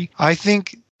movie. I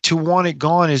think to want it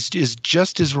gone is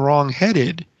just as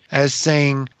wrong-headed as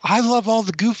saying, I love all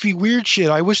the goofy, weird shit.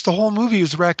 I wish the whole movie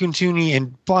was raccoon-toony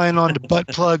and flying onto butt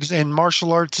plugs and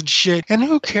martial arts and shit. And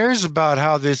who cares about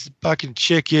how this fucking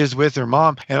chick is with her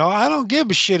mom? And I don't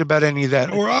give a shit about any of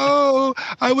that. Or, oh,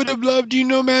 I would have loved you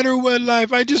no matter what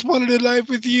life. I just wanted a life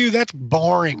with you. That's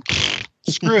boring.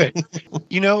 Screw it.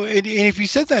 And if you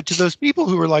said that to those people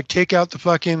who were like, take out the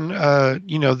fucking,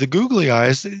 the googly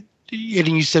eyes, and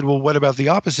you said, well, what about the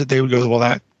opposite? They would go, well,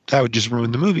 that would just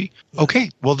ruin the movie. Okay,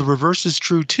 well, the reverse is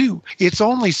true too. It's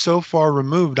only so far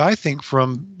removed, I think,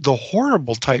 from the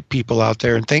horrible type people out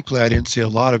there, and thankfully I didn't see a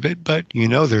lot of it, but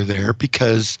they're there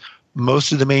because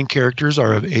most of the main characters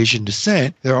are of Asian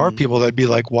descent. There are people that'd be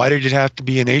like, why did it have to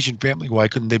be an Asian family? Why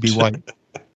couldn't they be white?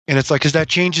 And it's like, because that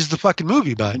changes the fucking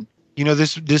movie, bud.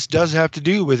 This does have to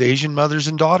do with Asian mothers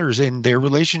and daughters and their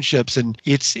relationships, and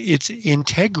it's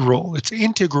integral. It's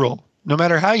integral. No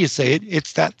matter how you say it,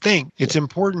 it's that thing. It's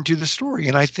important to the story.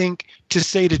 And I think to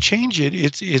change it,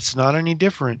 it's not any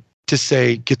different to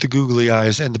say, get the googly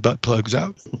eyes and the butt plugs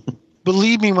out.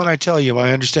 Believe me when I tell you,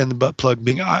 I understand the butt plug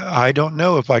being, I don't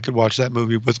know if I could watch that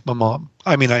movie with my mom.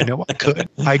 I mean, I know I could.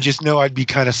 I just know I'd be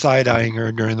kind of side-eyeing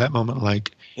her during that moment.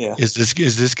 Like, is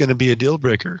this going to be a deal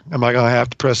breaker? Am I going to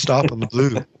have to press stop on the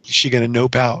blue? Is she going to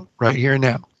nope out right here and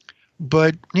now?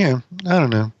 But, I don't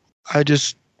know.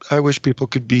 I wish people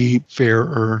could be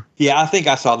fairer. Yeah, I think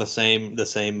I saw the same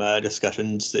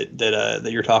discussions that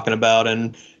you're talking about,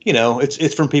 and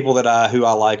it's from people who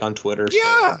I like on Twitter.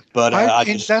 Yeah, so, but I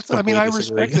disagree.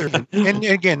 respect them, and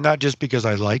again, not just because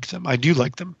I like them. I do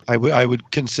like them. I would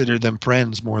consider them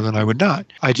friends more than I would not.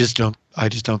 I just don't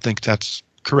think that's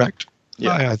correct.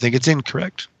 Yeah. I think it's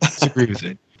incorrect. I disagree with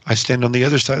it. I stand on the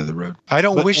other side of the road. I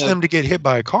don't wish them to get hit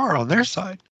by a car on their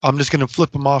side. I'm just going to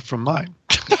flip them off from mine.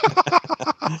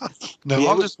 No,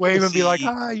 I'll just wave and be like,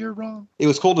 you're wrong. It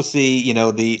was cool to see,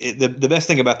 the best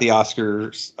thing about the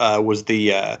Oscars was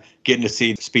the getting to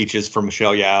see speeches from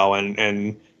Michelle Yeoh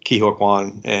and Ke Huy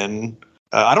Quan. And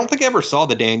I don't think I ever saw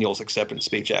the Daniels acceptance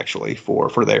speech, actually, for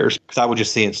theirs, because I was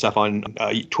just seeing stuff on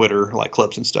Twitter, like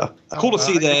clips and stuff. Cool to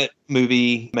see that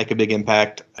movie make a big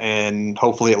impact, and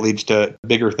hopefully it leads to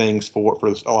bigger things for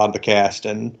a lot of the cast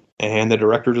and the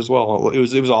directors as well. It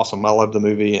was awesome. I loved the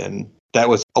movie, and that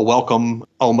was a welcome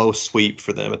almost sweep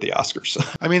for them at the Oscars.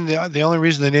 I mean, the only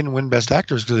reason they didn't win Best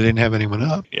Actor is because they didn't have anyone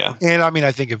up. Yeah. And I mean,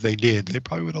 I think if they did, they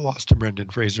probably would have lost to Brendan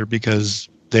Fraser because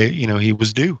he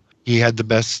was due. He had the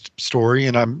best story,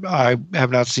 and I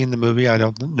have not seen the movie. I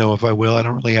don't know if I will. I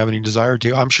don't really have any desire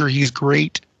to. I'm sure he's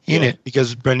great in it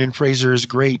because Brendan Fraser is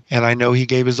great, and I know he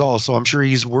gave his all, so I'm sure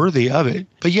he's worthy of it.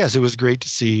 But yes, it was great to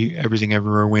see Everything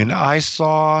Everywhere win. I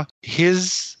saw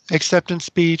his acceptance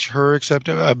speech, her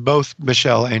acceptance, both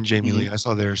Michelle and Jamie Lee. I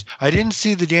saw theirs. I didn't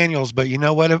see the Daniels, but you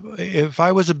know what? If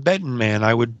I was a betting man,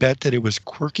 I would bet that it was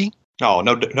quirky. Oh,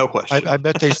 no question. I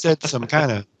bet they said some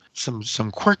kind of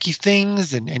some quirky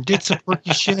things and did some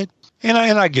quirky shit. And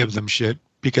I give them shit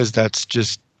because that's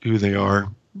just who they are.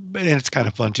 And it's kind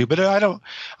of fun too. But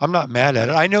I'm not mad at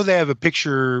it. I know they have a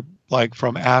picture like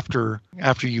from after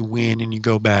you win and you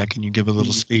go back and you give a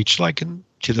little speech like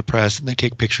to the press, and they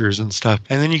take pictures and stuff.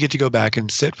 And then you get to go back and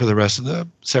sit for the rest of the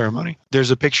ceremony. There's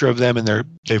a picture of them and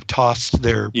they've tossed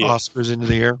their Oscars into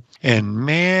the air. And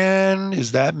man,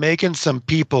 is that making some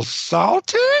people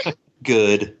salty?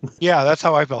 Good. Yeah, that's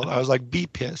how I felt. I was like, be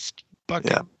pissed. Fuck.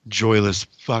 Yeah. Joyless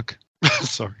fuck.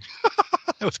 Sorry.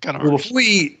 That was kind of Well, before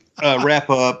we wrap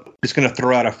up, just going to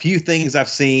throw out a few things I've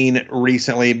seen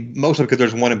recently, mostly because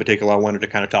there's one in particular I wanted to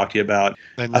kind of talk to you about.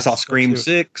 I saw Scream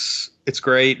 6. It's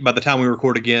great. By the time we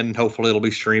record again, hopefully it'll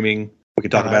be streaming. We can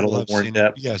talk about it a little more in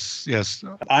depth. Yes.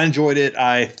 I enjoyed it.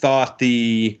 I thought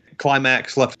the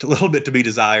climax left a little bit to be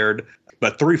desired,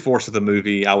 but 3/4 of the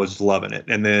movie, I was loving it.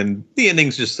 And then the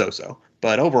ending's just so-so.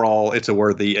 But overall, it's a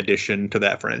worthy addition to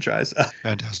that franchise.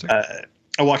 Fantastic.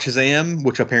 I watched Shazam,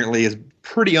 which apparently is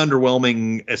pretty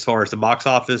underwhelming as far as the box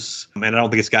office. And I don't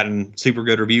think it's gotten super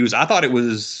good reviews. I thought it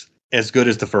was as good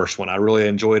as the first one. I really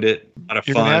enjoyed it. You're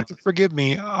going to have to forgive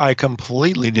me. I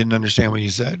completely didn't understand what you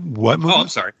said. What movie? Oh, I'm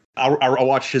sorry. I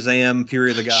watched Shazam,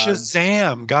 Fury of the Gods.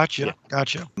 Shazam.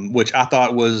 Gotcha. Which I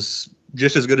thought was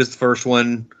just as good as the first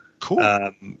one. Cool.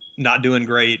 Not doing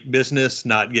great business,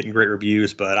 not getting great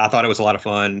reviews, but I thought it was a lot of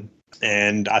fun.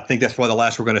 And I think that's probably the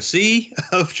last we're going to see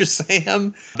of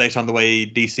Shazam, based on the way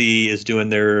DC is doing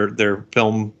their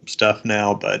film stuff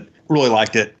now. But really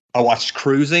liked it. I watched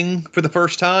Cruising for the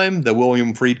first time, the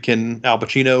William Friedkin Al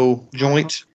Pacino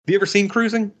joint. Have you ever seen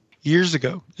Cruising? Years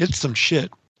ago. It's some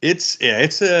shit. It's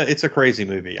a crazy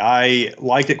movie. I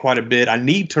liked it quite a bit. I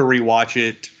need to rewatch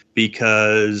it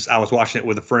because I was watching it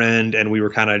with a friend and we were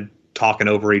kind of talking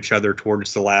over each other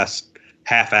towards the last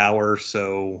half hour,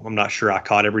 so I'm not sure I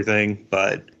caught everything,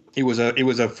 but it was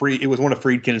one of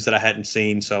Friedkin's that I hadn't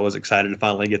seen, so I was excited to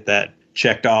finally get that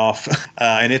checked off.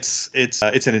 And it's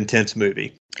an intense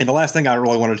movie. And the last thing I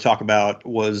really wanted to talk about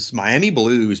was Miami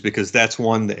Blues, because that's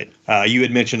one that you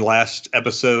had mentioned last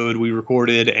episode we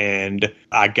recorded, and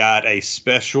I got a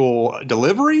special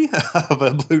delivery of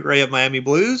a Blu-ray of Miami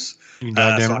Blues. So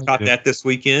I caught that this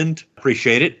weekend.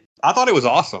 Appreciate it. I thought it was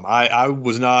awesome. I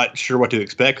was not sure what to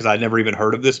expect because I'd never even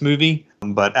heard of this movie.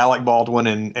 But Alec Baldwin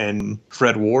and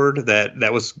Fred Ward,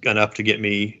 that was enough to get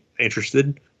me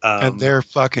interested. And they're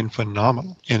fucking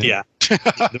phenomenal in it. Yeah,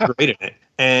 they're great in it.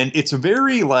 And it's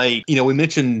very we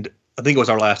mentioned, I think it was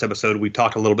our last episode, we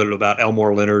talked a little bit about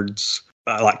Elmore Leonard's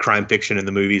crime fiction in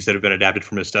the movies that have been adapted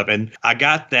from his stuff. And I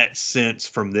got that sense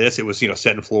from this. It was,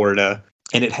 set in Florida,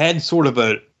 and it had sort of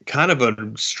a kind of a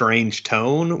strange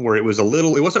tone where it wasn't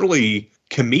really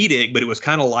comedic, but it was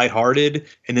kind of lighthearted.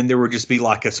 And then there would just be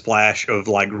like a splash of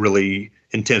like really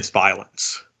intense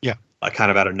violence. Yeah. Like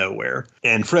kind of out of nowhere.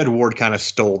 And Fred Ward kind of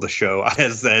stole the show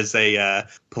as a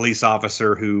police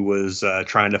officer who was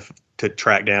trying to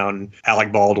track down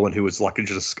Alec Baldwin, who was like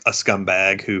just a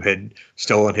scumbag who had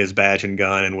stolen his badge and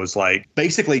gun and was like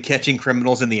basically catching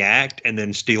criminals in the act and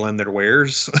then stealing their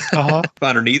wares from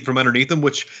underneath them,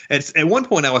 which at one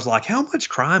point I was like, how much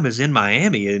crime is in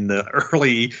Miami in the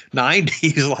early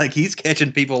 90s? Like he's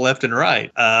catching people left and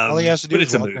right. All he has to do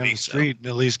is walk walk down the street and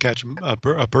at least catch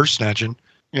a purse snatching.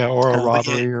 Yeah, or a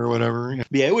robbery or whatever.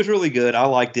 Yeah, it was really good. I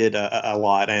liked it a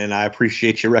lot, and I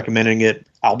appreciate you recommending it.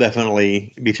 I'll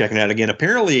definitely be checking it out again.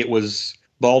 Apparently, it was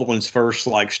Baldwin's first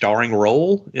starring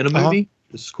role in a movie.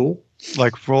 This is cool.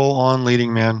 Like full-on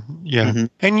leading man. Yeah, Mm-hmm.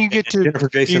 And you get to Jennifer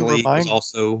Jason Leigh was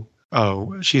also.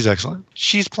 Oh, she's excellent.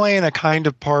 She's playing a kind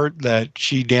of part that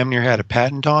she damn near had a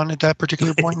patent on at that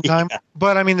particular point in time.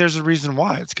 But I mean, there's a reason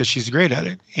why. It's because she's great at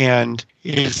it. And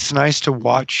it's nice to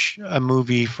watch a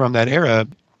movie from that era.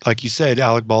 Like you said,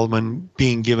 Alec Baldwin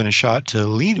being given a shot to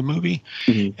lead a movie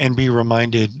and be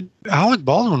reminded Alec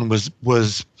Baldwin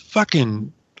was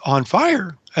fucking on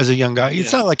fire as a young guy.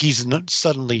 It's not like he's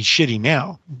suddenly shitty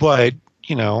now, but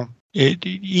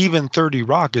even 30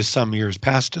 Rock is some years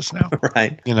past us now.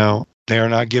 Right. They are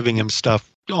not giving him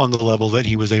stuff on the level that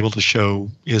he was able to show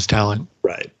his talent.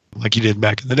 Right. Like he did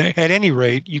back in the day. At any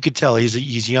rate, you could tell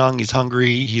he's young, he's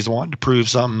hungry, he's wanting to prove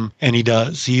something, and he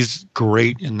does. He's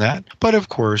great in that. But of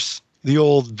course, the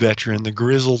old veteran, the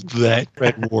grizzled vet,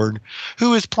 Fred Ward,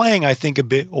 who is playing, I think, a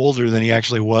bit older than he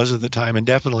actually was at the time, and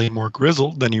definitely more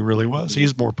grizzled than he really was.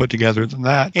 He's more put together than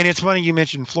that. And it's funny you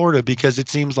mentioned Florida because it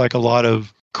seems like a lot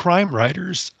of crime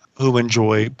writers who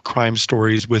enjoy crime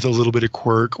stories with a little bit of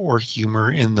quirk or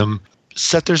humor in them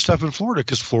set their stuff in Florida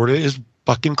because Florida is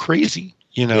fucking crazy.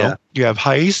 You have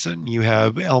Heiss, and you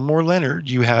have Elmore Leonard.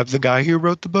 You have the guy who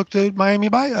wrote the book that Miami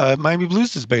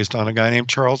Blues is based on, a guy named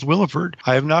Charles Willeford.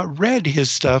 I have not read his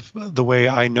stuff the way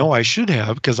I know I should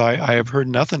have because I have heard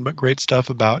nothing but great stuff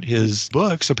about his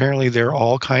books. Apparently, they're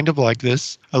all kind of like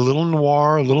this. A little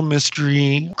noir, a little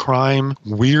mystery, crime,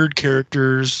 weird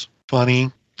characters, funny.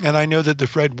 And I know that the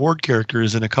Fred Ward character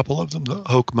is in a couple of them, the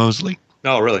Hoke Mosley.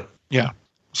 Oh, really? Yeah.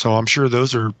 So I'm sure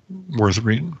those are worth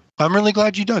reading. I'm really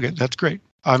glad you dug it. That's great.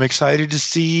 I'm excited to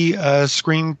see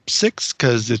Scream 6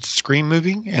 because it's a Scream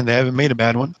movie and they haven't made a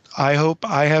bad one. I hope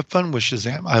I have fun with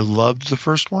Shazam. I loved the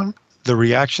first one. The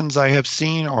reactions I have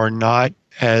seen are not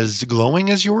as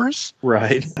glowing as yours.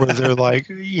 Right. Where they're like,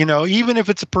 even if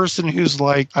it's a person who's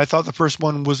like, I thought the first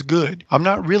one was good. I'm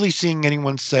not really seeing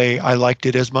anyone say, I liked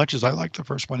it as much as I liked the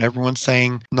first one. Everyone's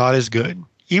saying not as good.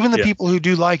 Even the people who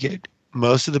do like it.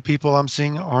 Most of the people I'm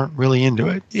seeing aren't really into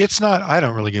it. It's not, I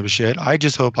don't really give a shit. I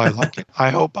just hope I like it. I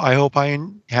hope I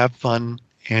have fun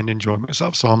and enjoy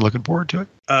myself. So I'm looking forward to it.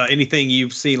 Anything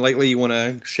you've seen lately you want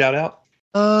to shout out?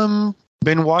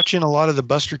 Been watching a lot of the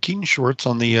Buster Keaton shorts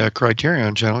on the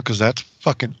Criterion channel because that's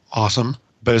fucking awesome.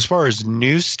 But as far as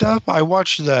new stuff, I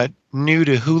watched that new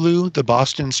to Hulu, the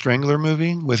Boston Strangler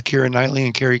movie with Keira Knightley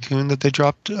and Carrie Coon that they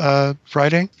dropped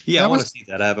Friday. Yeah, I want to see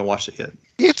that. I haven't watched it yet.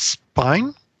 It's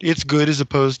fine. It's good as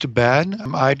opposed to bad.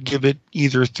 I'd give it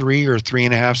either 3 or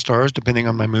 3.5 stars, depending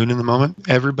on my mood in the moment.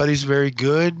 Everybody's very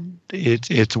good.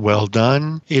 It's well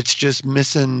done. It's just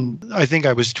missing, I think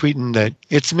I was tweeting that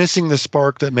it's missing the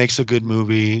spark that makes a good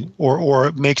movie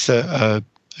or makes an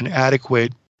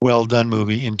adequate, well done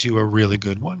movie into a really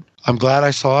good one. I'm glad I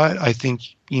saw it. I think,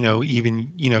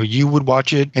 even, you would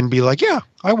watch it and be like, yeah,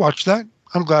 I watched that.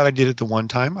 I'm glad I did it the one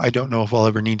time. I don't know if I'll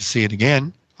ever need to see it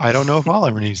again. I don't know if I'll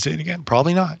ever need to see it again.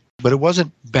 Probably not. But it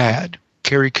wasn't bad.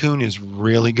 Carrie Coon is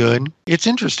really good. It's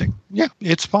interesting. Yeah,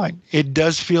 it's fine. It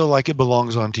does feel like it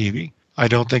belongs on TV. I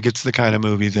don't think it's the kind of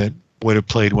movie that would have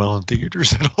played well in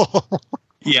theaters at all.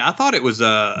 Yeah, I thought it was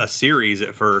a series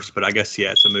at first, but I guess,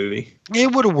 yeah, it's a movie.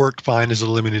 It would have worked fine as a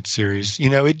limited series.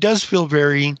 You know, it does feel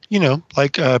very, you know,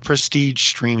 like a prestige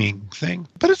streaming thing,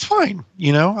 but it's fine.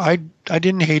 You know, I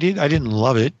didn't hate it. I didn't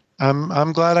love it.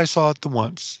 I'm glad I saw it the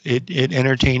once. It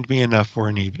entertained me enough for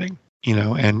an evening, you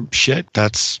know, and shit,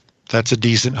 that's a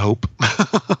decent hope.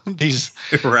 These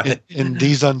right. in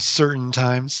these uncertain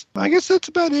times. I guess that's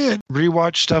about it.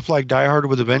 Rewatch stuff like Die Hard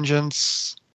with a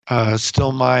Vengeance.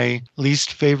 Still my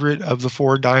least favorite of the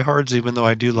 4 Die Hards, even though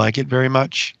I do like it very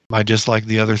much. I just like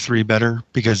the other 3 better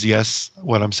because, yes,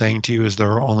 what I'm saying to you is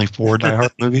there are only 4 Die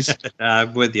Hard movies.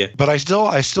 I'm with you. But I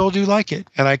still do like it.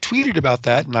 And I tweeted about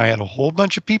that, and I had a whole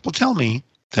bunch of people tell me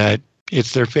that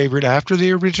it's their favorite after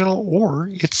the original, or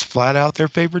it's flat out their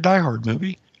favorite Die Hard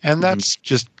movie. And that's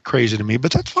just crazy to me,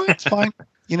 but that's fine. It's fine.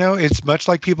 You know, it's much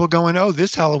like people going, oh,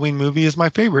 this Halloween movie is my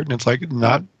favorite. And it's like,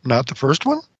 not the first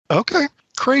one? Okay.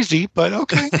 Crazy, but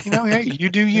okay. You know, hey, you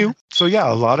do you. So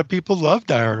yeah, a lot of people love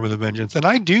Die Hard with a Vengeance, and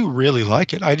I do really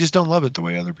like it. I just don't love it the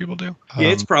way other people do. Yeah,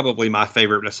 it's probably my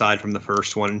favorite aside from the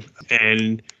first one.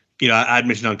 And, you know, I'd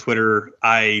mentioned on Twitter,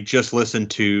 I just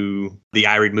listened to the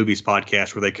I Read Movies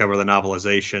podcast where they cover the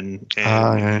novelization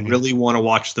and really want to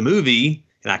watch the movie.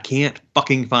 And I can't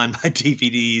fucking find my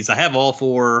DVDs. I have all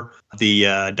 4 the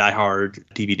Die Hard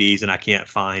DVDs, and I can't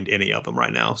find any of them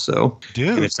right now. So, dude,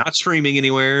 and it's not streaming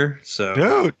anywhere. So,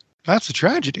 dude, that's a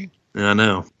tragedy. I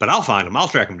know, but I'll find them. I'll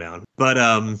track them down. But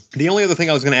the only other thing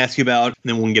I was going to ask you about, and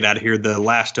then we'll get out of here, The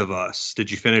Last of Us.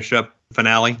 Did you finish up the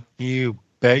finale? You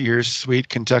bet your sweet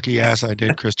Kentucky ass I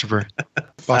did, Christopher.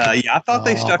 Yeah, I thought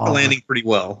they stuck the landing pretty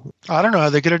well. I don't know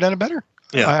how they could have done it better.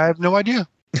 Yeah, I have no idea.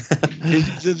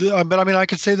 But I mean, I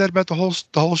could say that about the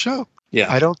whole show. Yeah,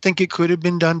 I don't think it could have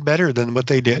been done better than what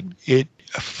they did.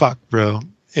 Fuck, bro,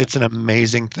 it's an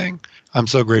amazing thing. I'm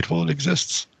so grateful it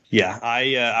exists. Yeah,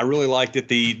 I really liked it.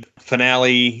 The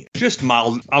finale, just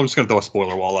mild. I'm just going to throw a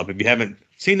spoiler wall up. If you haven't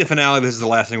seen the finale, this is the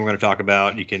last thing we're going to talk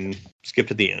about. You can skip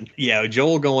to the end. Yeah,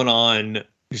 Joel going on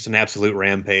just an absolute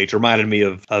rampage reminded me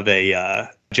of a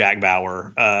Jack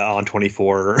Bauer on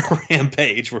 24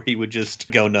 rampage where he would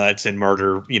just go nuts and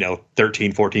murder,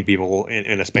 13, 14 people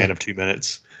in a span of 2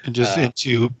 minutes. And just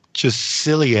into just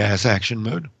silly ass action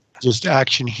mode. Just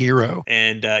action hero.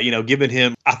 And, given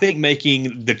him, I think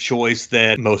making the choice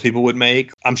that most people would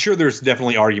make, I'm sure there's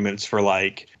definitely arguments for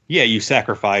you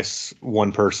sacrifice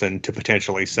one person to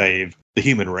potentially save the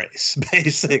human race,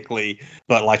 basically.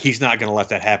 But he's not going to let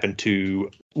that happen to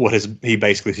he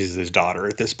basically sees as his daughter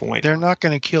at this point. They're not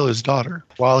going to kill his daughter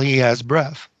while he has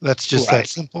breath. That's just that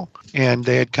simple. And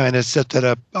they had kind of set that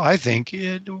up, I think,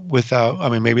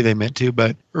 maybe they meant to,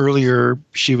 but earlier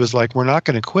she was like, we're not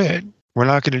going to quit. We're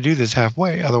not going to do this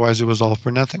halfway. Otherwise, it was all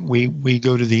for nothing. We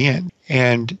go to the end.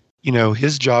 And,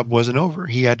 his job wasn't over.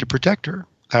 He had to protect her.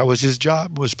 That was his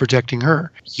job, was protecting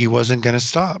her. He wasn't going to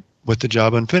stop with the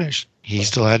job unfinished. He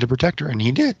still had to protect her, and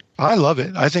he did. I love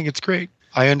it. I think it's great.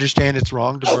 I understand it's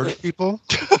wrong to murder people.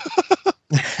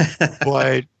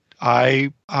 But I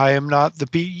am not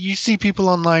you see people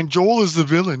online, Joel is the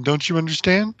villain. Don't you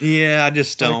understand? Yeah, I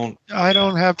just don't. I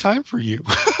don't have time for you.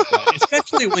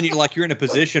 Especially when you're in a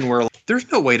position where there's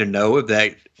no way to know if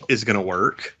that is going to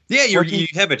work. Yeah, you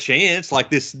have a chance.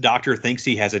 This doctor thinks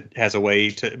he has a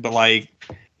way to, but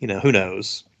who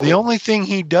knows? The only thing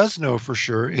he does know for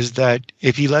sure is that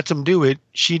if he lets him do it,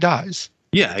 she dies.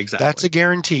 Yeah, exactly. That's a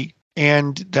guarantee.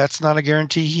 And that's not a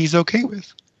guarantee he's okay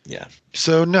with. Yeah.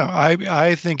 So, no,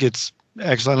 I think it's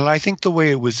excellent. And I think the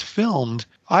way it was filmed,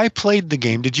 I played the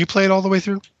game. Did you play it all the way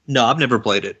through? No, I've never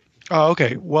played it. Oh,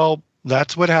 okay. Well,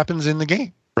 that's what happens in the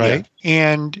game, right? Yeah.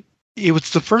 And it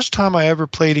was the first time I ever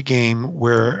played a game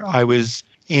where I was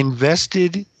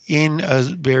invested in a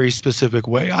very specific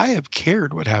way. I have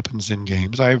cared what happens in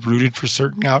games. I have rooted for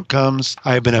certain outcomes.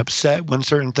 I have been upset when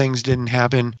certain things didn't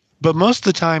happen. But most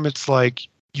of the time, it's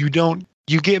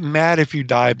you get mad if you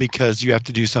die because you have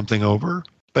to do something over.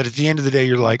 But at the end of the day,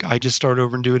 you're like, I just start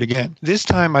over and do it again. This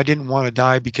time I didn't want to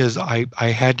die because I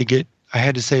had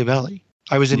to save Ellie.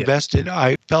 I was invested.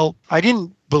 I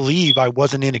didn't believe I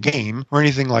wasn't in a game or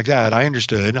anything like that. I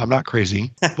understood. I'm not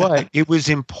crazy. But it was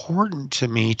important to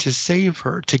me to save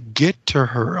her, to get to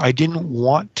her. I didn't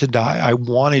want to die. I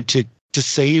wanted to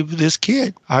save this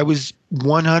kid. I was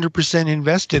 100%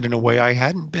 invested in a way I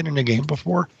hadn't been in a game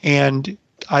before. And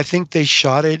I think they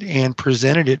shot it and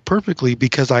presented it perfectly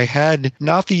because I had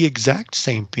not the exact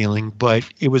same feeling, but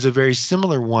it was a very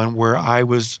similar one where I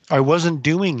wasn't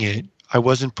doing it. I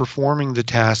wasn't performing the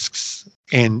tasks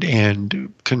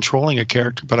and controlling a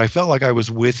character, but I felt like I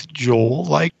was with Joel,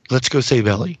 let's go save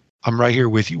Ellie. I'm right here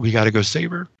with you. We got to go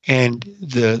save her. And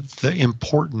the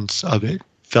importance of it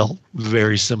felt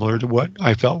very similar to what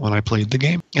I felt when I played the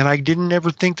game. And I didn't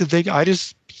ever think that I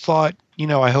just thought,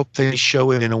 I hope they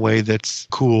show it in a way that's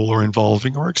cool or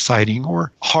involving or exciting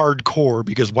or hardcore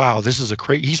because, wow, this is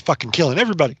he's fucking killing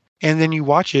everybody. And then you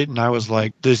watch it and I was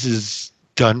like, this is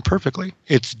done perfectly.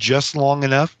 It's just long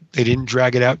enough. They didn't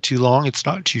drag it out too long. It's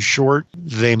not too short.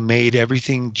 They made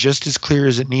everything just as clear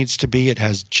as it needs to be. It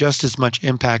has just as much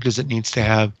impact as it needs to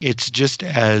have. It's just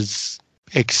as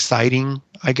exciting,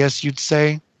 I guess you'd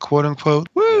say, quote unquote.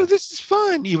 Woo, this is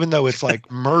fun. Even though it's like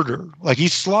murder, like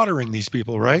he's slaughtering these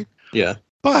people, right? Yeah.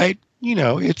 But,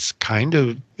 it's kind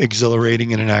of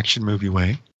exhilarating in an action movie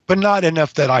way, but not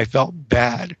enough that I felt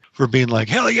bad for being like,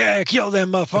 hell yeah, kill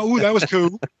them motherfucker. Ooh, that was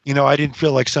cool. I didn't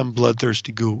feel like some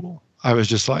bloodthirsty ghoul. I was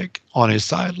just like on his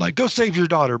side, like, go save your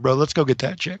daughter, bro. Let's go get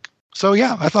that chick. So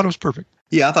yeah, I thought it was perfect.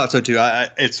 Yeah, I thought so too.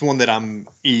 It's one that I'm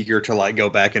eager to like go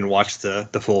back and watch the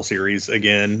full series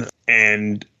again.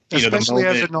 And especially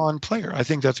as a non-player, I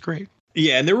think that's great.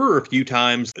 Yeah, and there were a few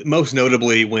times, most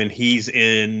notably when he's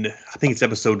in, I think it's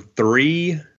episode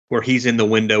 3, where he's in the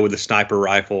window with a sniper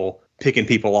rifle, picking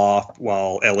people off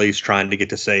while Ellie's trying to get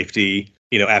to safety,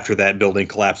 after that building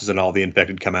collapses and all the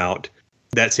infected come out.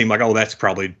 That seemed like, oh, that's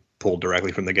probably pulled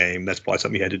directly from the game. That's probably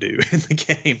something you had to do in the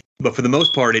game. But for the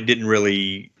most part, it didn't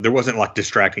really, there wasn't like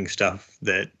distracting stuff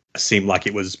that seemed like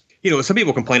it was, some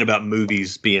people complain about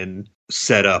movies being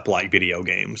set up like video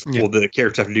games. Yeah. Well, the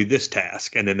characters have to do this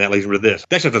task, and then that leads them to this.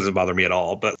 That stuff doesn't bother me at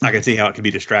all, but I can see how it can be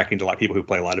distracting to like people who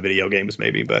play a lot of video games,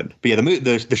 maybe. But yeah,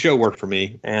 the show worked for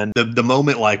me, and the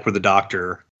moment like where the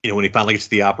doctor, when he finally gets to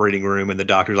the operating room, and the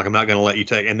doctor's like, "I'm not going to let you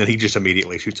take," and then he just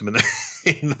immediately shoots him in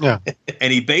the. Yeah.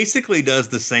 And he basically does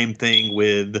the same thing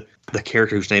with the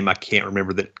character whose name I can't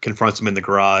remember that confronts him in the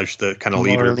garage, the kind of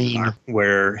leader,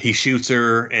 where he shoots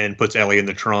her and puts Ellie in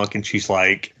the trunk, and she's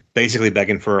like basically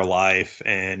begging for her life,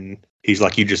 and he's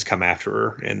like, you just come after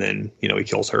her, and then he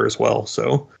kills her as well.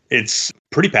 So it's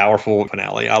pretty powerful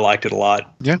finale. I liked it a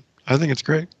lot. Yeah, I think it's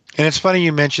great. And it's funny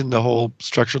you mentioned the whole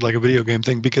structured like a video game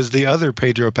thing, because the other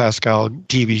Pedro Pascal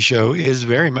TV show is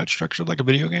very much structured like a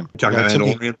video game. Talking about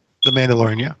Mandalorian? The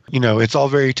Mandalorian, yeah. It's all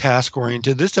very task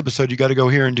oriented. This episode, you got to go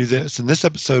here and do this. And this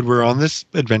episode, we're on this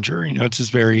adventure. It's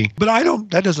just very. But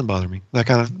that doesn't bother me. That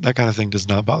kind of thing does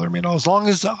not bother me at all. As long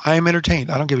as I'm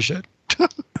entertained, I don't give a shit.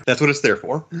 That's what it's there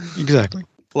for. Exactly.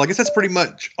 Well, I guess that's pretty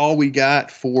much all we got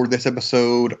for this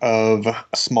episode of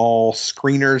Small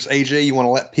Screeners. AJ, you want to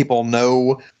let people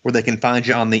know where they can find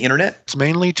you on the internet? It's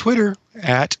mainly Twitter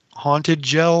at Haunted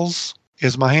Gels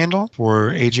is my handle,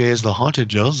 or AJ is the Haunted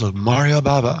Gels of Mario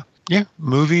Baba. Yeah,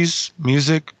 movies,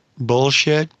 music,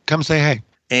 bullshit. Come say hey.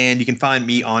 And you can find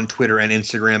me on Twitter and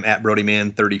Instagram at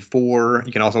BrodyMan34.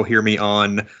 You can also hear me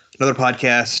on another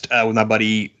podcast with my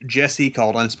buddy Jesse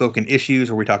called Unspoken Issues,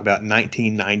 where we talk about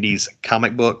 1990s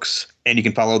comic books. And you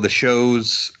can follow the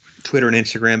show's Twitter and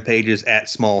Instagram pages at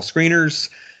Small Screeners.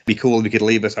 It'd be cool if you could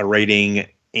leave us a rating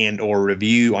and or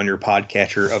review on your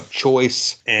podcatcher of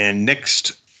choice. And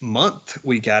next month,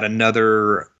 we got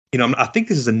another... I think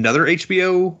this is another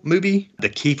HBO movie, the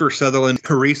Kiefer Sutherland,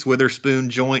 Reese Witherspoon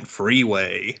joint,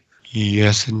 Freeway.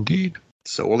 Yes, indeed.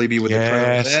 So we'll leave you with the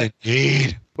trailer of that. Yes,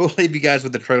 indeed. We'll leave you guys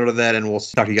with the trailer of that, and we'll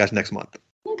talk to you guys next month.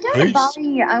 Don't it bother you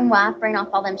your own wife bring off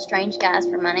all them strange guys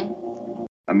for money?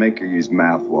 I make her use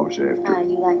mouthwash after. Oh,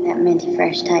 you like that minty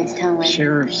fresh taste, huh?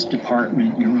 Sheriff's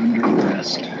Department, you're under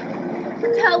arrest.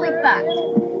 We're totally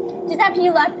fucked. Just after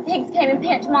you left, the pigs came and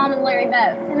pinched Mom and Larry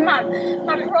both. And my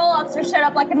parole officer showed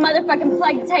up like a motherfucking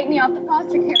plague to take me off the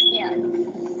foster care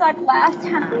again. It's like last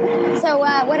time. So,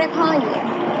 what'd I call you?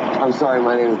 I'm sorry,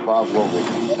 my name is Bob Wilson.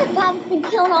 You the Bob that's been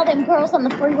killing all them girls on the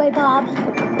freeway, Bob? I'm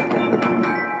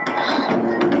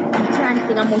trying to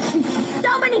think I'm gonna shoot you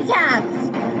so many times.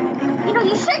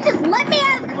 You should just let me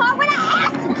out of the car when I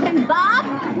asked you to, Bob.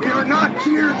 We are not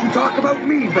here to talk about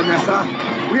me, Vanessa.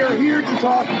 We are here to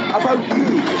talk about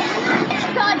you.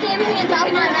 Goddamn hands off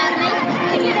my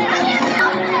man. Give me that hands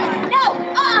off.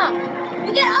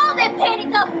 No, You get all them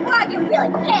panties off before I get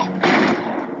really pissed.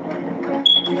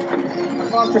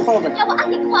 Claustrophobic. Yeah, well, I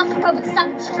think claustrophobic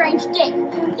sucks strange dick.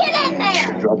 Get in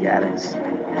there. Drug addicts.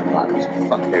 Fathers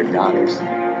fuck their daughters.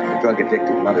 Drug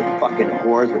addicted motherfucking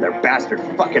whores with their bastard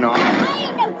fucking arms. I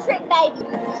ain't no trick baby.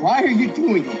 Why are you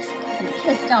doing this? I'm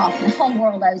pissed off. The whole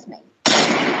world owes me. Is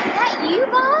that you,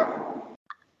 Bob?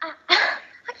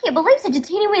 I can't believe such a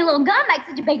teeny wee little gun makes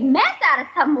such a big mess out of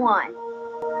someone.